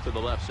fouled off to the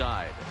left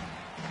side.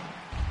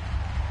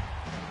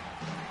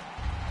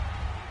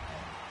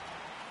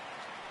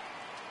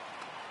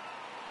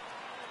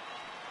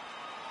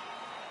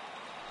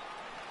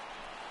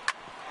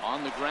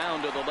 On the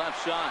ground to the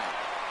left side.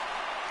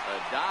 A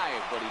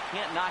dive, but he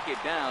can't knock it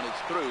down. It's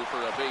through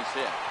for a base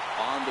hit.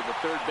 On to the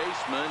third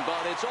baseman,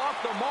 but it's off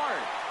the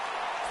mark.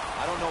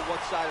 I don't know what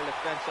side of the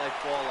fence I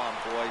fall on,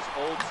 boys.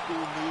 Old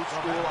school, new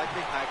school. I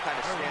think I kind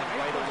of stand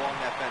right along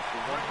that fence.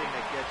 The one thing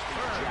that gets me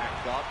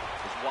jacked up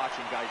is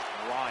watching guys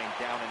grind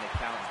down in the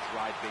count and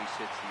drive base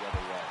hits the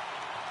other way.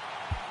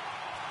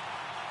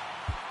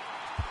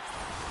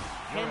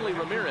 Hanley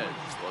Ramirez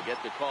will get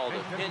the call to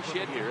pinch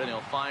hit here, and he'll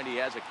find he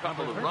has a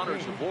couple of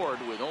runners aboard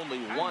with only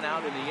one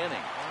out in the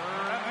inning.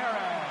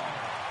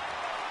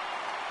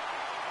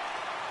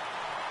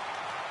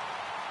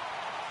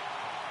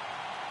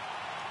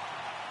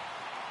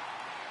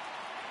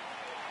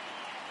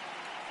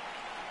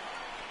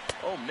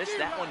 Oh, missed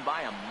that one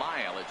by a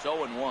mile. It's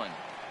 0-1.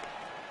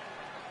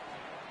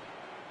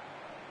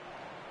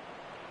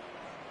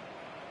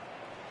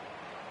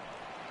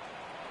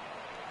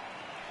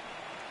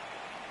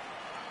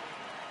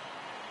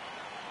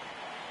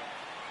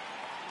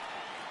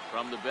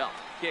 From the belt,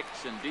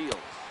 kicks and deals.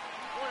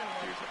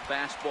 Here's a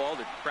fastball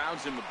that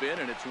crowds him a bit,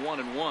 and it's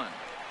 1-1.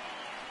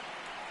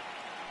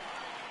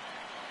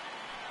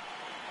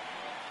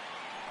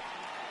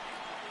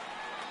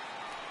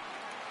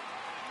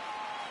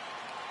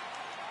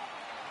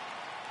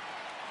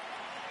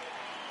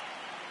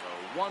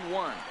 The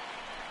 1-1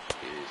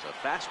 is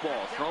a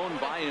fastball thrown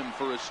by him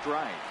for a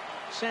strike.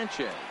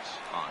 Sanchez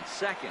on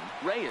second.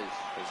 Reyes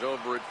is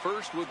over at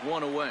first with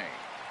one away.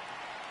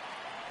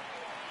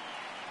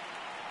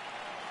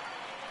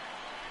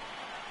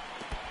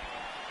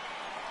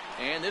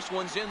 And this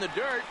one's in the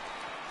dirt.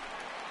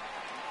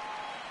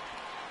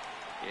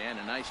 And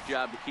a nice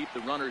job to keep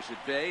the runners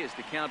at bay as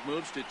the count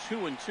moves to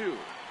 2-2.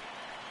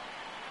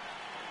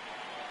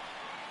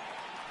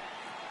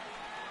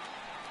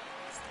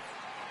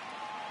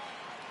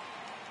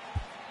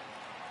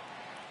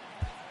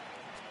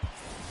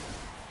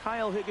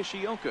 Kyle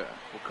Higashioka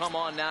will come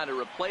on now to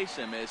replace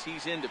him as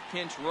he's into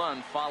pinch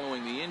run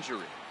following the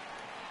injury.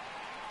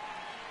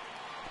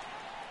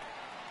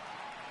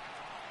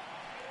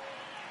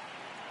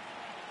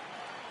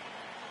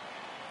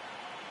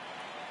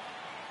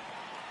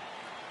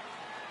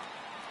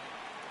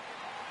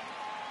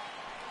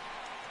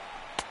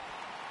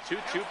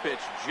 Two-2 pitch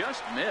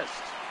just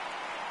missed.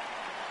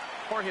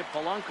 Jorge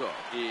Polanco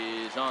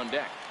is on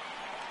deck.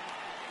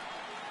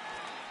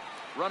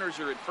 Runners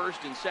are at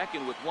first and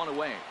second with one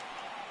away.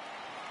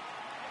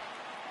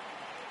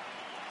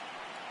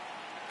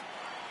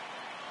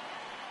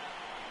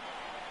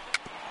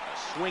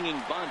 A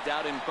swinging bunt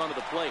out in front of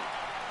the plate.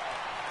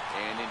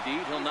 And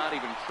indeed, he'll not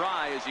even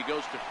try as he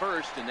goes to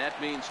first, and that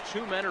means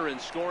two men are in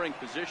scoring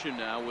position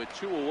now with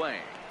two away.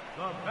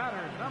 The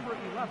batter, number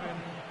 11,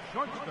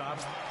 shortstop,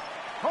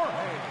 Jorge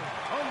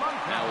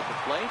Polanco. Now at the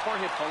plate,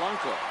 Jorge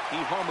Polanco. He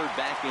homered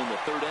back in the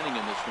third inning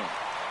in this one.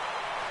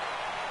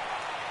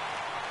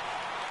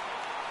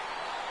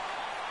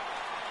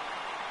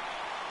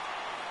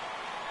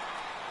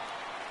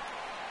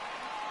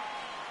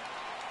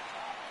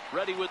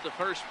 Ready with the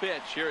first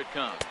pitch. Here it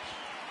comes.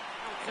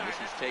 And this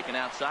is taken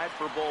outside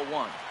for ball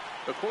one.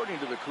 According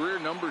to the career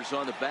numbers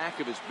on the back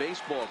of his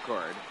baseball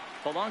card,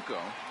 Polanco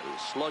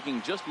is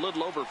slugging just a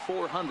little over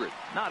 400.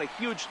 Not a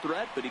huge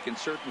threat, but he can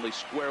certainly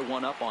square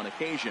one up on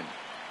occasion.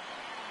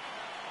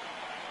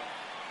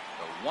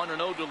 The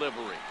 1-0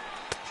 delivery.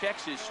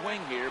 Checks his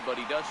swing here, but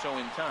he does so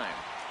in time.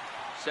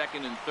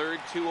 Second and third,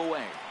 two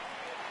away.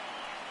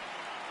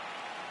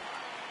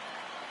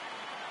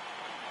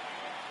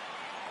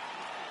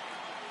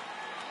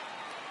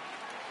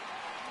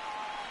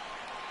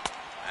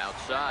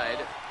 Outside,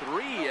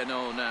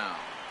 3-0 now.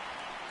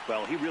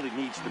 Well, he really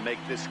needs to make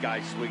this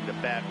guy swing the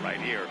bat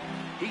right here.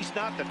 He's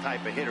not the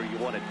type of hitter you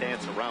want to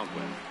dance around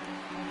with.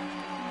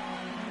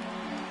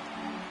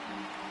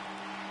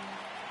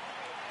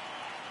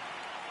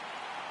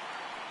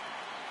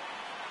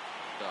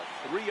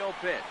 The 3-0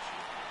 pitch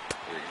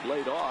is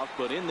laid off,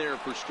 but in there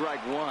for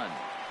strike one.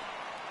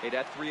 Hey,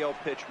 that 3-0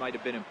 pitch might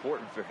have been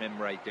important for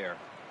him right there.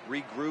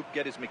 Regroup,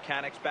 get his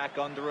mechanics back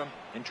under him,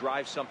 and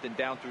drive something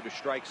down through the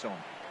strike zone.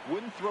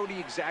 Wouldn't throw the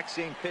exact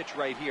same pitch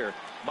right here.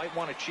 Might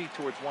want to cheat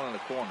towards one of the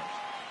corners.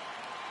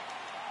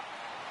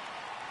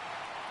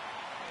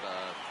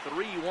 The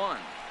 3-1.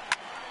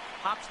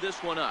 Pops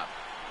this one up.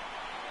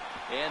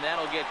 And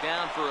that'll get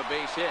down for a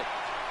base hit.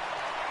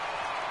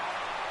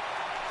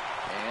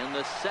 And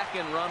the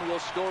second run will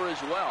score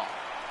as well.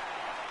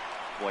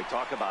 Boy,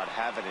 talk about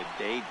having a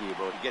day,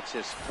 Debo. He gets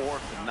his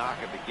fourth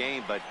knock of the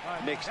game, but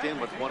mixed in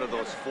with one of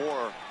those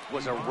four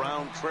was a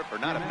round tripper.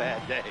 Not a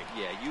bad day.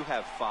 Yeah, you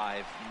have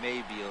 5,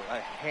 maybe a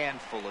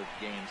handful of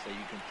games that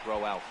you can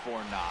throw out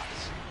 4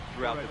 knocks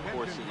throughout the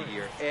course of the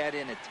year. Add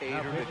in a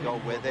tater to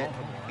go with it.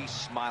 He's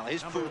smiling.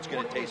 His food's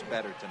going to taste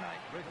better tonight.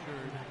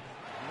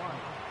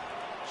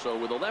 So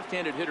with a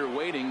left-handed hitter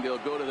waiting, they'll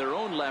go to their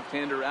own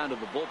left-hander out of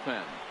the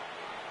bullpen.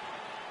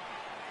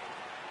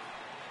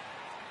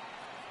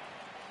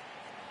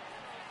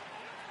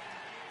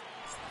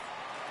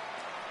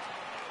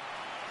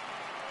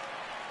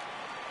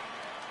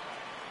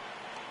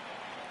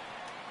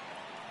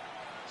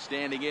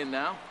 Standing in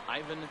now,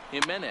 Ivan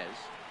Jimenez,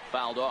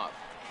 fouled off.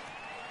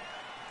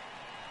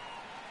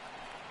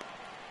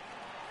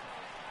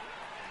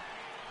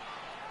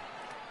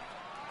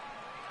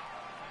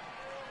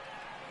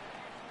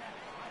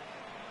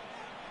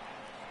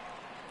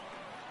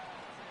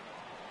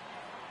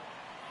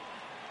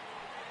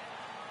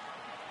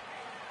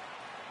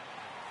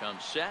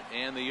 Comes set,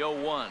 and the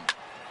 0-1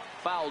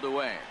 fouled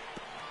away.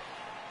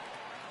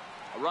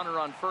 A runner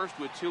on first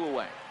with 2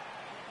 away.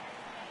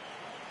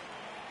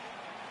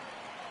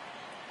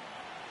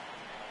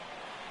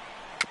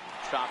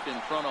 Chopped in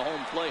front of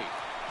home plate.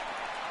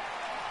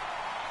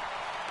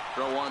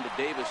 Throw on to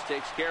Davis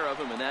takes care of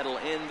him, and that'll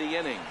end the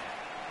inning.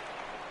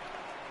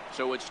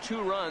 So it's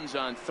 2 runs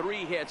on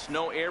 3 hits,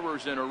 no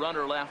errors, and a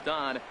runner left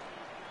on.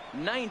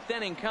 9th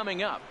inning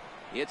coming up.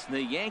 It's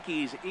the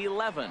Yankees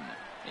 11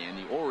 and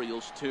the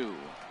Orioles 2.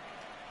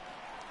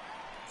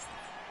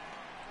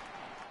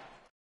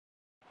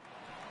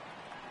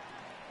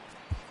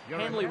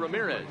 Hanley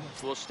Ramirez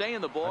will stay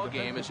in the ball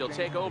game as he'll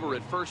take over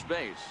at first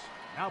base.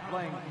 Now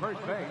playing first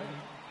base,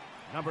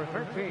 number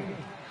 13.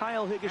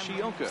 Kyle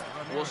Higashioka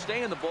will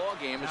stay in the ball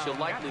game as he'll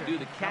likely do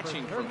the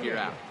catching from here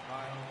out.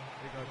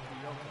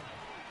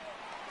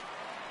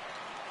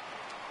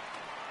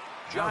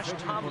 Josh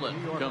Tomlin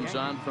comes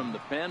on from the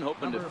pen,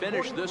 hoping to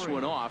finish this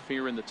one off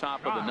here in the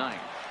top of the 9th.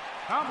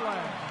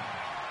 Tomlin.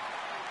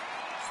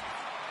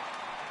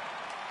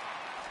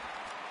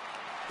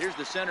 Here's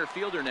the center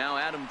fielder now,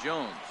 Adam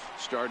Jones,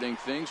 starting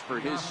things for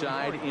his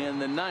side in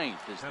the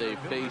 9th as they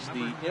face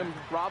the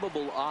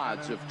improbable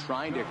odds of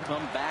trying to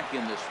come back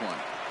in this one.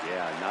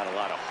 Yeah, not a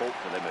lot of hope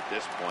for them at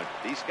this point.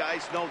 These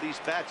guys know these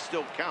bats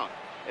still count,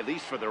 at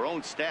least for their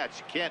own stats.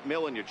 You can't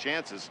mill in your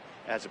chances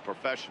as a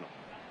professional.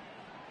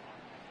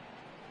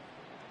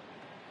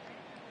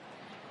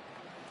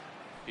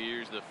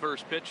 Here's the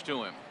first pitch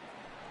to him.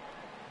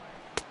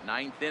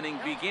 9th inning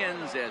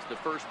begins as the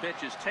first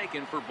pitch is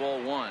taken for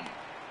ball 1.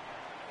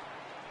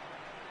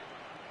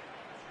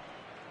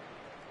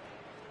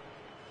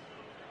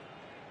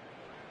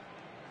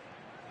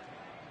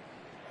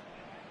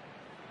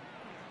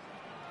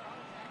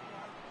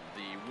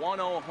 The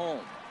 1-0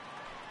 home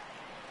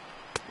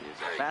is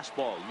a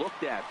fastball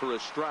looked at for a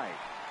strike.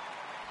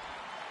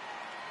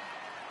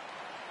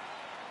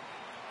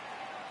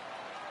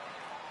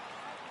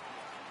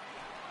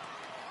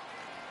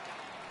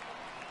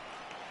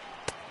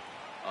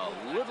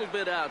 A little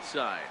bit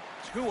outside.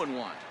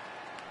 2-1.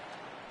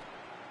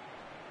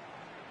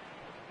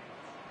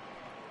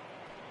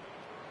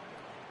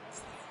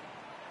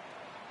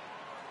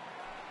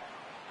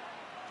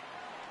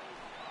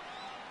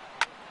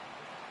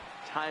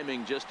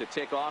 Timing just to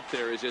tick off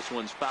there as this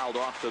one's fouled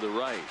off to the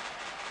right.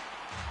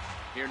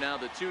 Here now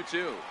the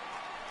 2-2.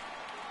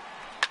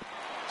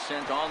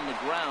 Sent on the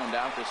ground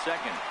out to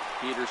second.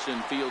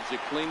 Peterson fields it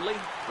cleanly.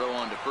 Throw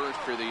on to first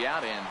for the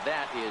out, and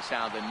that is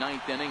how the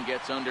 9th inning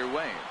gets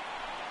underway.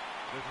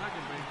 The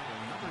second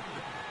baseman, number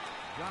 6,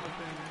 Jonathan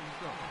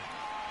Schoop.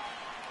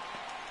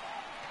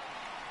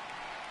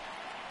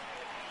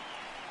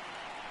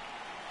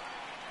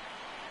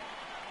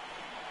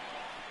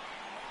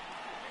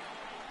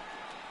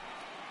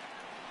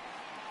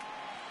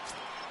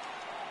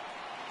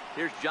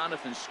 Here's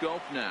Jonathan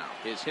Schoop now.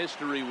 His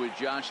history with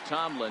Josh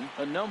Tomlin,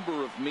 a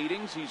number of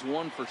meetings. He's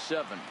 1 for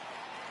 7.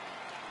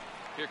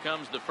 Here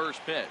comes the first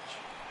pitch.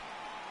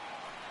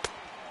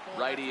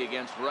 Righty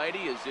against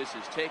righty as this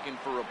is taken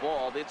for a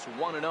ball. It's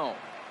 1-0.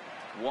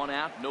 1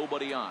 out,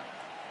 nobody on.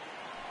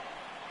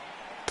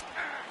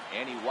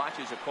 And he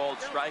watches a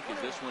called strike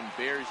as this one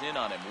bears in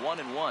on him.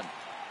 1-1.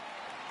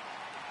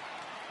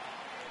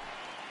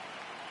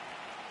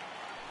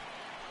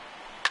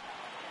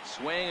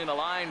 swing and a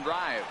line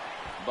drive,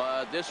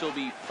 but this will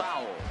be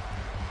foul.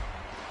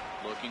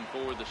 Looking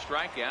for the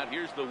strikeout.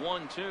 Here's the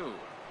 1-2.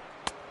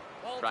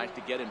 Tries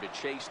to get him to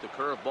chase the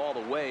curveball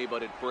away,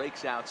 but it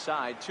breaks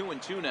outside.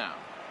 2-2 now.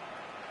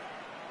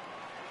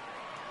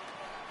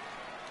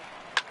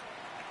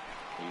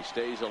 He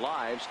stays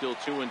alive, still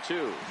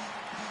 2-2.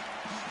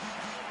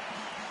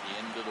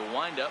 Into the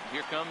windup.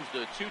 Here comes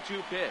the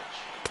 2-2 pitch.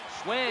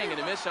 Swing and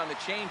a miss on the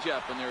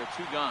changeup, and there are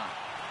 2 gone.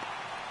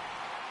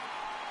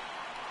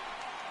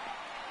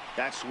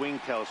 That swing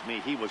tells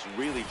me he was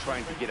really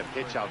trying to get a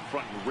pitch out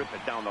front and rip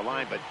it down the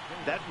line, but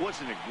that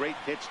wasn't a great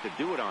pitch to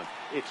do it on.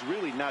 It's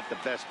really not the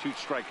best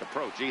 2-strike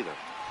approach either.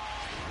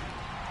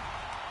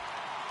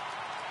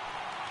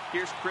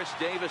 Here's Chris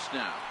Davis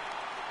now.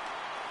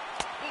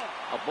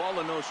 A ball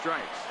and no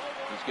strikes.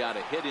 He's got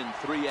a hit in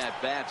 3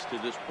 at-bats to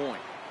this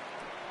point.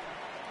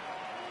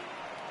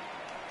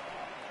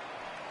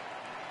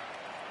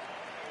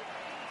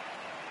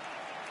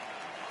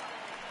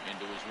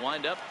 Into his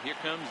windup. Here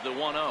comes the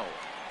 1-0.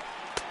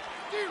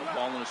 A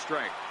ball and a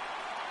strike.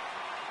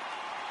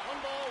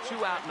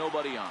 2 out,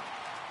 nobody on.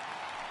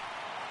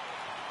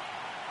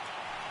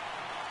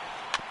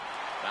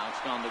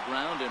 Bounced on the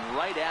ground and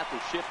right at the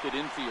shifted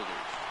infielders.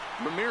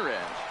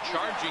 Ramirez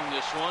charging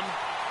this one.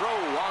 Throw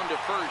on to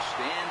first,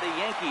 and the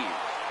Yankees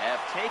have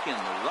taken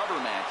the rubber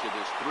match of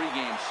this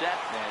 3-game set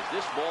as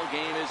this ball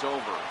game is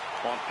over.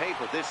 On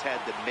paper, this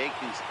had the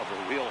makings of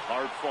a real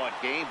hard-fought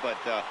game, but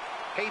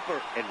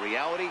paper and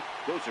reality,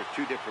 those are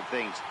 2 different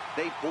things.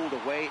 They pulled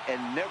away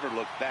and never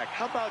looked back.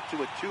 How about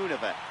to a tune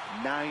of a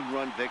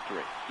 9-run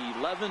victory?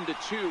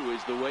 11-2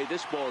 is the way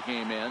this ball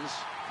game ends.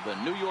 The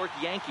New York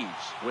Yankees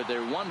with their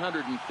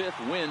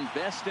 105th win,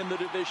 best in the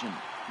division.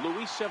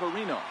 Luis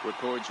Severino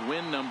records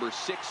win number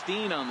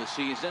 16 on the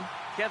season.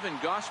 Kevin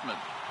Gausman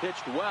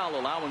pitched well,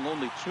 allowing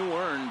only 2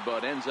 earned,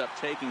 but ends up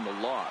taking the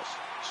loss.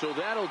 So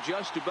that'll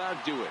just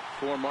about do it.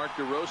 For Mark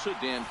DeRosa,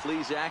 Dan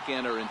Flezak,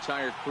 and our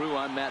entire crew,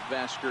 I'm Matt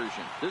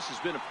Vasgersian. This has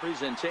been a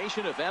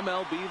presentation of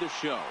MLB The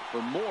Show.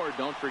 For more,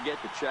 don't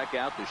forget to check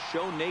out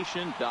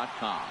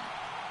theshownation.com.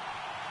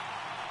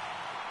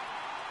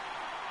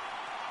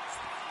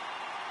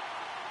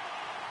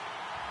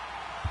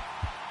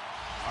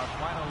 Our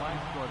final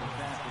line score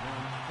this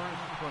afternoon,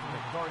 first for the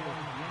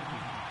victorious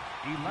Yankees.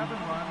 11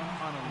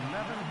 runs on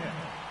 11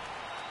 hits.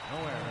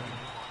 No errors.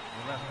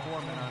 They left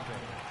 4 men on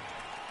base.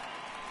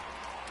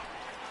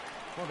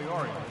 For the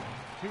Orioles,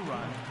 2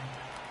 runs,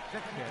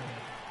 6 hits,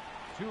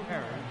 2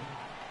 errors.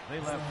 They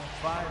left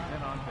 5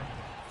 men on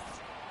base.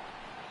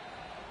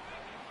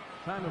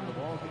 Time of the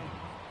ball game,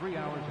 3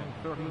 hours and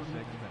 36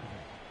 minutes.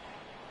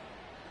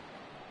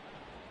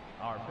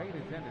 Our paid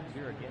attendance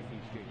here at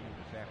Yankee Stadium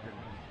this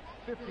afternoon,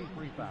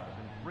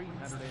 53,321.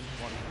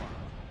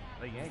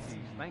 The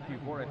Yankees thank you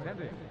for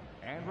attending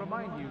and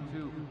remind you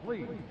to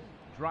please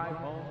drive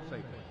home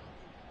safely.